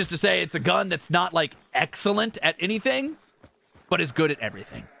 Which is to say it's a gun that's not, like, excellent at anything, but is good at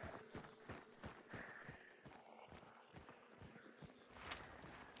everything.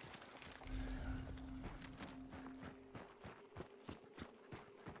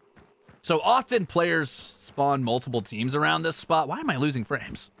 So often players spawn multiple teams around this spot. Why am I losing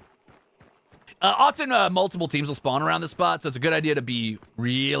frames? Often multiple teams will spawn around this spot, so it's a good idea to be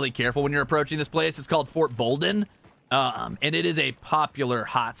really careful when you're approaching this place. It's called Fort Bolden, and it is a popular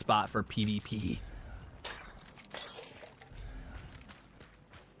hotspot for PvP.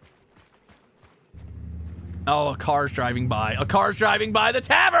 Oh, a car's driving by. A car's driving by the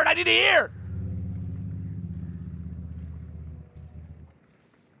tavern! I need to hear!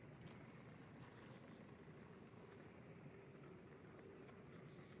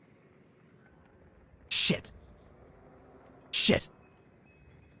 Shit. Shit.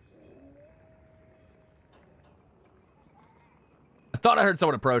 I thought I heard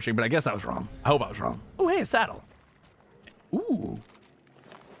someone approaching, but I guess I was wrong. I hope I was wrong. Oh, hey, a saddle. Ooh.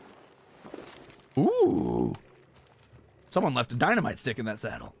 Ooh. Someone left a dynamite stick in that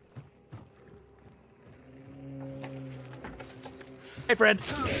saddle. Hey, friend.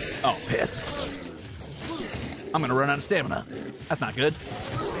 Oh, piss. I'm gonna run out of stamina. That's not good.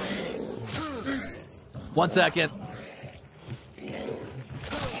 1 second.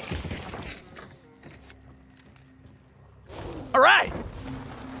 All right.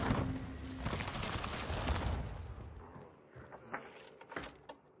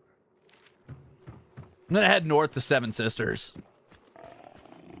 I'm gonna head north to Seven Sisters.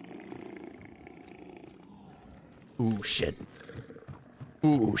 Ooh, shit.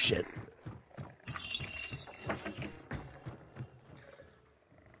 Ooh, shit.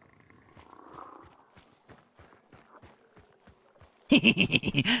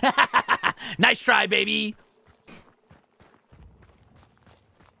 Nice try, baby.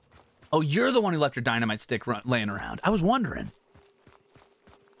 Oh, you're the one who left your dynamite stick laying around. I was wondering.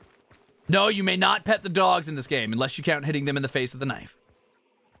 No, you may not pet the dogs in this game unless you count hitting them in the face with a knife.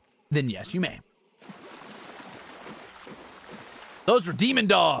 Then yes, you may. Those were demon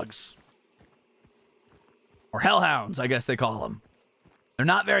dogs. Or hellhounds, I guess they call them. They're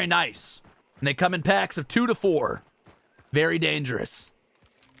not very nice. And they come in packs of 2 to 4. Very dangerous.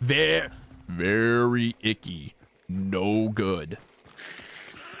 Very icky. No good.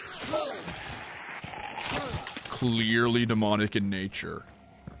 Clearly demonic in nature.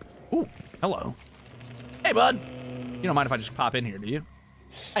 Ooh, hello. Hey, bud. You don't mind if I just pop in here, do you?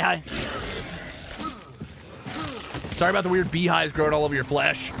 Hi. Sorry about the weird beehives growing all over your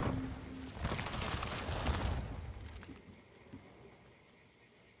flesh.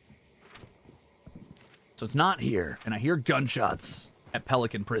 So it's not here, and I hear gunshots at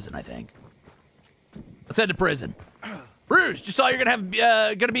Pelican Prison, I think. Let's head to prison. Bruce, just saw you're gonna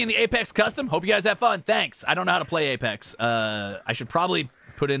be in the Apex Custom. Hope you guys have fun. Thanks. I don't know how to play Apex. I should probably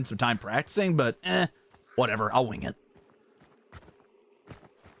put in some time practicing, but whatever. I'll wing it.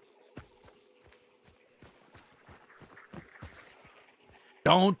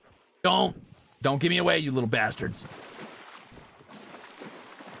 Don't give me away, you little bastards.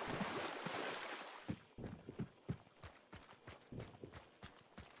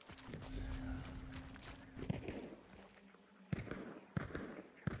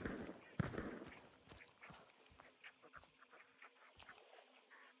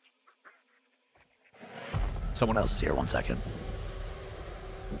 Someone else is here. 1 second.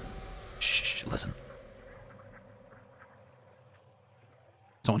 Shh, listen.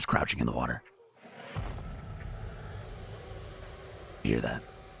 Someone's crouching in the water. You hear that?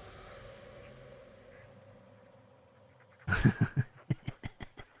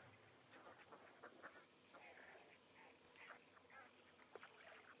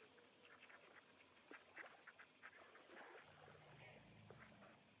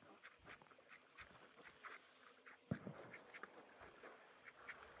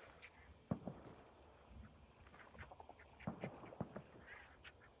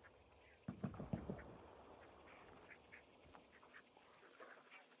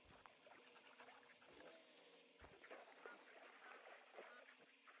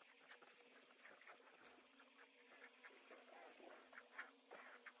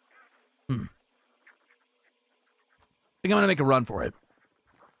 think I'm gonna make a run for it.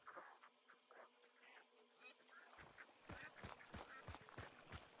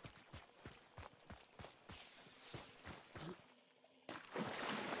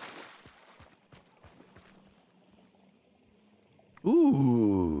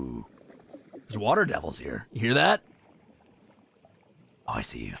 Ooh. There's water devils here. You hear that? Oh, I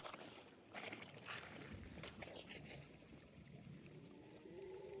see you.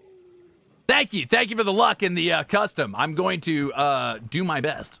 Thank you. Thank you for the luck in the custom. I'm going to do my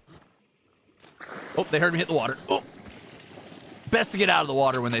best. Oh, they heard me hit the water. Oh. Best to get out of the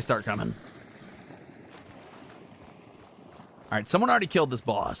water when they start coming. All right, someone already killed this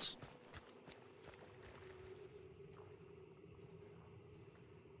boss.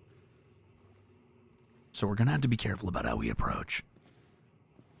 So we're going to have to be careful about how we approach.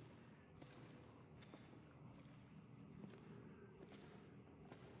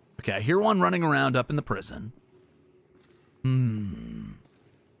 Okay, I hear one running around up in the prison.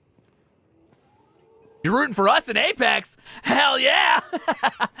 You're rooting for us in Apex? Hell yeah!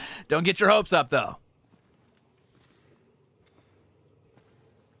 Don't get your hopes up, though.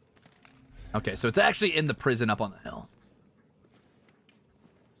 Okay, so it's actually in the prison up on the hill.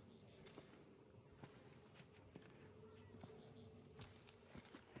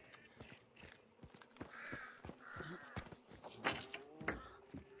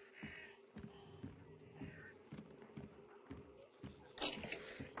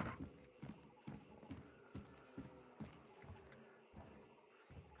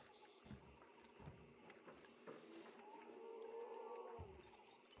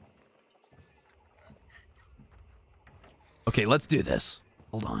 Okay, let's do this.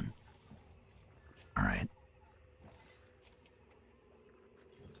 Hold on. All right.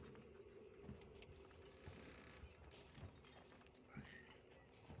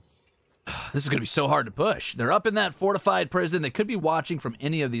 This is going to be so hard to push. They're up in that fortified prison. They could be watching from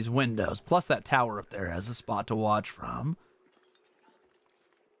any of these windows. Plus, that tower up there has a spot to watch from.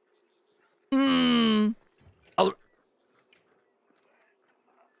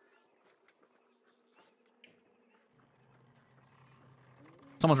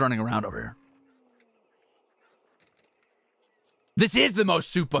 Someone's running around over here. This is the most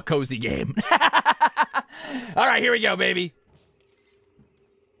super cozy game. All right, here we go, baby.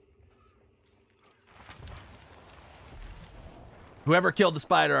 Whoever killed the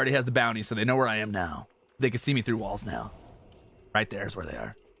spider already has the bounty, so they know where I am now. They can see me through walls now. Right there is where they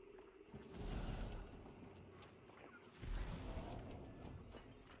are.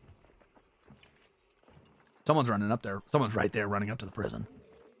 Someone's running up there. Someone's right there running up to the prison.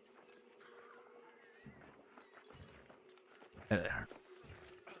 There they are.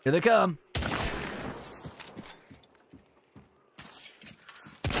 Here they come.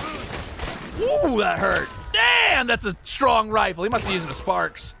 Ooh, that hurt. Damn, that's a strong rifle. He must be using a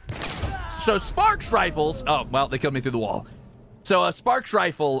Sparks. So Sparks rifles... Oh, well, they killed me through the wall. So a Sparks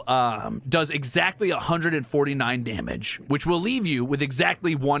rifle does exactly 149 damage, which will leave you with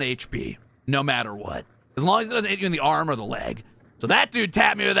exactly 1 HP, no matter what. As long as it doesn't hit you in the arm or the leg. So that dude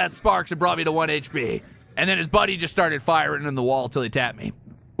tapped me with that Sparks and brought me to 1 HP. And then his buddy just started firing in the wall till he tapped me.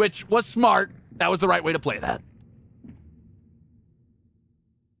 Which was smart. That was the right way to play that.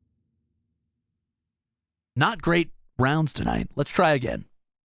 Not great rounds tonight. Let's try again.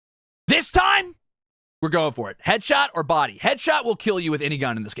 This time, we're going for it. Headshot or body? Headshot will kill you with any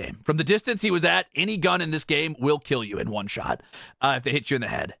gun in this game. From the distance he was at, any gun in this game will kill you in one shot if they hit you in the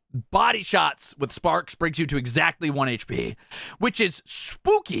head. Body shots with Sparks brings you to exactly 1 HP, which is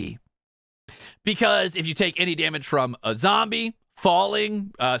spooky because if you take any damage from a zombie,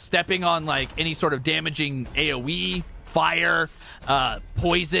 falling, stepping on like any sort of damaging AoE, fire,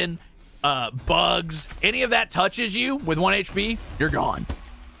 poison, bugs, any of that touches you with 1 HP, you're gone.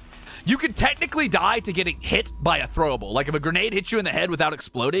 You could technically die to getting hit by a throwable. Like if a grenade hits you in the head without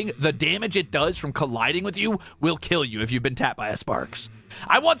exploding, the damage it does from colliding with you will kill you if you've been tapped by a Sparks.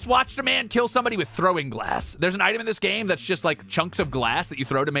 I once watched a man kill somebody with throwing glass. There's an item in this game that's just like chunks of glass that you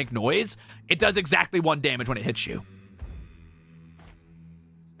throw to make noise. It does exactly 1 damage when it hits you.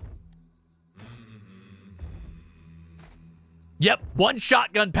 Yep, 1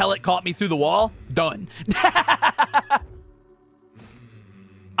 shotgun pellet caught me through the wall. Done.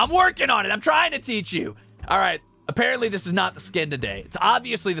 I'm working on it. I'm trying to teach you. All right. Apparently, this is not the skin today. It's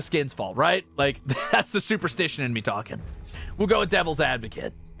obviously the skin's fault, right? Like, that's the superstition in me talking. We'll go with Devil's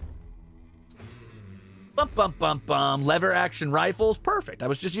Advocate. Bum, bum, bum, bum. Lever action rifles. Perfect. I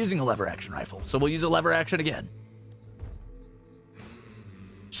was just using a lever action rifle. So we'll use a lever action again.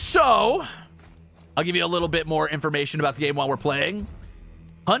 So, I'll give you a little bit more information about the game while we're playing.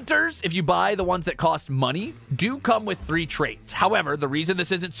 Hunters, if you buy the ones that cost money, do come with 3 traits. However, the reason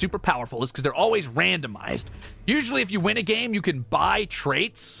this isn't super powerful is because they're always randomized. Usually, if you win a game, you can buy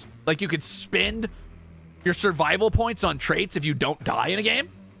traits. Like, you could spend your survival points on traits if you don't die in a game.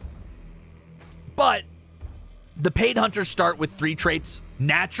 But the paid hunters start with 3 traits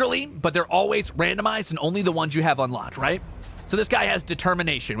naturally, but they're always randomized and only the ones you have unlocked, right? So this guy has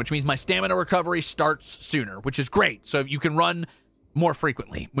determination, which means my stamina recovery starts sooner, which is great. So you can run more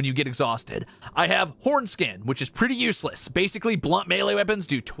frequently when you get exhausted. I have horn skin, which is pretty useless. Basically, blunt melee weapons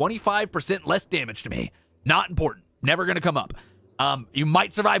do 25% less damage to me. Not important. Never going to come up. You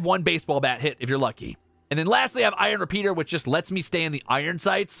might survive 1 baseball bat hit if you're lucky. And then lastly, I have iron repeater, which just lets me stay in the iron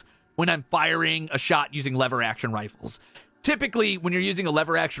sights when I'm firing a shot using lever action rifles. Typically, when you're using a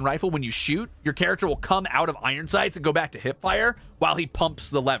lever action rifle, when you shoot, your character will come out of iron sights and go back to hip fire while he pumps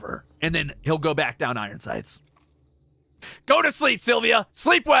the lever. And then he'll go back down iron sights. Go to sleep, Sylvia.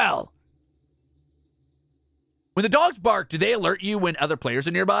 Sleep well. When the dogs bark, do they alert you when other players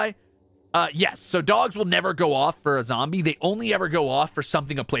are nearby? Yes. So dogs will never go off for a zombie. They only ever go off for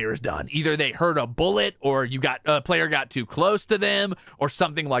something a player has done. Either they heard a bullet, or a player got too close to them, or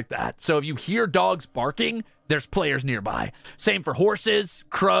something like that. So if you hear dogs barking, there's players nearby. Same for horses,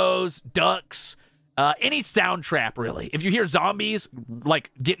 crows, ducks, any sound trap, really. If you hear zombies, like,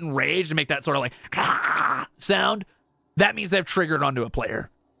 get enraged and make that sort of, like, sound, that means they've triggered onto a player.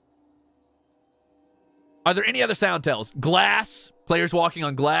 Are there any other sound tells? Glass, players walking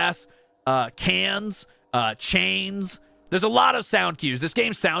on glass, cans, chains. There's a lot of sound cues. This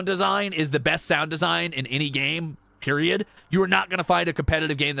game's sound design is the best sound design in any game, period. You are not going to find a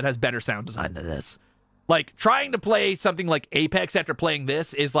competitive game that has better sound design than this. Like, trying to play something like Apex after playing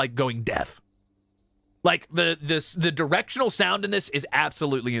this is like going deaf. Like, the directional sound in this is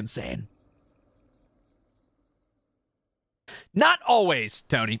absolutely insane. Not always,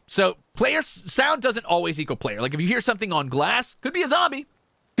 Tony. So, sound doesn't always equal player. Like, if you hear something on glass, could be a zombie,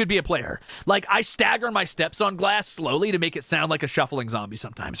 could be a player. Like, I stagger my steps on glass slowly to make it sound like a shuffling zombie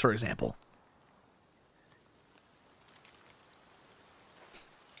sometimes, for example.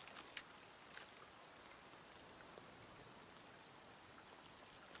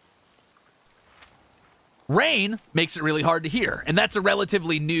 Rain makes it really hard to hear, and that's a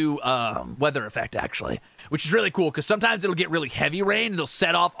relatively new weather effect, actually, which is really cool, because sometimes it'll get really heavy rain, and it'll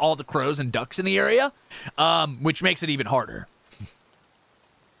set off all the crows and ducks in the area, which makes it even harder.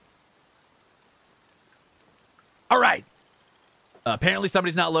 All right. Apparently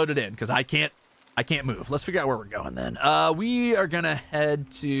somebody's not loaded in, because I can't move. Let's figure out where we're going, then. We are going to head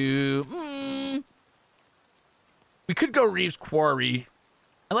to... we could go Reeves Quarry.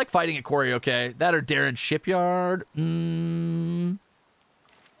 I like fighting at Quarry, okay. That or Darren Shipyard. Yeah,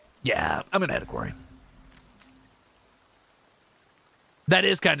 I'm going to head to Quarry. That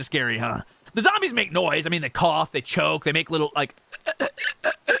is kind of scary, huh? The zombies make noise. I mean, they cough, they choke, they make little, like,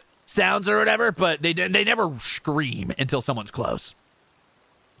 sounds or whatever, but they never scream until someone's close.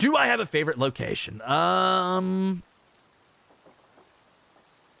 Do I have a favorite location? Not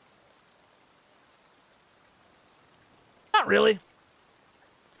really.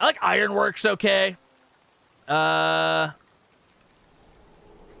 I like Ironworks, okay. I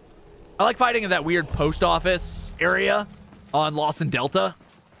like fighting in that weird post office area on Lawson Delta.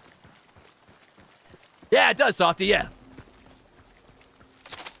 Yeah, it does, Softy, yeah.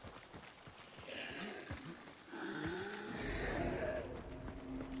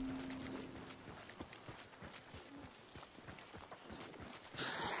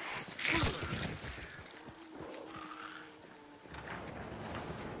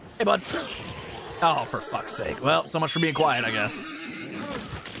 Hey, bud. Oh, for fuck's sake. Well, so much for being quiet, I guess.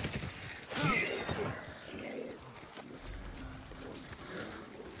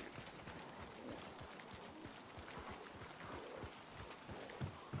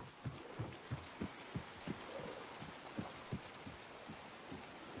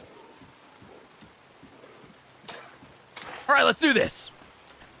 All right, let's do this.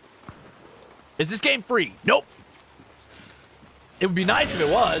 Is this game free? Nope. It would be nice if it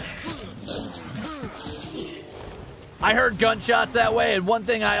was. I heard gunshots that way, and one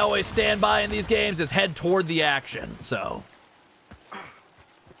thing I always stand by in these games is head toward the action, so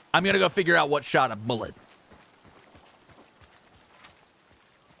I'm gonna go figure out what shot a bullet.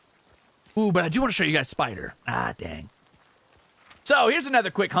 Ooh, but I do want to show you guys Spider. Ah, dang. So here's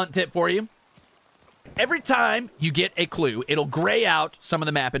another quick hunt tip for you. Every time you get a clue, it'll gray out some of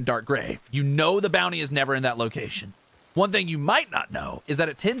the map in dark gray. You know the bounty is never in that location. One thing you might not know is that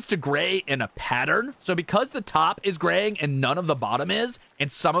it tends to gray in a pattern. So because the top is graying and none of the bottom is, and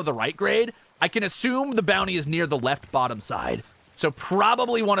some of the right grade, I can assume the bounty is near the left bottom side. So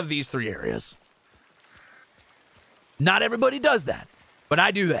probably one of these 3 areas. Not everybody does that, but I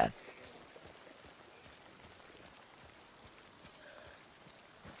do that.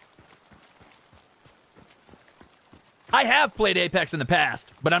 I have played Apex in the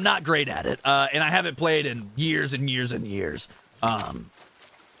past, but I'm not great at it, and I haven't played in years and years and years. I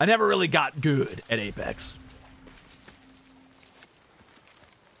never really got good at Apex.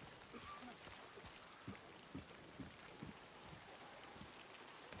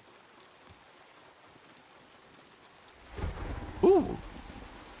 Ooh.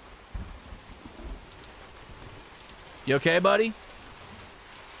 You okay, buddy?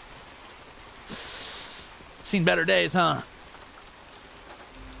 Seen better days, huh?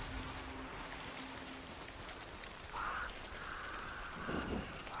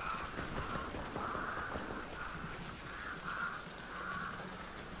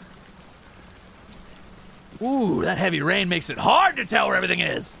 Ooh, that heavy rain makes it hard to tell where everything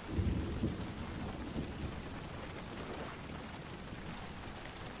is.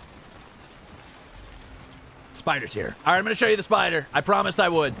 Spider's here. All right, I'm going to show you the spider. I promised I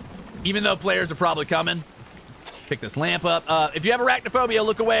would, even though players are probably coming. Pick this lamp up. If you have arachnophobia,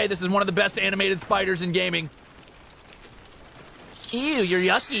 look away. This is one of the best animated spiders in gaming. Ew, you're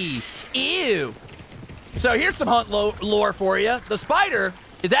yucky. Ew. So here's some hunt lore for you. The spider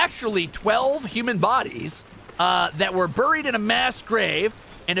is actually 12 human bodies that were buried in a mass grave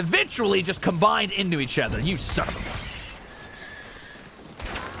and eventually just combined into each other. You son of a...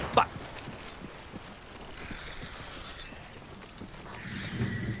 Fuck.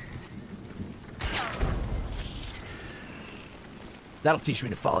 That'll teach me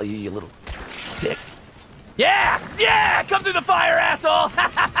to follow you, you little dick. Yeah! Yeah! Come through the fire, asshole!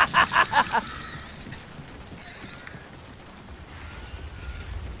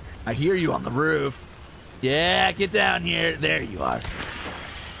 I hear you on the roof. Yeah, get down here. There you are.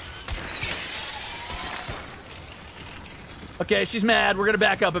 Okay, she's mad. We're gonna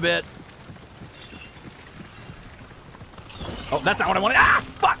back up a bit. Oh, that's not what I wanted. Ah,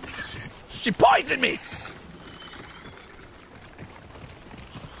 fuck! She poisoned me!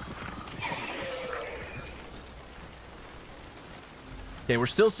 Okay, we're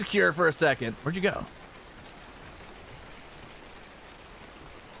still secure for a second. Where'd you go?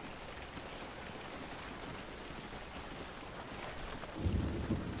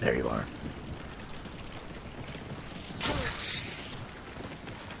 There you are.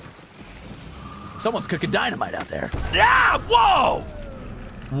 Someone's cooking dynamite out there. Yeah! Whoa!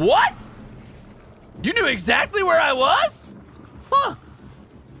 What? You knew exactly where I was? Huh.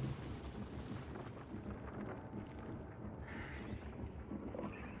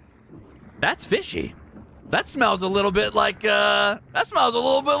 That's fishy. That smells a little bit like, wall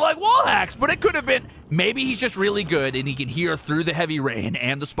hacks, but it could have been, maybe he's just really good and he can hear through the heavy rain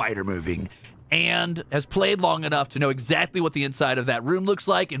and the spider moving and has played long enough to know exactly what the inside of that room looks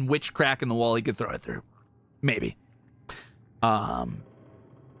like and which crack in the wall he could throw it through. Maybe.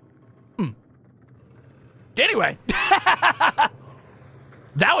 Anyway.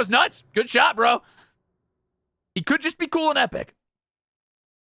 That was nuts. Good shot, bro. He could just be cool and epic.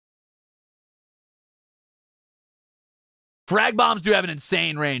 Frag bombs do have an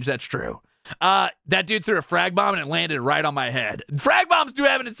insane range, that's true. That dude threw a frag bomb and it landed right on my head. Frag bombs do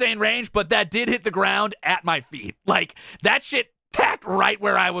have an insane range, but that did hit the ground at my feet. Like, that shit tacked right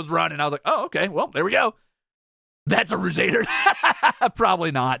where I was running. I was like, oh, okay, well, there we go. That's a Ruzader.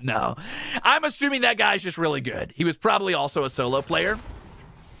 Probably not, no. I'm assuming that guy's just really good. He was probably also a solo player.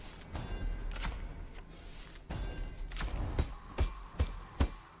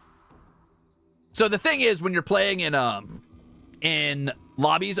 So the thing is, when you're playing in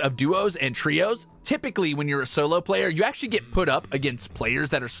lobbies of duos and trios, typically when you're a solo player, you actually get put up against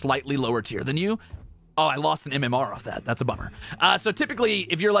players that are slightly lower tier than you. Oh, I lost an MMR off that. That's a bummer. So typically,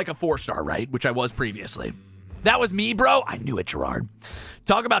 if you're like a 4-star, right, which I was previously. That was me, bro. I knew it, Jurard.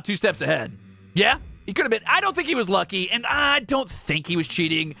 Talk about 2 steps ahead. Yeah, he could have been. I don't think he was lucky, and I don't think he was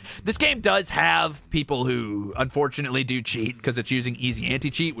cheating. This game does have people who, unfortunately, do cheat because it's using easy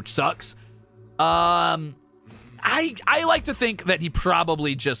anti-cheat, which sucks. I like to think that he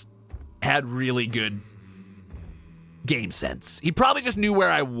probably just had really good game sense. He probably just knew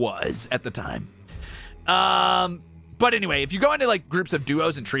where I was at the time. But anyway, if you go into like groups of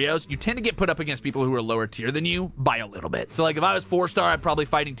duos and trios, you tend to get put up against people who are lower tier than you by a little bit. So like if I was 4-star, I'm probably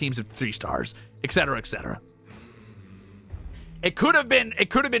fighting teams of 3 stars, etc., etc. It could have been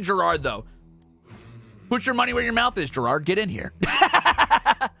Jurard though. Put your money where your mouth is, Jurard. Get in here.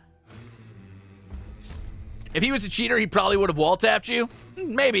 If he was a cheater, he probably would have wall tapped you.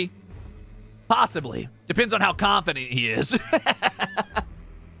 Maybe. Possibly. Depends on how confident he is.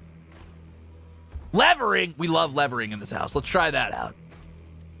 Levering. We love levering in this house. Let's try that out.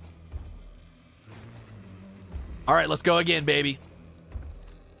 All right, let's go again, baby.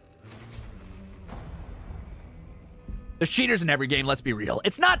 There's cheaters in every game, let's be real.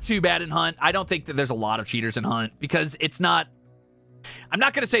 It's not too bad in Hunt. I don't think that there's a lot of cheaters in Hunt because it's not... I'm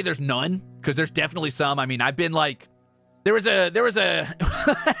not going to say there's none because there's definitely some. I mean, I've been like... There was a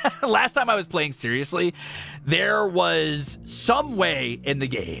last time I was playing seriously, there was some way in the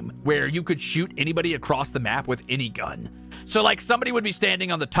game where you could shoot anybody across the map with any gun. So like somebody would be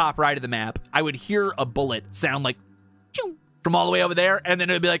standing on the top right of the map. I would hear a bullet sound like from all the way over there, and then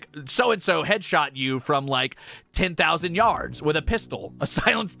it would be like so-and-so headshot you from like 10,000 yards with a pistol, a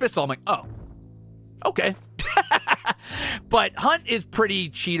silenced pistol. I'm like, oh, okay. But Hunt is pretty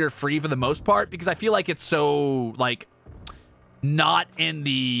cheater-free for the most part because I feel like it's so like not in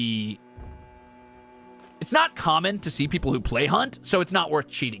the... It's not common to see people who play Hunt, so it's not worth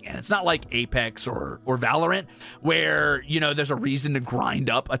cheating in. It's not like Apex or Valorant, where, you know, there's a reason to grind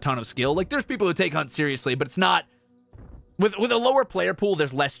up a ton of skill. Like, there's people who take Hunt seriously, but it's not... With a lower player pool,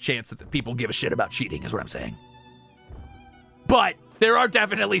 there's less chance that the people give a shit about cheating, is what I'm saying. But there are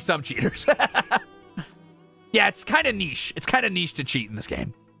definitely some cheaters. Yeah, it's kind of niche. It's kind of niche to cheat in this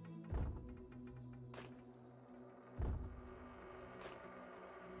game.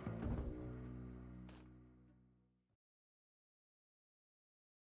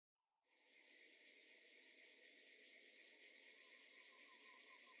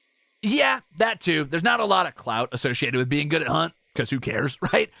 Yeah, that too. There's not a lot of clout associated with being good at Hunt, because who cares,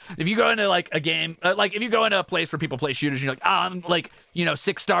 right? If you go into, like, a game, like, if you go into a place where people play shooters, and you're like, I'm, like, you know,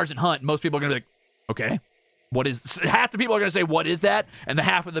 6 stars in Hunt, most people are going to be like, okay, what is... Half the people are going to say, what is that? And the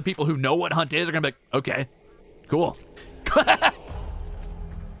half of the people who know what Hunt is are going to be like, okay, cool.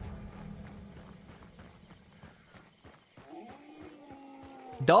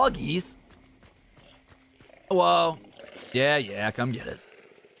 Doggies? Whoa. Yeah, come get it.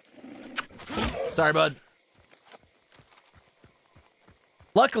 Sorry, bud.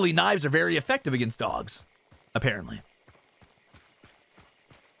 Luckily, knives are very effective against dogs, apparently.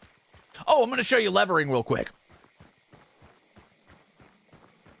 Oh, I'm going to show you levering real quick.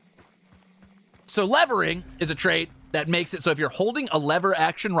 So levering is a trait that makes it so if you're holding a lever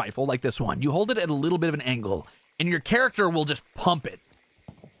action rifle like this one, you hold it at a little bit of an angle, and your character will just pump it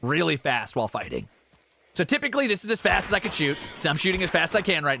really fast while fighting. So typically, this is as fast as I can shoot. So I'm shooting as fast as I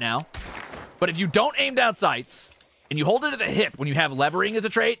can right now. But if you don't aim down sights, and you hold it at the hip when you have levering as a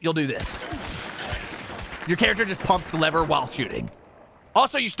trait, you'll do this. Your character just pumps the lever while shooting.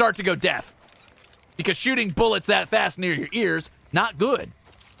 Also, you start to go deaf. Because shooting bullets that fast near your ears, not good.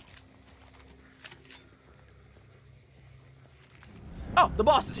 Oh, the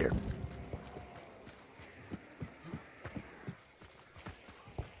boss is here.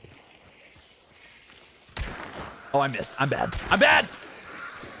 Oh, I missed. I'm bad. I'm bad!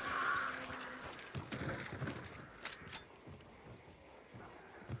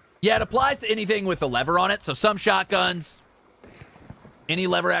 Yeah, it applies to anything with a lever on it. So some shotguns, any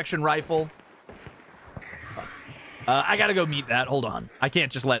lever action rifle. I gotta go meet that. Hold on. I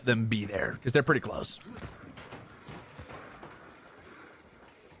can't just let them be there because they're pretty close.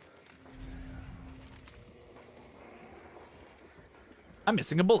 I'm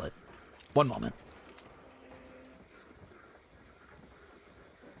missing a bullet. One moment.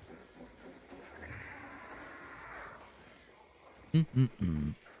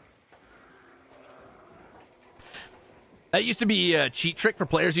 That used to be a cheat trick for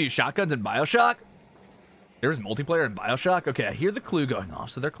players who use shotguns in BioShock. There was multiplayer in BioShock. Okay, I hear the clue going off,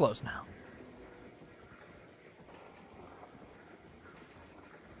 so they're close now.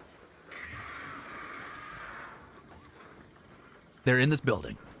 They're in this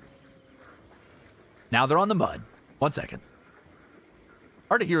building. Now they're on the mud. 1 second.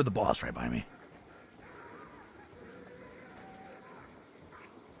 Hard to hear the boss right by me.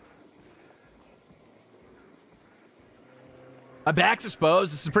 My back's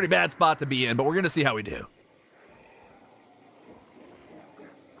exposed. This is a pretty bad spot to be in, but we're going to see how we do.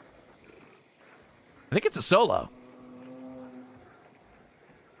 I think it's a solo.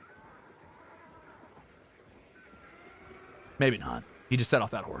 Maybe not. He just set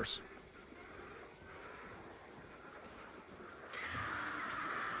off that horse.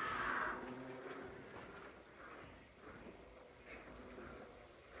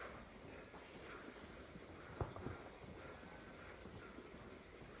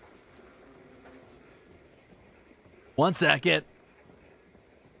 One second.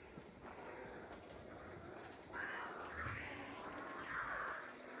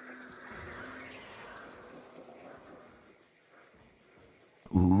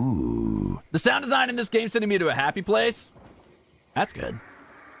 Ooh. The sound design in this game sending me to a happy place. That's good.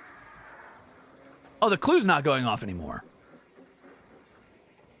 Oh, the clue's not going off anymore.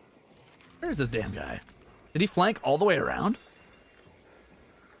 Where's this damn guy? Did he flank all the way around?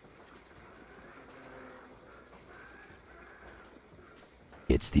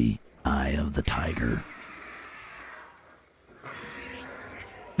 It's the eye of the tiger.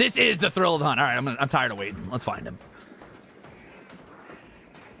 This is the thrill of the hunt. All right, I'm tired of waiting. Let's find him.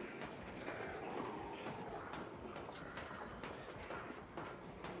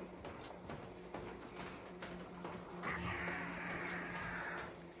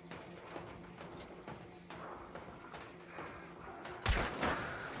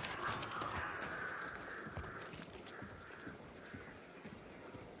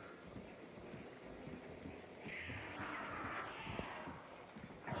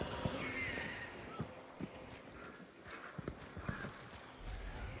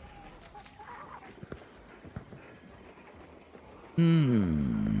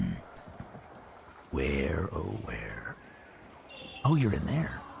 Where, oh, where? Oh, you're in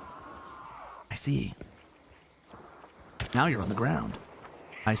there. I see. Now you're on the ground.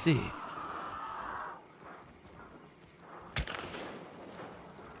 I see.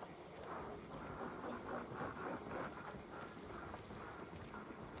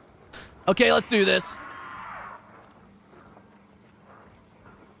 Okay, let's do this.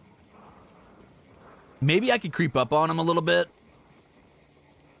 Maybe I could creep up on him a little bit.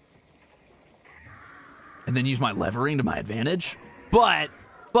 And then use my levering to my advantage. But,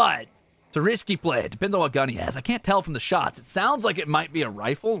 it's a risky play. It depends on what gun he has. I can't tell from the shots. It sounds like it might be a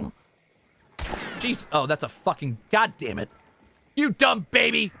rifle. Jeez. Oh, that's a fucking... God damn it. You dumb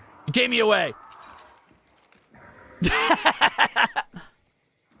baby. You gave me away. I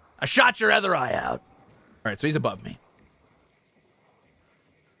shot your other eye out. All right, so he's above me.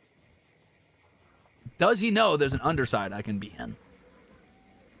 Does he know there's an underside I can be in?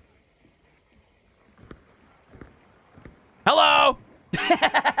 Hello!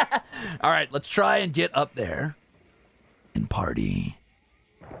 All right, let's try and get up there and party.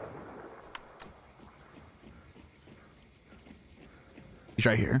 He's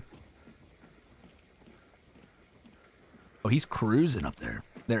right here. Oh, he's cruising up there.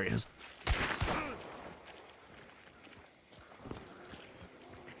 There he is.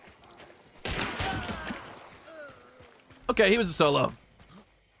 Okay, he was a solo.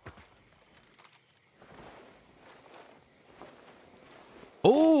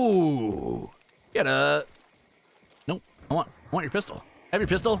 Oh, get a... Nope, I want your pistol. Have your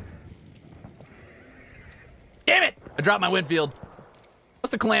pistol. Damn it! I dropped my Winfield. What's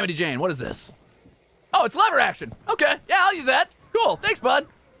the Calamity Jane? What is this? Oh, it's lever action. Okay, yeah, I'll use that. Cool, thanks, bud.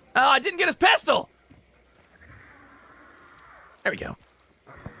 Oh, I didn't get his pistol. There we go.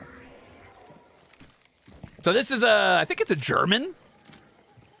 So this is a, I think it's a German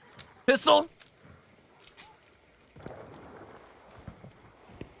pistol.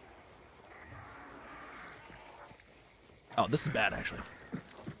 Oh, this is bad, actually.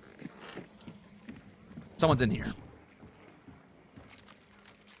 Someone's in here.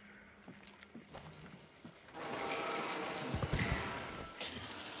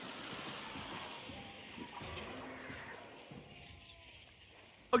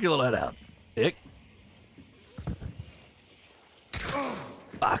 Poke your little head out, dick.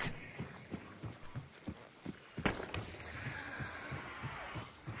 Fuck.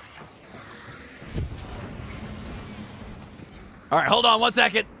 All right, hold on 1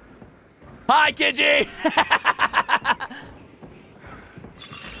 second. Hi, Kidji.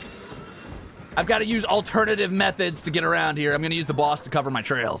 I've got to use alternative methods to get around here. I'm going to use the boss to cover my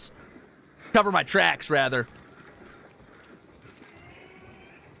trails. Cover my tracks, rather.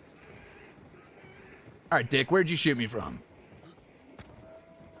 All right, Dick, where'd you shoot me from?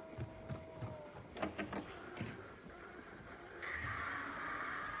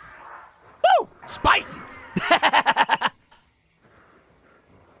 Woo! Spicy!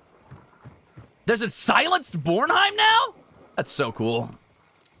 There's a silenced Bornheim now? That's so cool.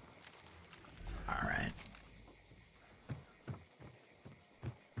 All right.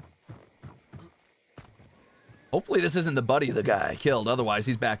 Hopefully this isn't the buddy of the guy I killed. Otherwise,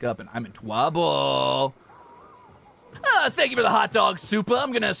 he's back up and I'm in trouble. Thank you for the hot dog, Supa.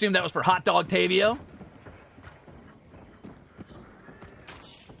 I'm going to assume that was for hot dog Octavio.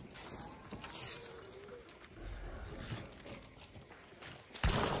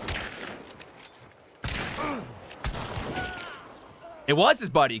 It was his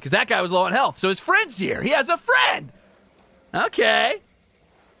buddy, because that guy was low on health. So his friend's here. He has a friend. Okay.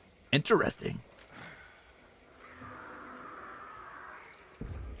 Interesting.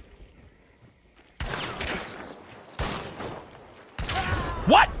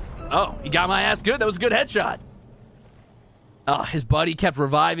 What? Oh, he got my ass good. That was a good headshot. Oh, his buddy kept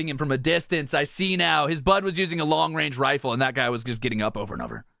reviving him from a distance. I see now. His bud was using a long-range rifle, and that guy was just getting up over and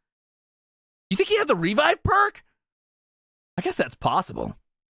over. You think he had the revive perk? I guess that's possible.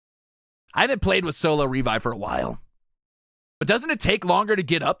 I haven't played with solo revive for a while. But doesn't it take longer to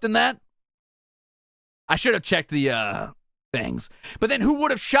get up than that? I should have checked the things. But then who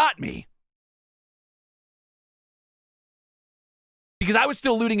would have shot me? Because I was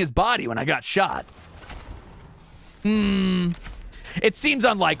still looting his body when I got shot. It seems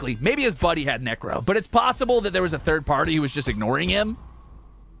unlikely. Maybe his buddy had Necro. But it's possible that there was a third party who was just ignoring him.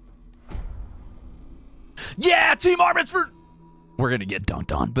 Yeah, Team ARMIS for... We're going to get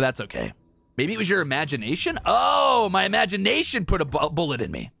dunked on, but that's okay. Maybe it was your imagination? Oh, my imagination put a bullet in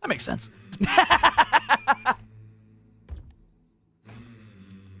me. That makes sense.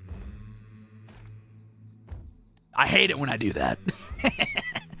 I hate it when I do that.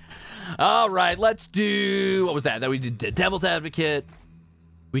 All right, let's do... What was that? That we did Devil's Advocate.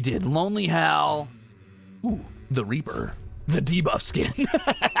 We did Lonely Hal. Ooh, the Reaper. The debuff skin.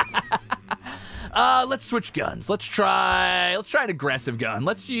 Let's switch guns. Let's try an aggressive gun.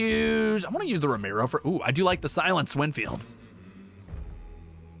 Let's use... I want to use the Romero for... Ooh, I do like the Silence Winfield.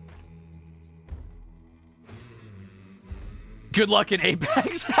 Good luck in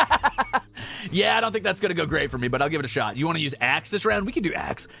Apex. Yeah, I don't think that's going to go great for me, but I'll give it a shot. You want to use Axe this round? We can do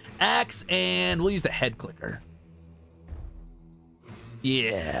Axe. Axe, and we'll use the head clicker.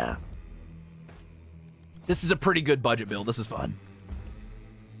 Yeah. This is a pretty good budget build. This is fun.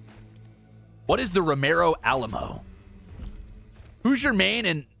 What is the Romero Alamo? Who's your main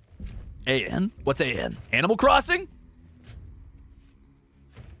in AN? What's AN? Animal Crossing?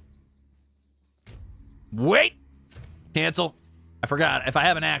 Wait. Cancel. I forgot. If I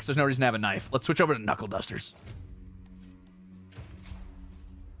have an axe, there's no reason to have a knife. Let's switch over to Knuckle Dusters.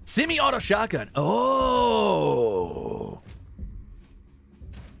 Semi-auto shotgun. Oh.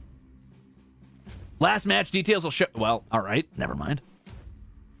 Last match details will show... Well, all right. Never mind.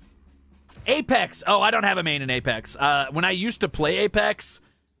 Apex. Oh, I don't have a main in Apex. When I used to play Apex,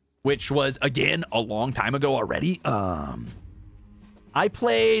 which was, again, a long time ago already, I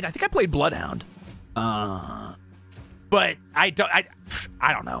think I played Bloodhound. But I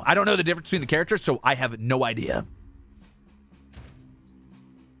don't know. I don't know the difference between the characters, so I have no idea.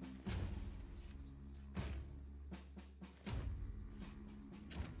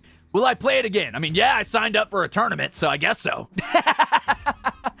 Will I play it again? I mean, yeah, I signed up for a tournament, so I guess so.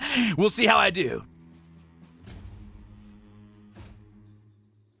 We'll see how I do.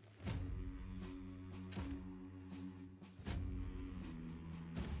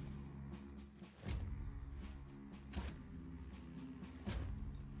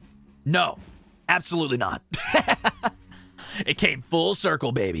 No, absolutely not. It came full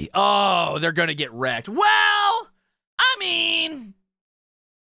circle, baby. Oh, they're going to get wrecked. Well, I mean,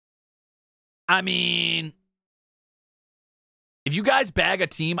 if you guys bag a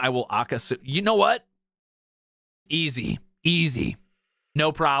team, I will Akasu. You know what? Easy. Easy.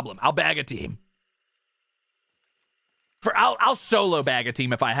 No problem. I'll bag a team. I'll solo bag a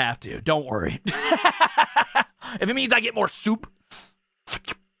team if I have to. Don't worry. If it means I get more soup.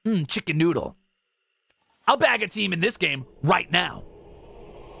 Chicken noodle. I'll bag a team in this game right now.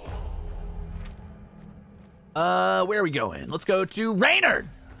 Where are we going? Let's go to Reynard.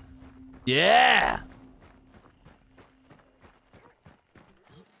 Yeah.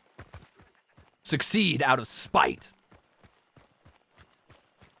 Succeed out of spite.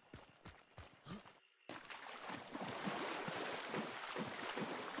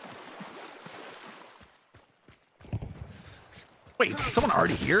 Wait, is someone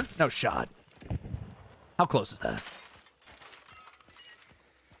already here? No shot. How close is that?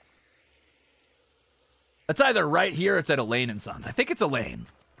 That's either right here or it's at Elaine and Sons. I think it's Elaine.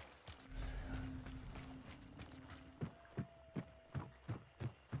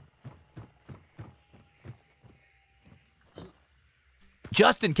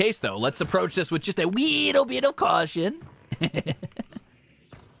 Just in case, though, let's approach this with just a wee little bit of caution.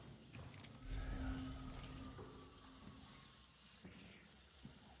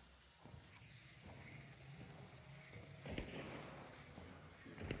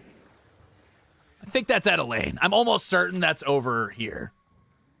 I think that's at Elaine. I'm almost certain that's over here.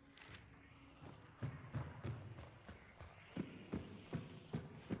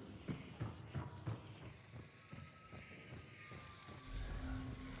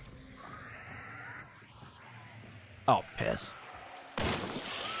 Oh, piss.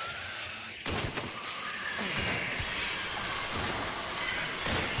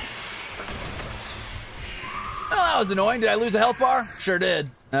 Oh, that was annoying. Did I lose a health bar? Sure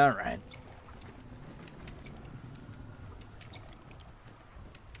did. All right.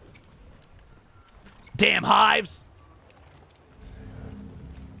 Damn hives.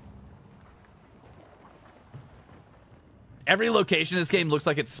 Every location in this game looks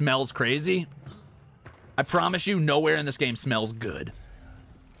like it smells crazy. I promise you, nowhere in this game smells good.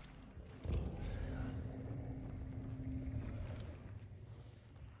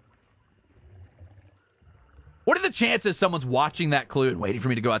 What are the chances someone's watching that clue and waiting for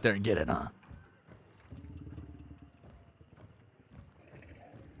me to go out there and get it, huh?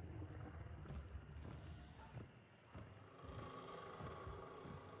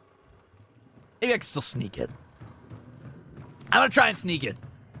 Maybe I can still sneak it. I'm gonna try and sneak it.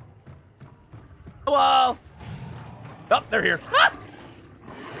 Hello? Oh, they're here. Ah!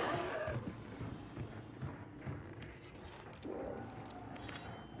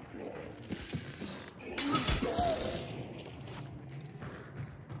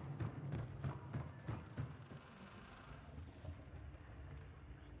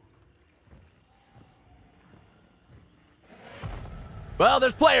 Well,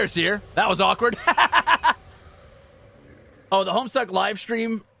 there's players here. That was awkward. Oh, the Homestuck live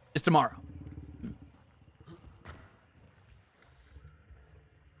stream is tomorrow.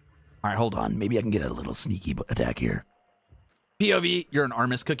 All right, hold on. Maybe I can get a little sneaky attack here. POV, you're an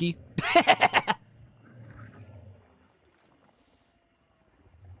ARMIS cookie.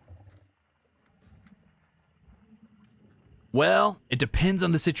 Well, it depends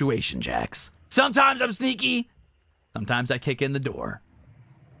on the situation, Jax. Sometimes I'm sneaky. Sometimes I kick in the door.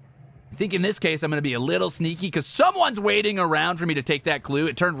 I think in this case, I'm going to be a little sneaky because someone's waiting around for me to take that clue.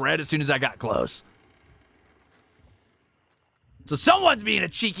 It turned red as soon as I got close. So someone's being a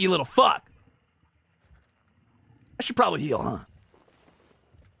cheeky little fuck. I should probably heal, huh?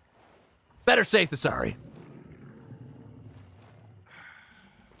 Better safe than sorry.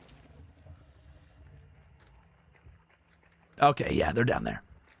 Okay, yeah, they're down there.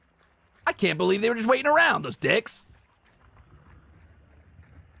 I can't believe they were just waiting around, those dicks.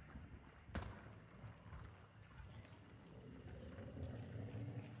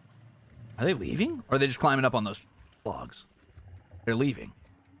 Are they leaving? Or are they just climbing up on those logs? They're leaving.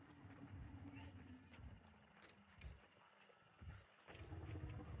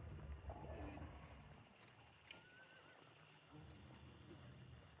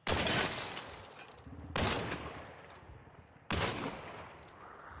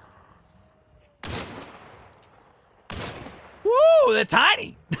 Woo, they're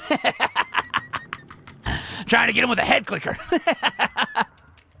tiny. Trying to get him with a head clicker.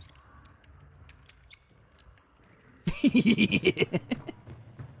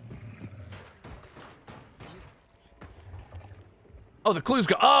 Oh, the clue's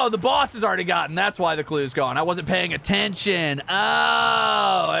gone. Oh, the boss has already gotten. That's why the clue's gone. I wasn't paying attention. Oh,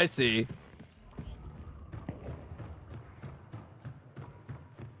 I see.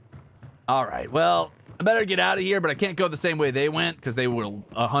 All right. Well, I better get out of here, but I can't go the same way they went because they will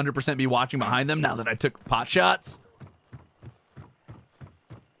 100% be watching behind them now that I took pot shots.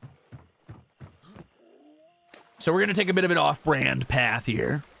 So we're going to take a bit of an off-brand path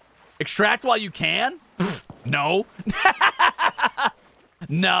here. Extract while you can? No.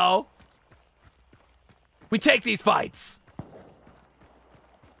 No. We take these fights.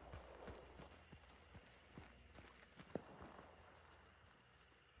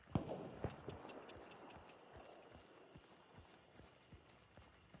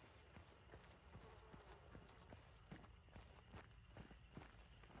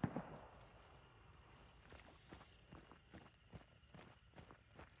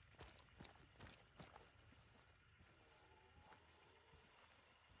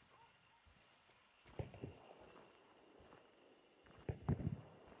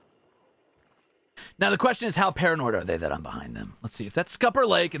 Now, the question is, how paranoid are they that I'm behind them? Let's see. It's at Scupper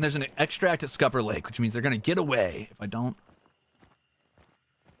Lake, and there's an extract at Scupper Lake, which means they're going to get away if I don't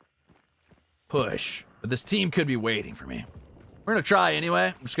push. But this team could be waiting for me. We're going to try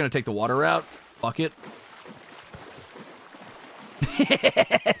anyway. I'm just going to take the water route. Fuck it.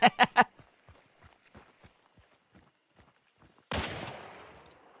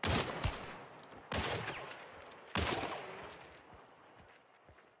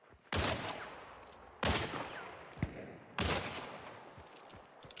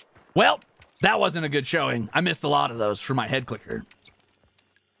 Well, that wasn't a good showing. I missed a lot of those for my head clicker.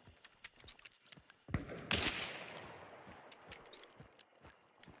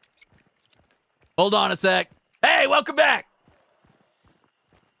 Hold on a sec. Hey, welcome back.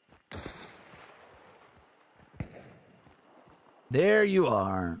 There you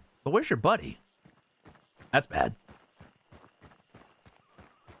are. But where's your buddy? That's bad.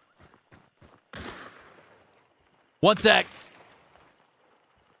 One sec.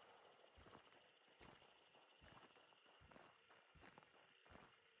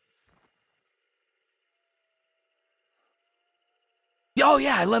 Oh,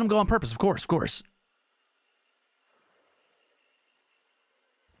 yeah, I let him go on purpose. Of course, of course.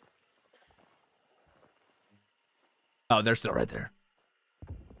 Oh, they're still right there.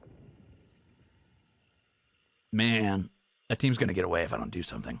 Man, that team's going to get away if I don't do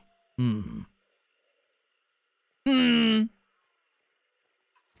something.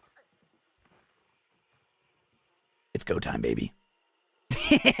 It's go time, baby.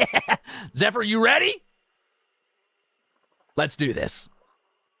 Zephyr, you ready? Let's do this.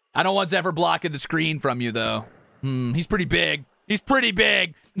 I don't want Zephyr blocking the screen from you, though. He's pretty big. He's pretty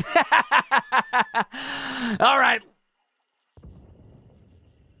big. All right.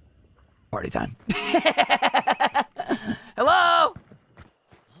 Party time. Hello?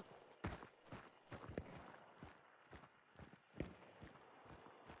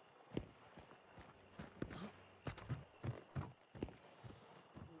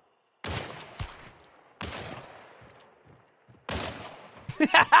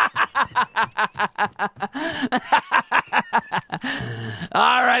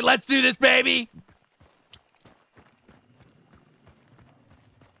 All right, let's do this, baby.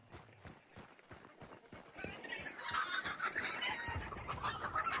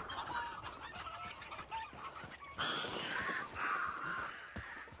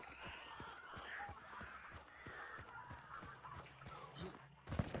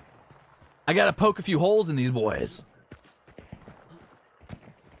 I gotta poke a few holes in these boys.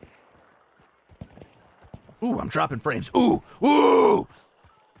 Ooh, I'm dropping frames. Ooh, ooh!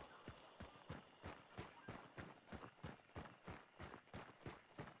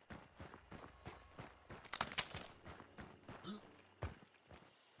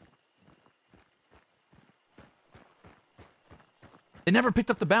 They never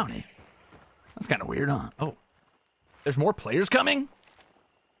picked up the bounty. That's kind of weird, huh? Oh, there's more players coming?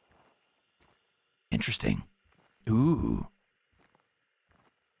 Interesting. Ooh.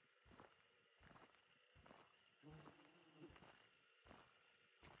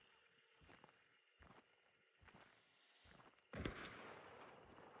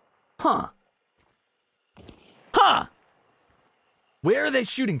 Huh. Huh. Where are they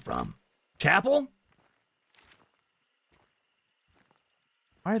shooting from? Chapel?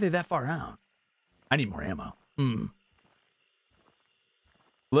 Why are they that far out? I need more ammo.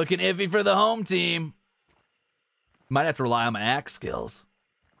 Looking iffy for the home team. Might have to rely on my axe skills.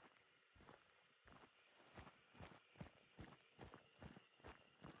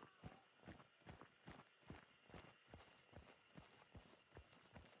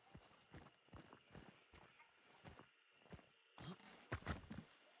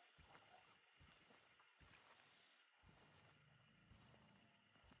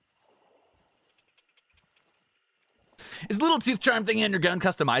 Is Little Tooth Charm thing in your gun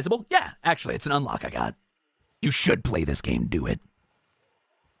customizable? Yeah, actually, it's an unlock I got. You should play this game, do it.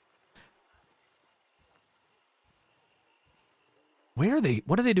 Where are they?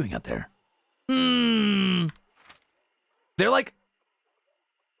 What are they doing out there? They're like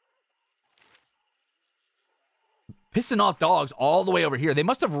pissing off dogs all the way over here. They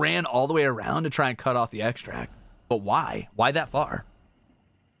must have ran all the way around to try and cut off the extract. But why? Why that far?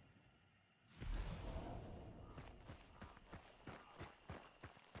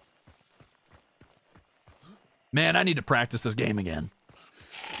 Man, I need to practice this game again.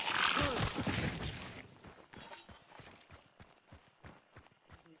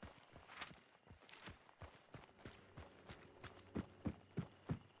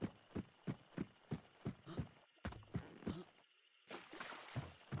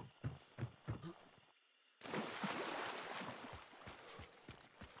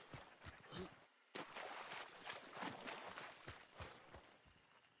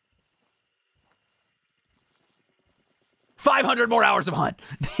 $500 more hours of hunt.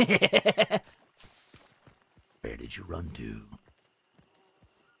 Where did you run to?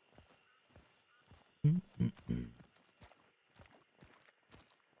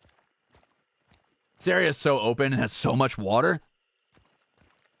 This area is so open and has so much water.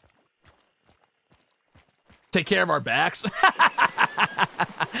 Take care of our backs.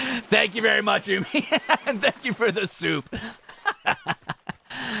 Thank you very much, Umi. And thank you for the soup.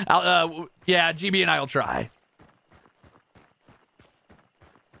 Yeah, GB and I will try.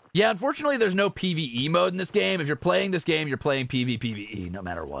 Yeah, unfortunately, there's no PvE mode in this game. If you're playing this game, you're playing PvE, no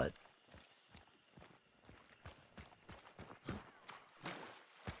matter what.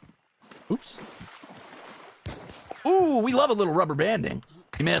 Oops. Ooh, we love a little rubber banding.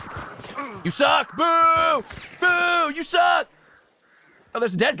 You missed. You suck. Boo! Boo! You suck. Oh,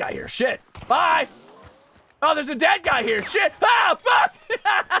 there's a dead guy here. Shit. Bye. Oh, there's a dead guy here. Shit. Ah, fuck.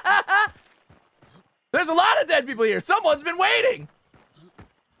 There's a lot of dead people here. Someone's been waiting.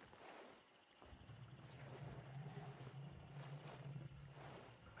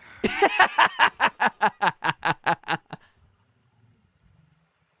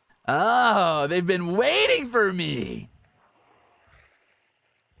 Oh, they've been waiting for me.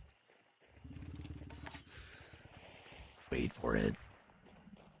 Wait for it.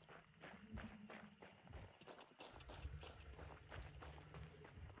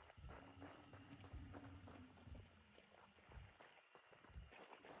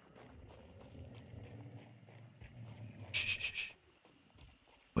 Shh.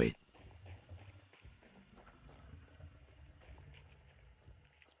 Wait.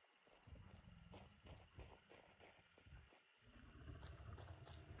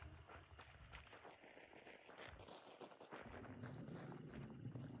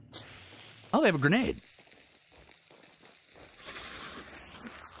 Oh, they have a grenade.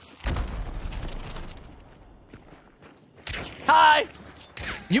 Hi!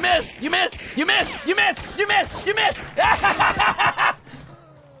 You missed! You missed! You missed! You missed! You missed! You missed!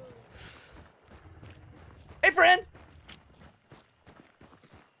 Hey, friend!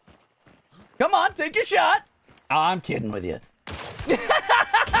 Come on, take your shot! Oh, I'm kidding with you.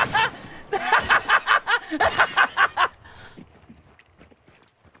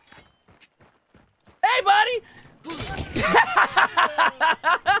 Hey, buddy!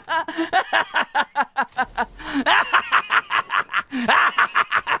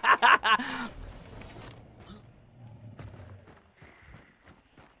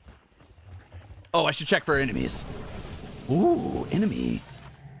 Oh, I should check for enemies. Ooh, enemy.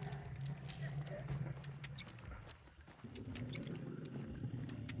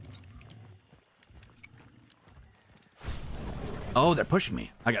 Oh, they're pushing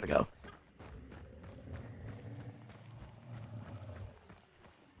me. I gotta go.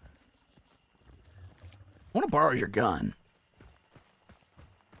 I want to borrow your gun.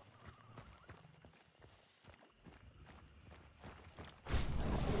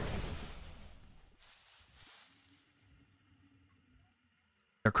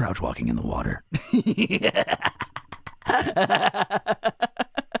 They're crouch walking in the water.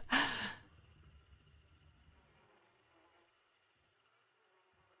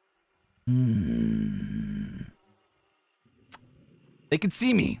 They can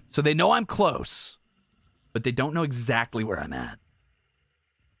see me, so they know I'm close. But they don't know exactly where I'm at.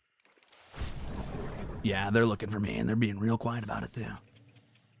 Yeah, they're looking for me, and they're being real quiet about it, too.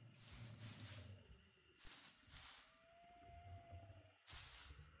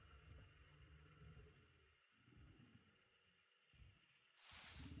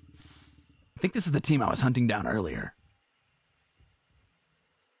 I think this is the team I was hunting down earlier.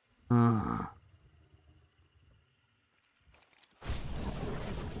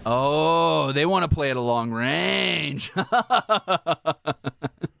 Oh, they want to play at a long range.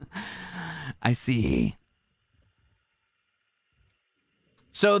 I see.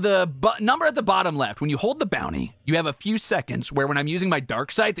 So the number at the bottom left, when you hold the bounty, you have a few seconds where when I'm using my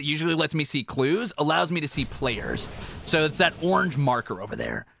dark sight that usually lets me see clues, allows me to see players. So it's that orange marker over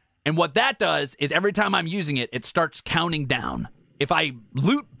there. And what that does is every time I'm using it, it starts counting down. If I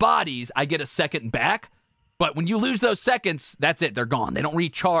loot bodies, I get a second back. But when you lose those seconds, that's it. They're gone. They don't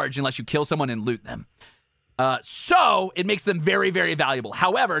recharge unless you kill someone and loot them. So it makes them very, very valuable.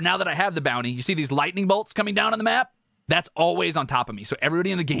 However, now that I have the bounty, you see these lightning bolts coming down on the map? That's always on top of me. So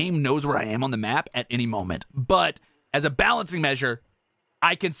everybody in the game knows where I am on the map at any moment. But as a balancing measure,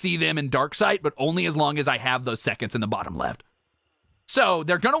 I can see them in dark sight, but only as long as I have those seconds in the bottom left. So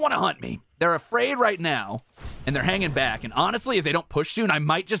they're going to want to hunt me. They're afraid right now, and they're hanging back. And honestly, if they don't push soon, I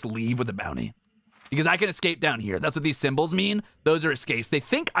might just leave with the bounty. Because I can escape down here. That's what these symbols mean. Those are escapes. They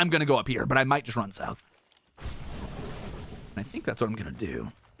think I'm going to go up here, but I might just run south. And I think that's what I'm going to do.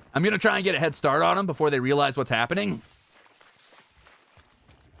 I'm going to try and get a head start on them before they realize what's happening.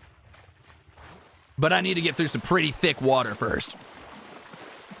 But I need to get through some pretty thick water first.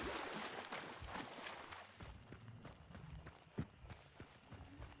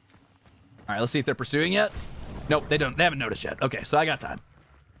 All right, let's see if they're pursuing yet. Nope, they don't. They haven't noticed yet. Okay, so I got time.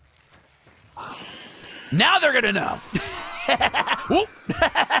 Now they're gonna know. Whoop.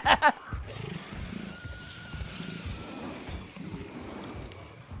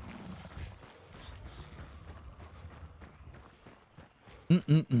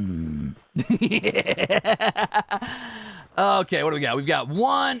 Okay, what do we got?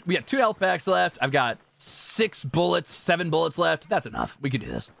 We got 2 health packs left. I've got 6 bullets, 7 bullets left. That's enough. We can do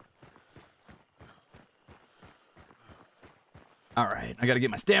this. All right, I got to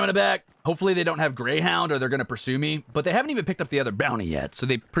get my stamina back. Hopefully they don't have Greyhound or they're going to pursue me, but they haven't even picked up the other bounty yet, so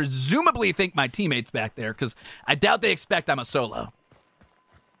they presumably think my teammate's back there, because I doubt they expect I'm a solo.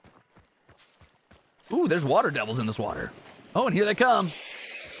 Ooh, there's water devils in this water. Oh, and here they come.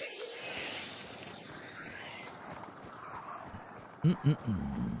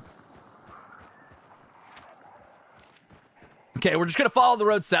 Okay, we're just going to follow the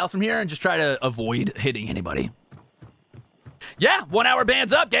road south from here and just try to avoid hitting anybody. Yeah, 1 hour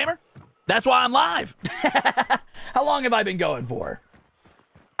band's up, gamer. That's why I'm live. How long have I been going for?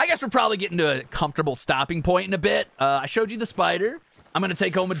 I guess we're probably getting to a comfortable stopping point in a bit. I showed you the spider. I'm going to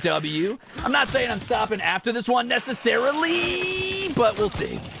take home a W. I'm not saying I'm stopping after this one necessarily, but we'll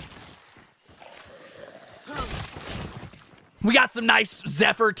see. We got some nice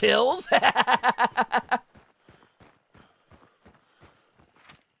Zephyr kills.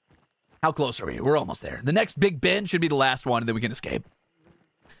 How close are we? We're almost there. The next big bend should be the last one, and then we can escape.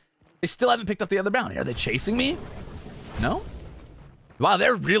 They still haven't picked up the other bounty. Are they chasing me? No? Wow,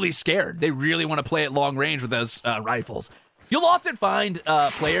 they're really scared. They really want to play at long range with those rifles. You'll often find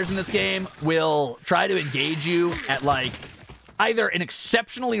players in this game will try to engage you at, like, either an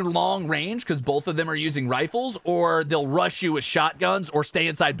exceptionally long range, because both of them are using rifles, or they'll rush you with shotguns or stay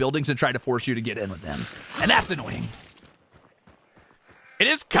inside buildings and try to force you to get in with them. And that's annoying. It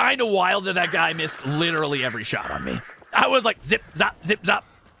is kind of wild that that guy missed literally every shot on me. I was like, zip, zop, zip, zop.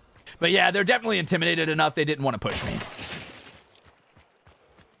 But yeah, they're definitely intimidated enough they didn't want to push me.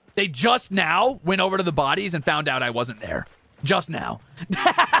 They just now went over to the bodies and found out I wasn't there. Just now.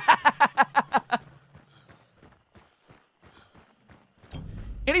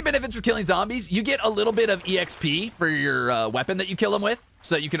 Any benefits for killing zombies? You get a little bit of EXP for your weapon that you kill them with,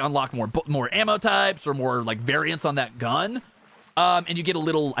 so that you can unlock more ammo types or more like variants on that gun. And you get a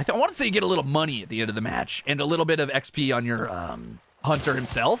little, I want to say you get a little money at the end of the match and a little bit of XP on your hunter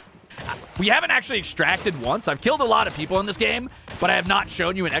himself. We haven't actually extracted once. I've killed a lot of people in this game, but I have not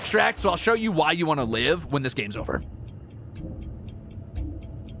shown you an extract, so I'll show you why you want to live when this game's over.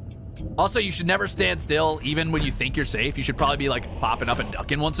 Also, you should never stand still, even when you think you're safe. You should probably be like popping up and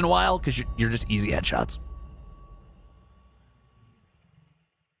ducking once in a while, because you're just easy headshots.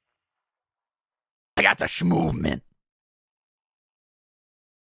 I got the schmovement.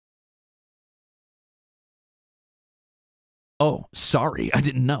 Oh, sorry, I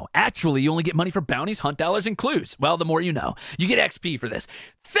didn't know. Actually, you only get money for bounties, hunt dollars, and clues. Well, the more you know. You get XP for this.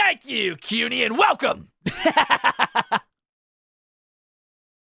 Thank you, CUNY, and welcome!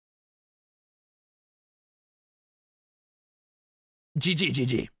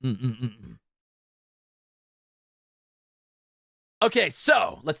 GG. Okay,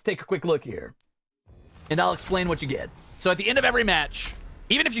 so, let's take a quick look here. And I'll explain what you get. So at the end of every match,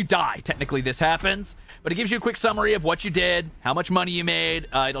 even if you die, technically this happens, but it gives you a quick summary of what you did, how much money you made.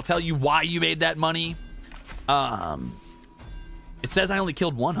 It'll tell you why you made that money. It says I only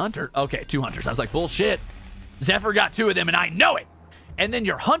killed 1 hunter. Okay, 2 hunters. I was like, bullshit. Zephyr got 2 of them, and I know it. And then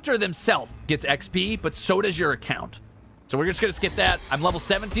your hunter themselves gets XP, but so does your account. So we're just going to skip that. I'm level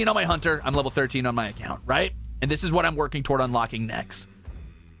 17 on my hunter. I'm level 13 on my account, right? And this is what I'm working toward unlocking next.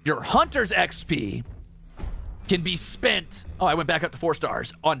 Your hunter's XP can be spent, oh, I went back up to 4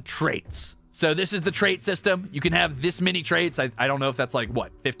 stars, on traits. So this is the trait system. You can have this many traits. I don't know if that's like,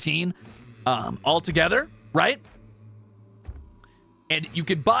 what, 15 altogether, right? And you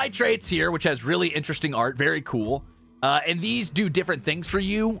can buy traits here, which has really interesting art, very cool. And these do different things for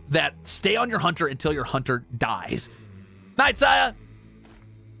you that stay on your hunter until your hunter dies. Night, Saya!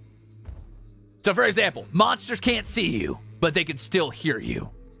 So for example, monsters can't see you, but they can still hear you.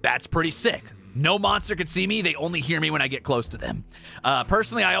 That's pretty sick. No monster can see me. They only hear me when I get close to them.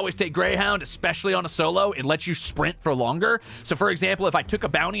 Personally, I always take Greyhound, especially on a solo. It lets you sprint for longer. So for example, if I took a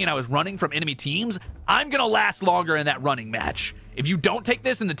bounty and I was running from enemy teams, I'm going to last longer in that running match. If you don't take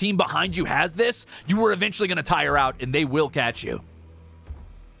this and the team behind you has this, you are eventually going to tire out and they will catch you.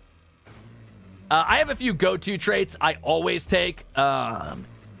 I have a few go-to traits I always take,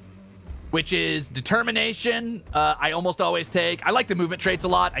 which is determination. I almost always take. I like the movement traits a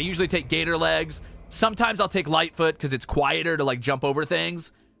lot. I usually take gator legs. Sometimes I'll take lightfoot because it's quieter to like jump over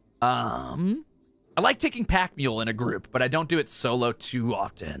things. I like taking pack mule in a group, but I don't do it solo too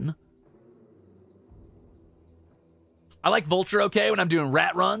often. I like vulture okay when I'm doing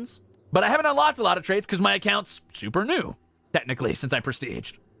rat runs, but I haven't unlocked a lot of traits because my account's super new, technically, since I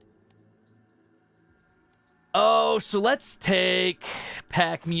prestiged. Oh, so let's take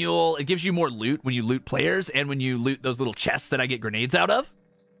Pack Mule. It gives you more loot when you loot players and when you loot those little chests that I get grenades out of.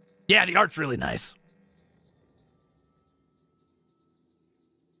 Yeah, the art's really nice.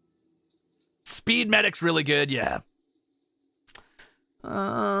 Speed medic's really good, yeah.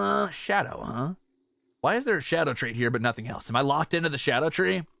 Shadow, huh? Why is there a shadow trait here but nothing else? Am I locked into the shadow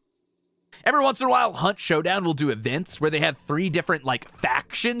tree? Every once in a while, Hunt Showdown will do events where they have 3 different, like,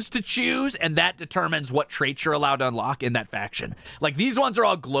 factions to choose, and that determines what traits you're allowed to unlock in that faction. Like, these ones are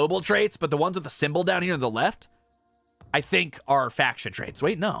all global traits, but the ones with the symbol down here to the left, I think, are faction traits.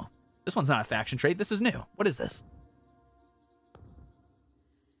 Wait, no. This one's not a faction trait. This is new. What is this?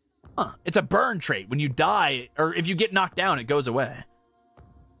 Huh. It's a burn trait. When you die, or if you get knocked down, it goes away.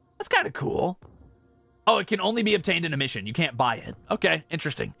 That's kind of cool. Oh, it can only be obtained in a mission. You can't buy it. Okay,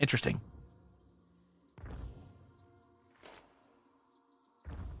 interesting, interesting.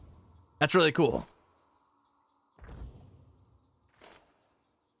 That's really cool.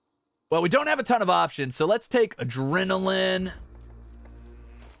 Well, we don't have a ton of options, so let's take Adrenaline,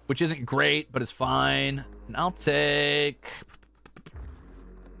 which isn't great, but is fine. And I'll take...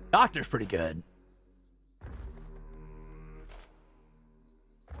 Doctor's pretty good.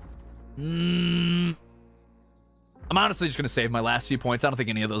 I'm honestly just going to save my last few points. I don't think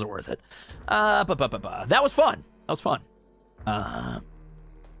any of those are worth it. That was fun. That was fun.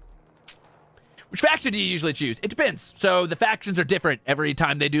 Which faction do you usually choose? It depends. So the factions are different every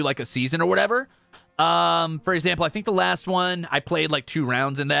time they do like a season or whatever. For example, I think the last one, I played like 2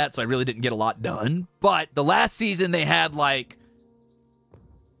 rounds in that, so I really didn't get a lot done. But the last season, they had like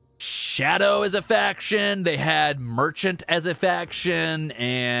Shadow as a faction, they had Merchant as a faction,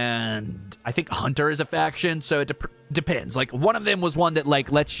 and I think Hunter as a faction. So it depends. Like one of them was one that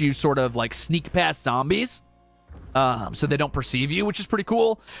like lets you sort of like sneak past zombies. So they don't perceive you, which is pretty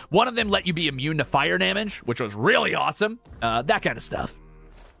cool. One of them let you be immune to fire damage, which was really awesome. That kind of stuff.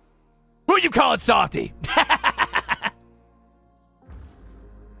 Who you calling salty?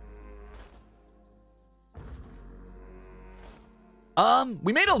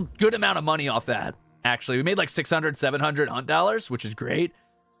 We made a good amount of money off that, actually. We made like 600, 700 hunt dollars, which is great.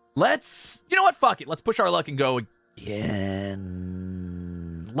 Let's, you know what? Fuck it. Let's push our luck and go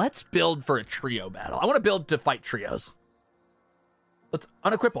again. Let's build for a trio battle. I want to build to fight trios. Let's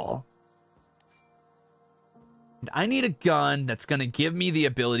unequip all. And I need a gun that's going to give me the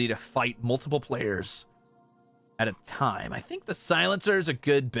ability to fight multiple players at a time. I think the silencer is a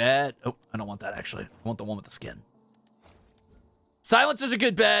good bet. Oh, I don't want that, actually. I want the one with the skin. Silencer's a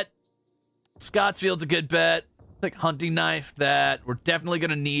good bet. Scottsfield's a good bet. Like hunting knife that we're definitely going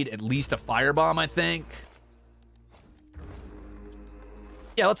to need at least a firebomb, I think.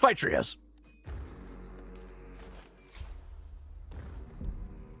 Yeah, let's fight trios.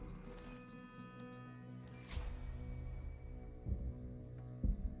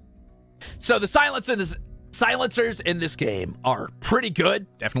 So the silencers in this game are pretty good.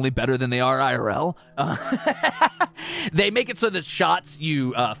 Definitely better than they are IRL. They make it so the shots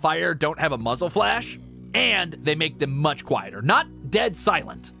you fire don't have a muzzle flash, and they make them much quieter. Not dead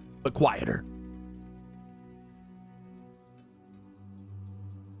silent, but quieter.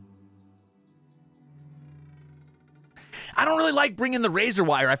 I don't really like bringing the razor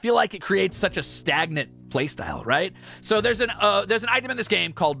wire. I feel like it creates such a stagnant playstyle, right? So there's an item in this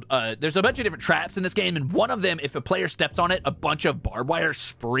game called, there's a bunch of different traps in this game, and one of them, if a player steps on it, a bunch of barbed wire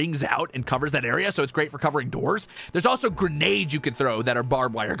springs out and covers that area, so it's great for covering doors. There's also grenades you can throw that are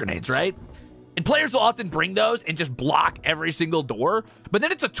barbed wire grenades, right? And players will often bring those and just block every single door, but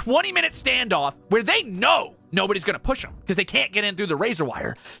then it's a 20-minute standoff where they know nobody's going to push them because they can't get in through the razor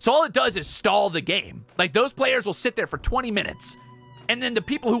wire. So all it does is stall the game. Like, those players will sit there for 20 minutes, and then the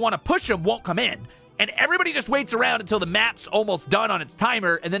people who want to push them won't come in. And everybody just waits around until the map's almost done on its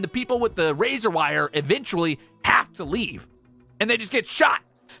timer, and then the people with the razor wire eventually have to leave. And they just get shot.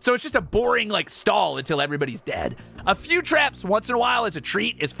 So it's just a boring, like, stall until everybody's dead. A few traps once in a while as a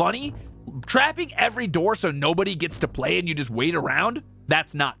treat is funny. Trapping every door so nobody gets to play and you just wait around,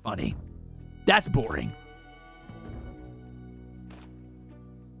 that's not funny. That's boring.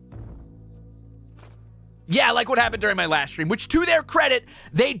 Yeah, like what happened during my last stream, which, to their credit,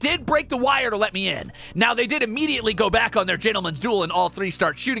 they did break the wire to let me in. Now, they did immediately go back on their gentleman's duel and all 3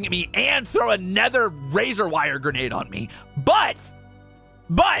 start shooting at me and throw another razor wire grenade on me. But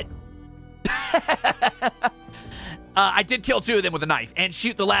I did kill 2 of them with a knife and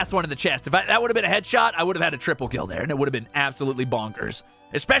shoot the last one in the chest. If that would have been a headshot, I would have had a triple kill there, and it would have been absolutely bonkers.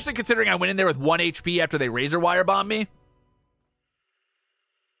 Especially considering I went in there with 1 HP after they razor wire bombed me.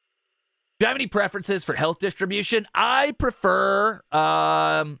 Do you have any preferences for health distribution? I prefer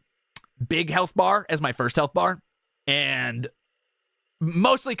big health bar as my first health bar. And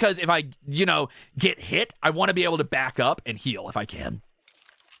mostly because if I, you know, get hit, I want to be able to back up and heal if I can.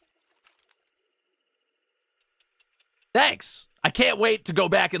 Thanks. I can't wait to go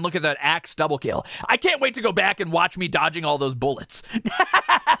back and look at that axe double kill. I can't wait to go back and watch me dodging all those bullets.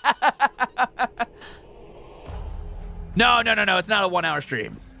 No. It's not a 1 hour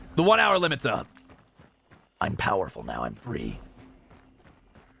stream. The 1 hour limit's up. I'm powerful now. I'm free.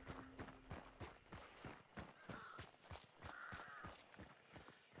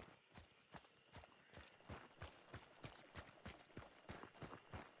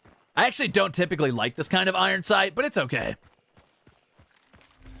 I actually don't typically like this kind of iron sight, but it's okay.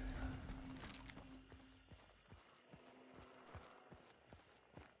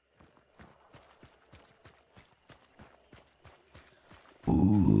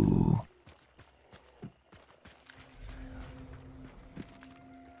 Ooh.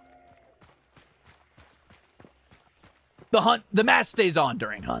 The mask stays on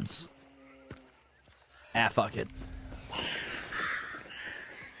during hunts. Ah, fuck it.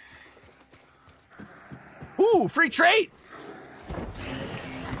 Ooh, free trait!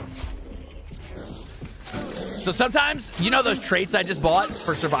 So sometimes, you know those traits I just bought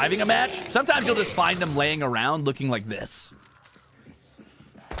for surviving a match? Sometimes you'll just find them laying around looking like this.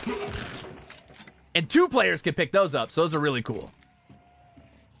 And 2 players can pick those up, so those are really cool.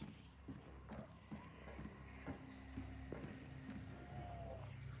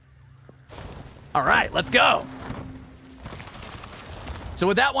 All right, let's go. So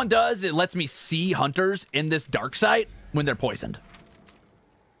what that one does, it lets me see hunters in this dark sight when they're poisoned.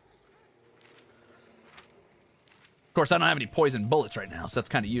 Of course, I don't have any poison bullets right now, so that's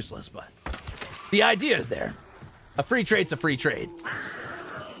kind of useless, but the idea is there. A free trade's a free trade.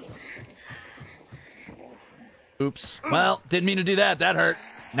 Oops. Well, didn't mean to do that. That hurt.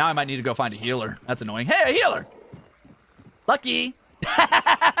 Now I might need to go find a healer. That's annoying. Hey, a healer! Lucky!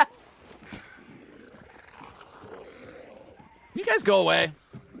 You guys go away.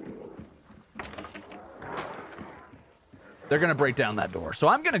 They're gonna break down that door, so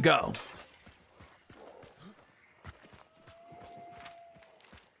I'm gonna go.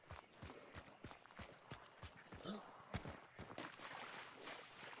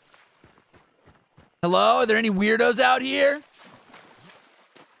 Hello? Are there any weirdos out here?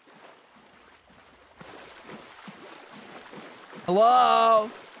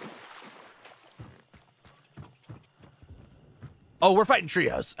 Hello? Oh, we're fighting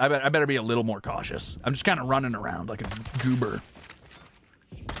trios. I better be a little more cautious. I'm just kind of running around like a goober.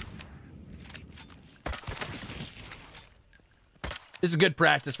 This is good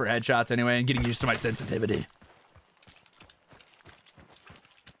practice for headshots anyway, and getting used to my sensitivity.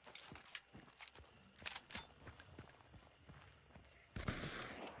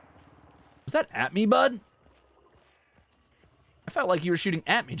 Was that at me, bud? I felt like you were shooting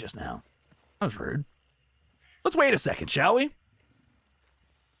at me just now. That was rude. Let's wait a second, shall we?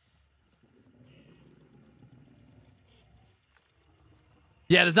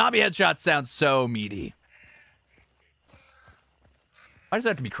 Yeah, the zombie headshots sound so meaty. Why does it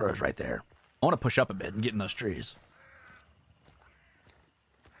have to be crows right there? I want to push up a bit and get in those trees.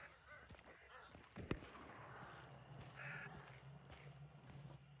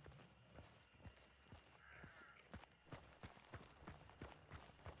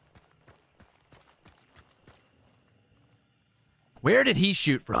 Where did he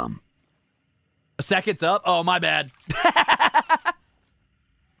shoot from? A second's up? Oh, my bad.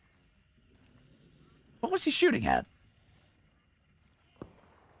 What was he shooting at?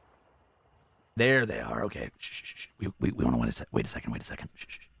 There they are. Okay. Shh. We want to wait a second. Wait a second.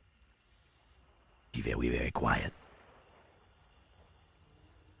 Shh. Be very quiet.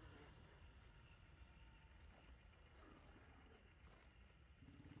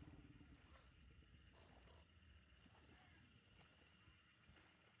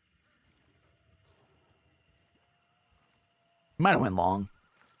 Might have went long.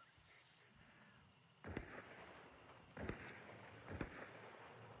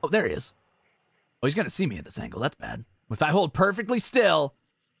 Oh, there he is. Oh, he's going to see me at this angle. That's bad. If I hold perfectly still,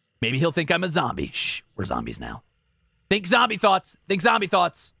 maybe he'll think I'm a zombie. Shh, we're zombies now. Think zombie thoughts. Think zombie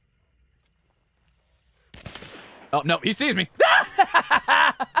thoughts. Oh, no, he sees me.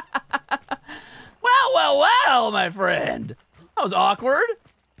 Well, my friend. That was awkward.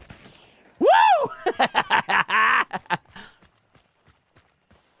 Woo!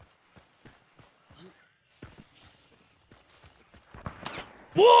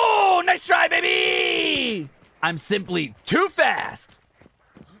 Whoa, nice try, baby! I'm simply too fast.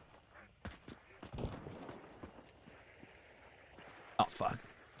 Oh, fuck.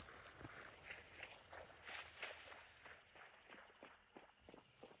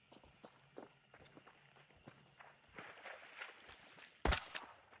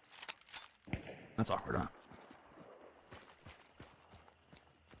 That's awkward, huh?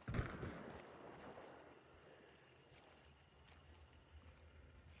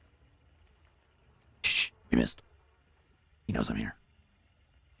 You missed. He knows I'm here.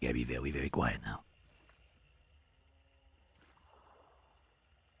 You gotta be very, very quiet now.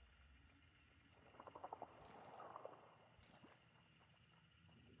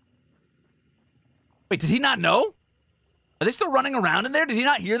 Wait, did he not know? Are they still running around in there? Did he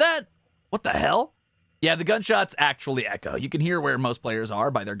not hear that? What the hell? Yeah, the gunshots actually echo. You can hear where most players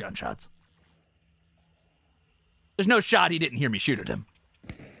are by their gunshots. There's no shot he didn't hear me shoot at him.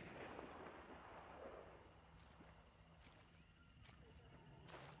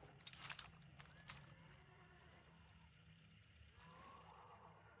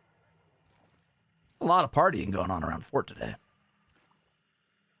 A lot of partying going on around Fort today.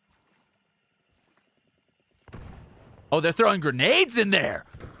 Oh, they're throwing grenades in there.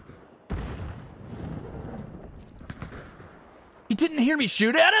 He didn't hear me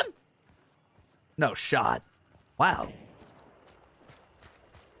shoot at him? No shot. Wow.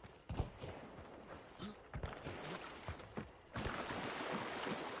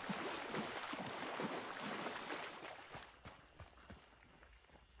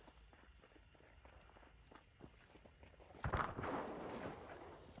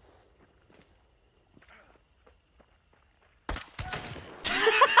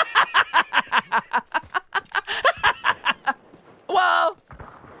 Whoa!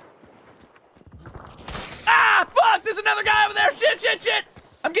 Ah, fuck! There's another guy over there! Shit, shit, shit!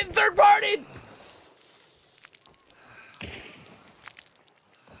 I'm getting third-partied!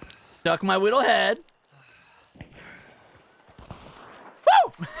 Duck my whittle head.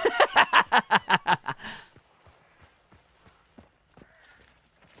 Woo!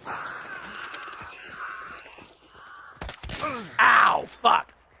 Ow!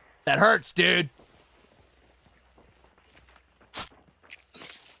 Fuck! That hurts, dude.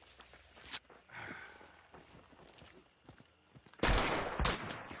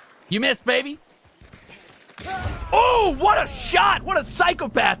 You missed, baby. Oh, what a shot! What a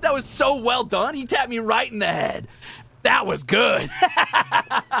psychopath! That was so well done. He tapped me right in the head. That was good.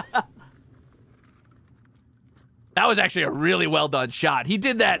 That was actually a really well done shot. He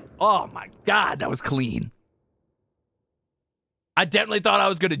did that. Oh my God, that was clean. I definitely thought I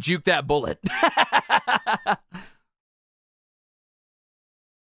was going to juke that bullet.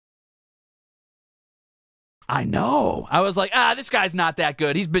 I know. I was like, this guy's not that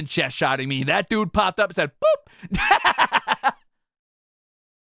good. He's been chest shotting me. That dude popped up and said, boop.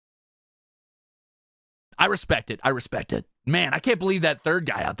 I respect it. I respect it. Man, I can't believe that third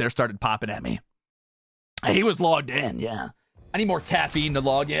guy out there started popping at me. He was logged in, yeah. I need more caffeine to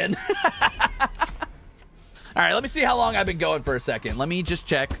log in. All right, let me see how long I've been going for a second. Let me just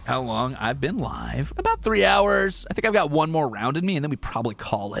check how long I've been live. About 3 hours. I think I've got one more round in me, and then we probably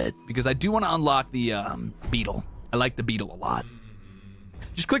call it, because I do want to unlock the beetle. I like the beetle a lot.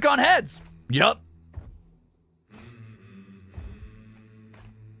 Just click on heads. Yup.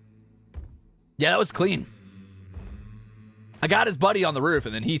 Yeah, that was clean. I got his buddy on the roof,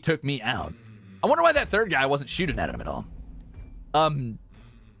 and then he took me out. I wonder why that third guy wasn't shooting at him at all.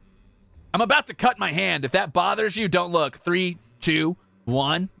 I'm about to cut my hand. If that bothers you, don't look. 3, 2,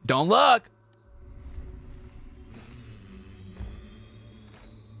 1. Don't look.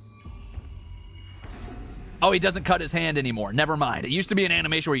 Oh, he doesn't cut his hand anymore. Never mind. It used to be an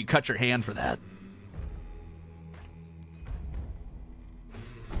animation where you cut your hand for that.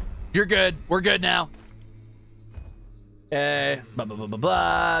 You're good. We're good now. Blah, blah, blah, blah,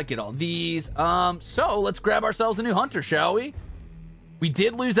 blah. Get all these. So let's grab ourselves a new hunter, shall we? We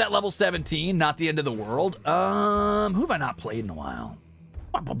did lose that level 17, not the end of the world. Who have I not played in a while?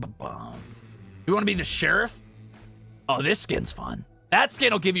 You want to be the sheriff? Oh, this skin's fun. That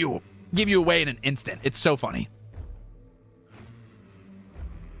skin will give you away in an instant. It's so funny.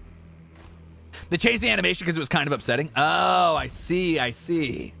 They changed the animation because it was kind of upsetting. Oh, I see, I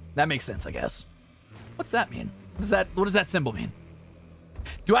see. That makes sense, I guess. What's that mean? What does that symbol mean?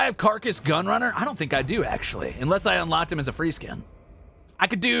 Do I have Carcass Gunrunner? I don't think I do, actually, unless I unlocked him as a free skin. I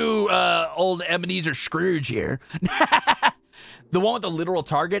could do old Ebenezer Scrooge here. The one with the literal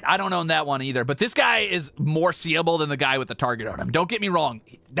target, I don't own that one either. But this guy is more seeable than the guy with the target on him. Don't get me wrong.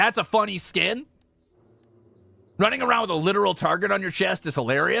 That's a funny skin. Running around with a literal target on your chest is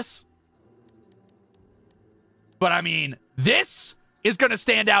hilarious. But I mean, this is going to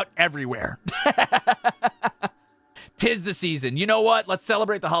stand out everywhere. 'Tis the season. You know what? Let's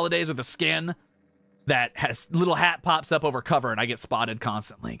celebrate the holidays with a skin that has little hat pops up over cover and I get spotted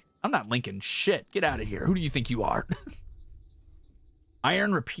constantly. I'm not linking shit. Get out of here. Who do you think you are?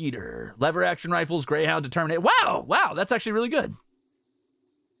 Iron repeater, lever action rifles, Greyhound, Determinator. Wow, wow, that's actually really good.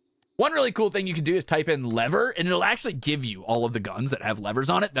 One really cool thing you can do is type in lever and it'll actually give you all of the guns that have levers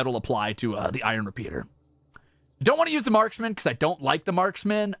on it that'll apply to the iron repeater. Don't want to use the marksman because I don't like the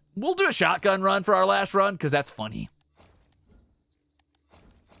marksman. We'll do a shotgun run for our last run because that's funny.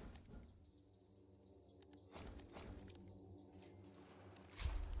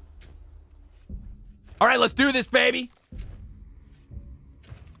 All right, let's do this, baby.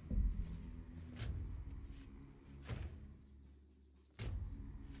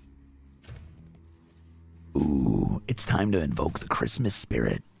 Ooh, it's time to invoke the Christmas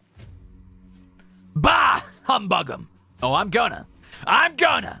spirit. Bah! Humbug 'em. Oh, I'm gonna.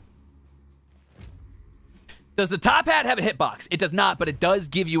 Does the top hat have a hitbox? It does not, but it does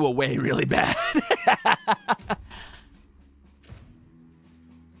give you away really bad.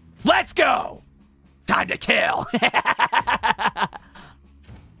 Let's go! Time to kill.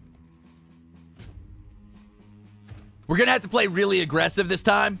 We're gonna have to play really aggressive this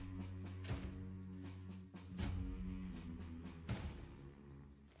time.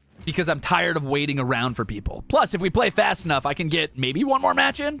 Because I'm tired of waiting around for people. Plus, if we play fast enough, I can get maybe one more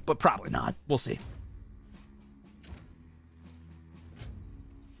match in, but probably not. We'll see.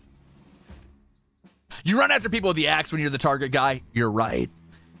 You run after people with the axe when you're the target guy. You're right.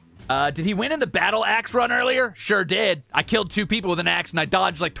 Did he win in the battle axe run earlier? Sure did. I killed 2 people with an axe and I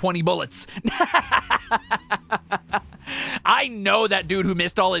dodged like 20 bullets. I know that dude who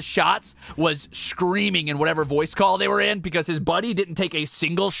missed all his shots was screaming in whatever voice call they were in because his buddy didn't take a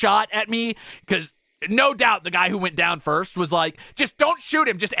single shot at me because no doubt the guy who went down first was like, just don't shoot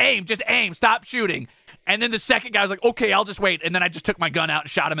him. Just aim, stop shooting. And then the second guy was like, okay, I'll just wait. And then I just took my gun out and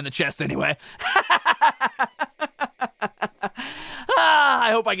shot him in the chest anyway.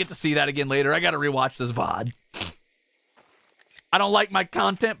 I hope I get to see that again later. I got to rewatch this VOD. I don't like my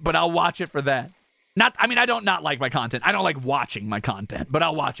content, but I'll watch it for that. I mean, I don't not like my content. I don't like watching my content, but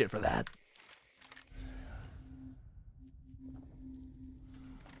I'll watch it for that.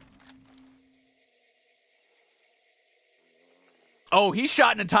 Oh, he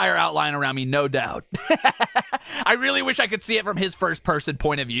shot an entire outline around me, no doubt. I really wish I could see it from his first-person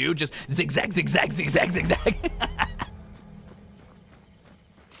point of view. Just zigzag, zigzag, zigzag, zigzag.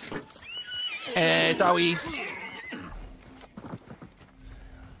 Hey, it's Aoi.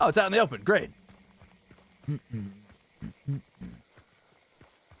 Oh, it's out in the open. Great. Do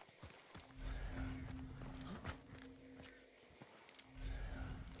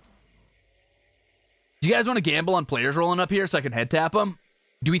you guys want to gamble on players rolling up here so I can head tap them?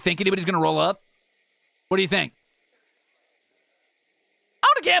 Do we think anybody's going to roll up? What do you think? I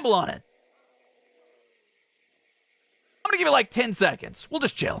want to gamble on it. I'm going to give it like 10 seconds. We'll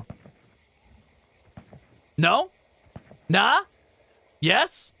just chill. No? Nah?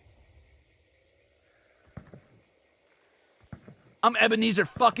 Yes? I'm Ebenezer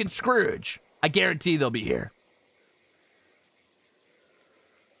fucking Scrooge. I guarantee they'll be here.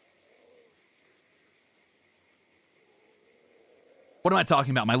 What am I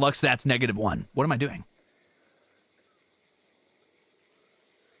talking about? My luck stat's -1. What am I doing?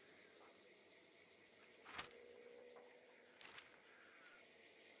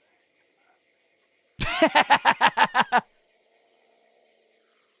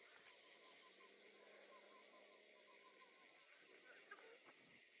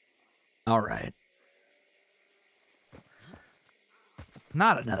 All right.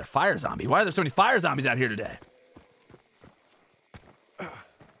 Not another fire zombie. Why are there so many fire zombies out here today?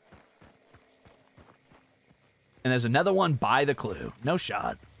 And there's another one by the clue. No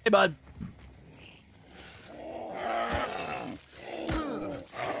shot. Hey, bud.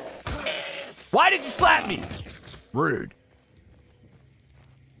 Why did you slap me? Rude.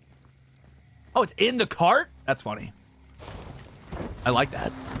 Oh, it's in the cart? That's funny. I like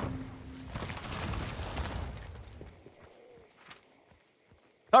that.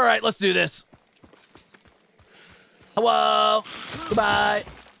 All right, let's do this. Hello. Goodbye.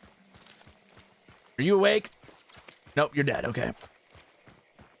 Are you awake? Nope, you're dead. Okay.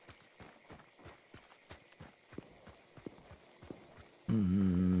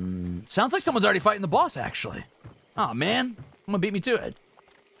 Sounds like someone's already fighting the boss, actually. Oh, man. I'm gonna beat me to it.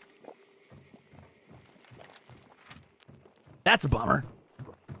 That's a bummer.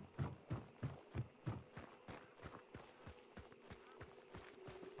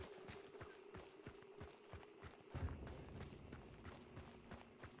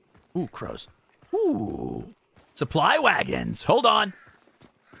 Ooh, crows. Ooh. Supply wagons. Hold on.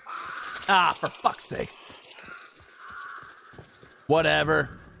 Ah, for fuck's sake.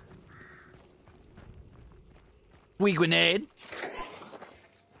 Whatever. Sweet grenade.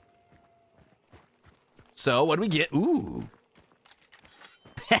 So, what do we get? Ooh.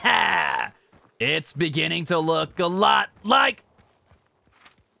 It's beginning to look a lot like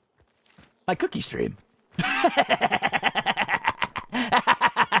my cookie stream.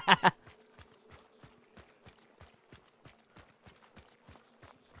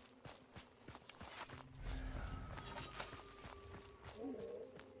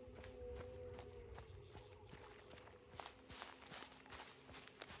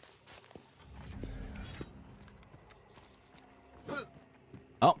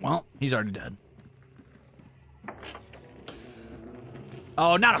 Oh, well, he's already dead.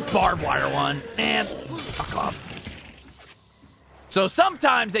 Oh, not a barbed wire one. Man, fuck off. So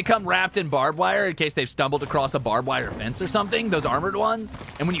sometimes they come wrapped in barbed wire in case they've stumbled across a barbed wire fence or something, those armored ones.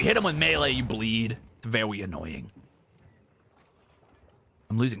 And when you hit them with melee, you bleed. It's very annoying.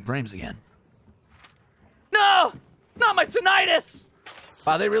 I'm losing frames again. No! Not my tinnitus!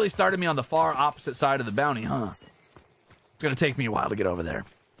 Wow, they really started me on the far opposite side of the bounty, huh? It's gonna take me a while to get over there.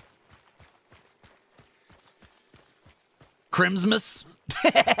 Crimzmas.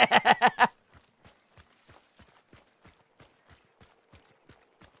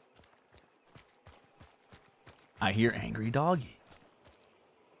 I hear angry doggies.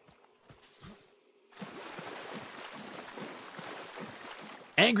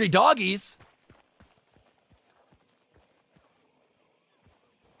 Angry doggies?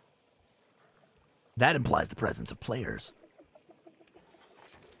 That implies the presence of players.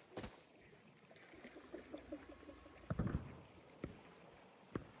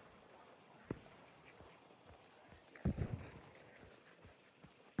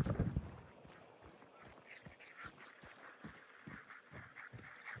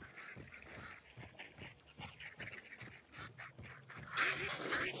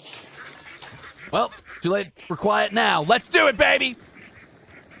 Well, too late for quiet now. Let's do it, baby!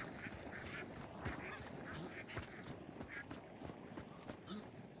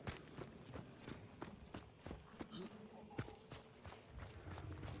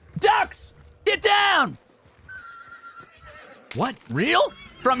 Ducks! Get down! What? Real?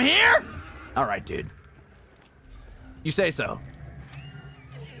 From here? All right, dude. You say so.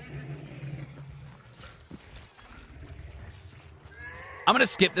 I'm gonna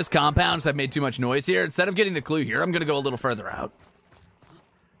skip this compound because I've made too much noise here. Instead of getting the clue here, I'm gonna go a little further out.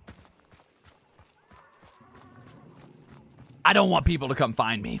 I don't want people to come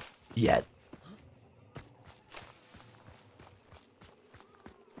find me yet.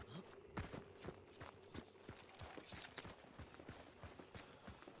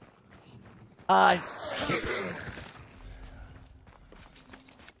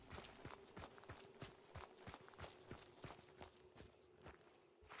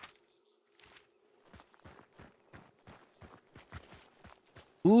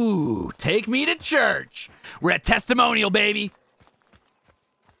 Ooh, take me to church. We're at testimonial, baby.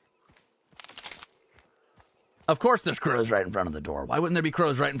 Of course there's crows right in front of the door. Why wouldn't there be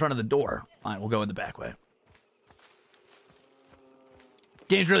crows right in front of the door? All right, we'll go in the back way.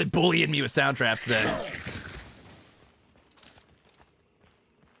 Game's really bullying me with sound traps today.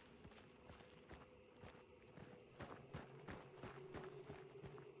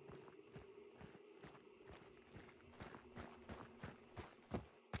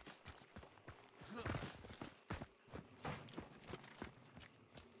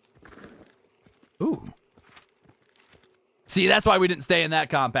 Ooh. See, that's why we didn't stay in that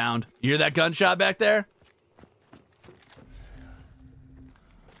compound. You hear that gunshot back there?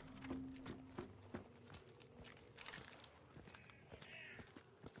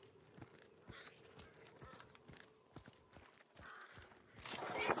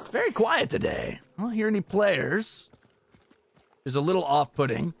 It's very quiet today. I don't hear any players. There's a little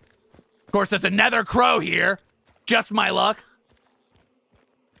off-putting. Of course, there's another crow here. Just my luck.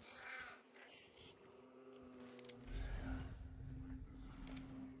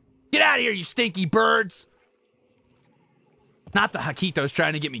 Get out of here, you stinky birds! Not the Hakitos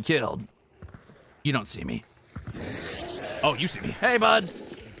trying to get me killed. You don't see me. Oh, you see me. Hey, bud.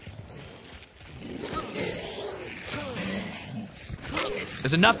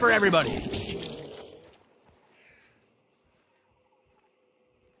 There's enough for everybody.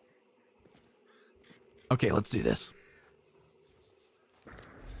 Okay, let's do this.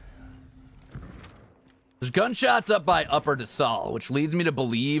 There's gunshots up by Upper DeSalle, which leads me to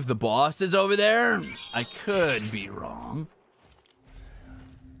believe the boss is over there. I could be wrong.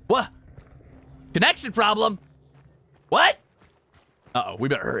 What? Connection problem? What? Uh-oh, we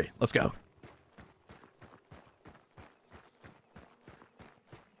better hurry. Let's go.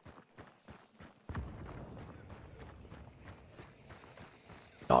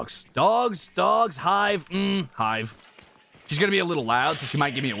 Dogs. Dogs, dogs, hive. Hive. She's gonna be a little loud, so she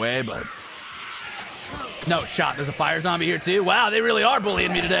might give me away, but... No shot. There's a fire zombie here, too. Wow, they really are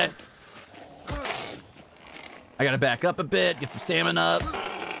bullying me today. I gotta back up a bit, get some stamina up.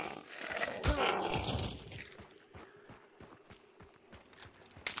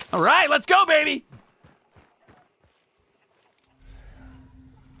 All right, let's go, baby.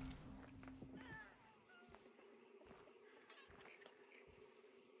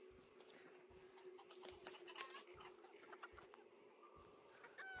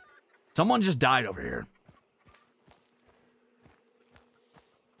 Someone just died over here.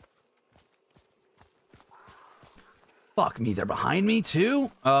 Fuck me, they're behind me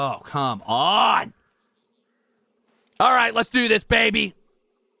too? Oh, come on. All right, let's do this, baby.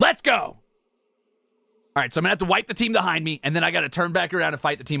 Let's go. All right, so I'm gonna have to wipe the team behind me, and then I gotta turn back around and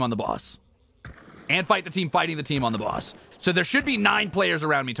fight the team on the boss. And fight the team fighting the team on the boss. So there should be 9 players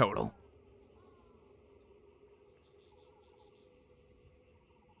around me total.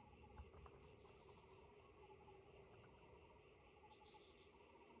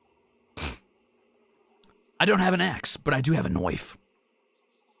 I don't have an axe, but I do have a knife.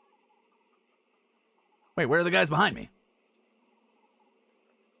 Wait, where are the guys behind me?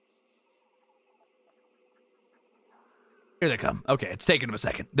 Here they come. Okay, it's taking them a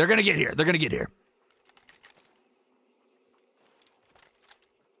second. They're gonna get here. They're gonna get here.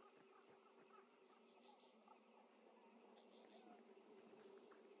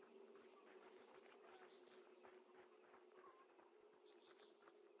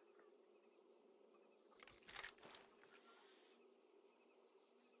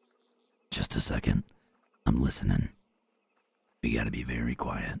 Just a second. I'm listening. We gotta be very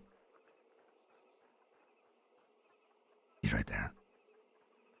quiet. He's right there.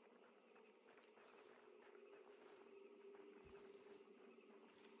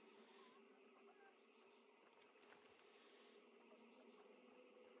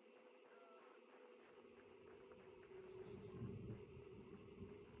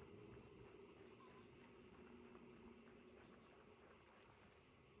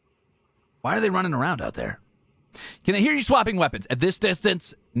 Why are they running around out there? Can they hear you swapping weapons? At this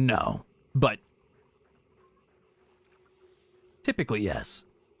distance, no. But typically, yes.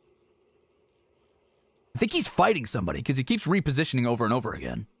 I think he's fighting somebody because he keeps repositioning over and over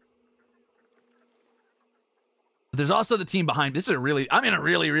again. But there's also the team behind. I'm in a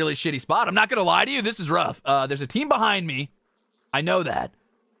really, really shitty spot. I'm not going to lie to you. This is rough. There's a team behind me. I know that.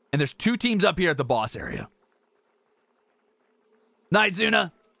 And there's 2 teams up here at the boss area. Night,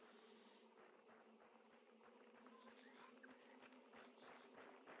 Zuna.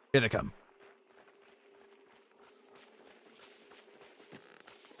 Here they come.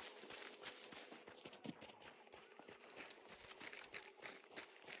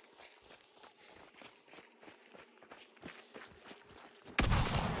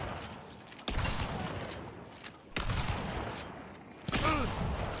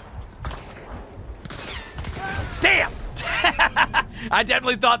 Damn! I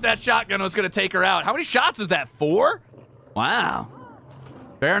definitely thought that shotgun was going to take her out. How many shots is that? 4? Wow.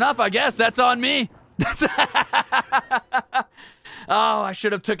 Fair enough, I guess. That's on me. Oh, I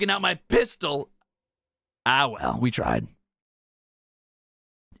should have taken out my pistol. Ah, well, we tried.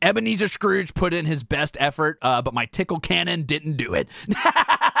 Ebenezer Scrooge put in his best effort, but my tickle cannon didn't do it.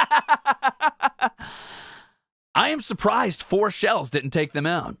 I am surprised 4 shells didn't take them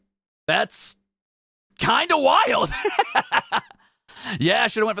out. That's kind of wild. Yeah, I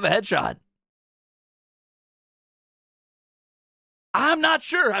should have went for the headshot. I'm not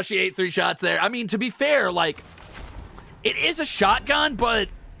sure how she ate 3 shots there. I mean, to be fair, like, it is a shotgun, but,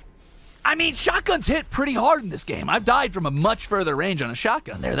 I mean, shotguns hit pretty hard in this game. I've died from a much further range on a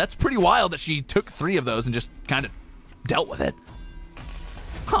shotgun there. That's pretty wild that she took 3 of those and just kind of dealt with it.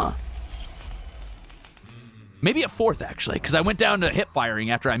 Huh. Maybe a 4th, actually, because I went down to hip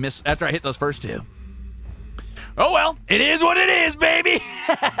firing after I hit those first 2. Oh, well, it is what it is, baby.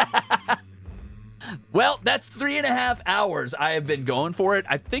 Well, that's 3.5 hours I have been going for it.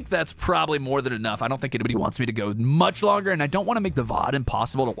 I think that's probably more than enough. I don't think anybody wants me to go much longer, and I don't want to make the VOD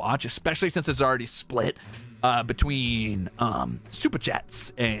impossible to watch, especially since it's already split between Super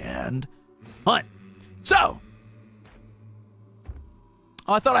Chats and Hunt. So,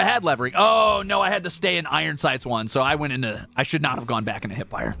 oh, I thought I had levering. Oh, no, I had to stay in Iron Sights 1, so I should not have gone back into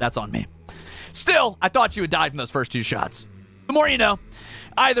Hipfire. That's on me. Still, I thought you would die from those first 2 shots. The more you know.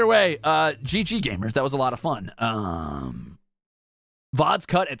 Either way, GG gamers, that was a lot of fun. VOD's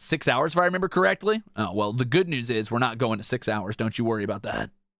cut at 6 hours, if I remember correctly. Oh, well, the good news is we're not going to 6 hours. Don't you worry about that.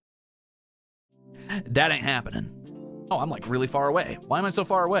 That ain't happening. Oh, I'm like really far away. Why am I so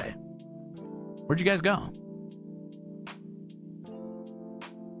far away? Where'd you guys go?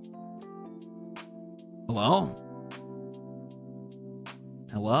 Hello?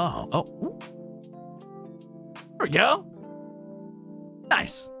 Hello? Oh. There we go.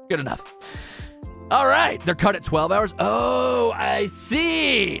 Nice. Good enough. All right. They're cut at 12 hours. Oh, I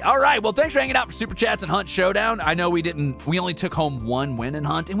see. All right. Well, thanks for hanging out for Super Chats and Hunt Showdown. I know we only took home 1 win in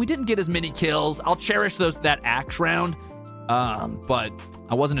Hunt, and we didn't get as many kills. I'll cherish that axe round, but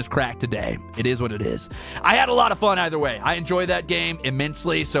I wasn't as cracked today. It is what it is. I had a lot of fun either way. I enjoy that game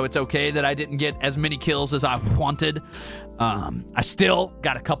immensely, so it's okay that I didn't get as many kills as I wanted. I still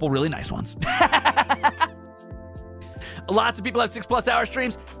got a couple really nice ones. Lots of people have 6+ hour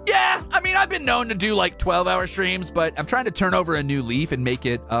streams. Yeah, I mean, I've been known to do like 12-hour streams, but I'm trying to turn over a new leaf and make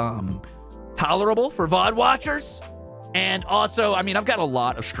it tolerable for VOD watchers. And also, I mean, I've got a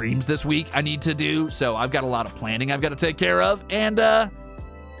lot of streams this week I need to do, so I've got a lot of planning I've got to take care of. And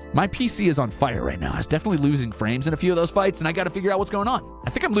my PC is on fire right now. I was definitely losing frames in a few of those fights, and I got to figure out what's going on.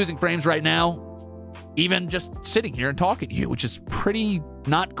 I think I'm losing frames right now, even just sitting here and talking to you, which is pretty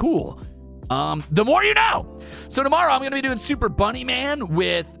not cool. The more you know. So tomorrow I'm going to be doing Super Bunny Man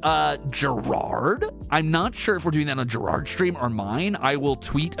with Jurard. I'm not sure if we're doing that on Jurard's stream or mine. I will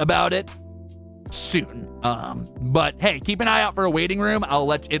tweet about it soon. But hey, keep an eye out for a waiting room. That'll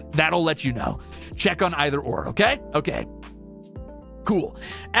let you know. Check on either or, okay? Okay. Cool.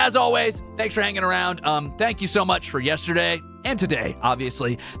 As always, thanks for hanging around. Thank you so much for yesterday and today,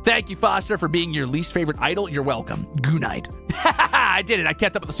 obviously. Thank you, Foster, for being your least favorite idol. You're welcome. Good night. I did it. I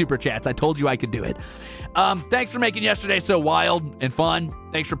kept up with the super chats. I told you I could do it. Thanks for making yesterday so wild and fun.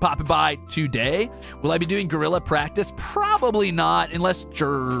 Thanks for popping by today. Will I be doing gorilla practice? Probably not, unless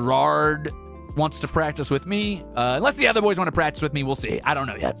Jurard wants to practice with me. Unless the other boys want to practice with me, we'll see. I don't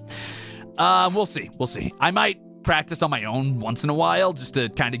know yet. We'll see. We'll see. I might practice on my own once in a while just to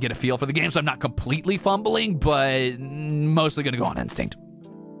kind of get a feel for the game so I'm not completely fumbling, but mostly going to go on instinct.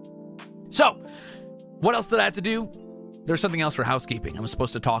 So, what else did I have to do? There's something else for housekeeping I was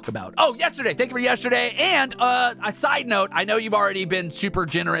supposed to talk about. Oh, yesterday. Thank you for yesterday. And a side note, I know you've already been super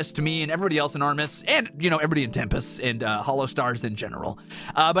generous to me and everybody else in ARMIS and, you know, everybody in Tempest and HOLOSTARS in general.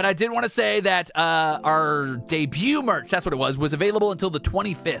 But I did want to say that our debut merch, that's what it was available until the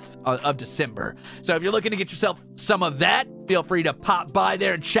 25th of December. So if you're looking to get yourself some of that, feel free to pop by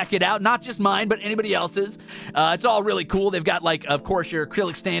there and check it out. Not just mine, but anybody else's. It's all really cool. They've got, like, of course, your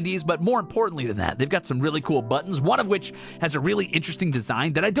acrylic standees, but more importantly than that, they've got some really cool buttons, one of which has a really interesting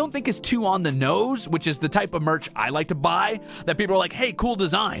design that I don't think is too on the nose, which is the type of merch I like to buy, that people are like, hey, cool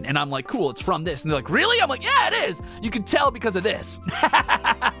design. And I'm like, cool, it's from this. And they're like, really? I'm like, yeah, it is. You can tell because of this.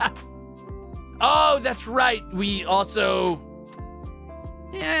 Oh, that's right. We also...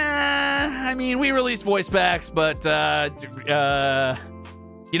 Yeah, I mean, we released voice packs, but, you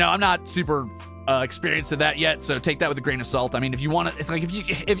know, I'm not super experienced at that yet, so take that with a grain of salt. I mean, if you want to, it's like, if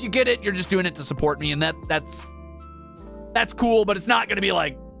you get it, you're just doing it to support me, and that's cool, but it's not going to be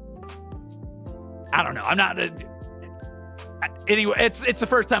like, I don't know, I'm not, anyway, it's the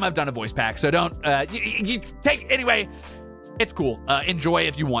first time I've done a voice pack, so don't, you take, anyway, it's cool. Enjoy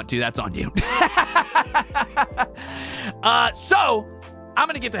if you want to, that's on you. So, I'm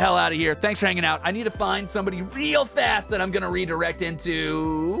going to get the hell out of here. Thanks for hanging out. I need to find somebody real fast that I'm going to redirect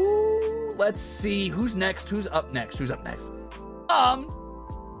into. Let's see. Who's next? Who's up next? Who's up next? I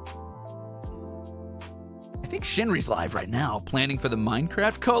think Shinri's live right now, planning for the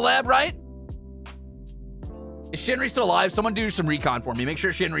Minecraft collab, right? Is Shinri still live? Someone do some recon for me. Make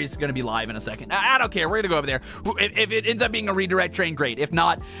sure Shinri's going to be live in a second. I don't care. We're going to go over there. If it ends up being a redirect train, great. If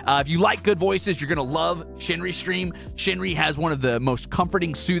not, if you like good voices, you're going to love Shinri's stream. Shinri has one of the most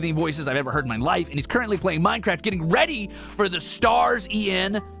comforting, soothing voices I've ever heard in my life, and he's currently playing Minecraft, getting ready for the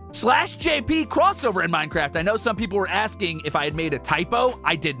SHOWDOWN /JP crossover in Minecraft. I know some people were asking if I had made a typo.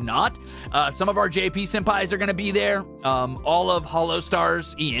 I did not. Some of our JP senpais are going to be there. All of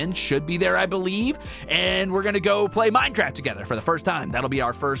HOLOSTARS-EN should be there, I believe. And we're going to go play Minecraft together for the first time. That'll be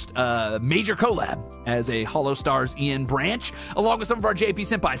our first major collab as a HOLOSTARS-EN branch, along with some of our JP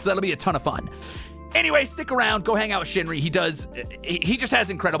senpais. So that'll be a ton of fun. Anyway, stick around. Go hang out with Shinri. He just has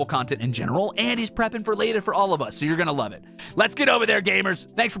incredible content in general, and he's prepping for later for all of us, so you're going to love it. Let's get over there, gamers.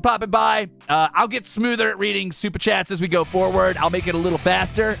 Thanks for popping by. I'll get smoother at reading super chats as we go forward. I'll make it a little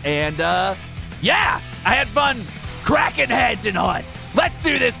faster, and yeah, I had fun cracking heads in Hunt. Let's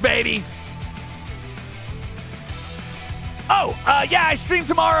do this, baby. Oh, yeah, I stream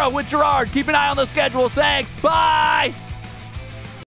tomorrow with Jurard. Keep an eye on those schedules. Thanks. Bye.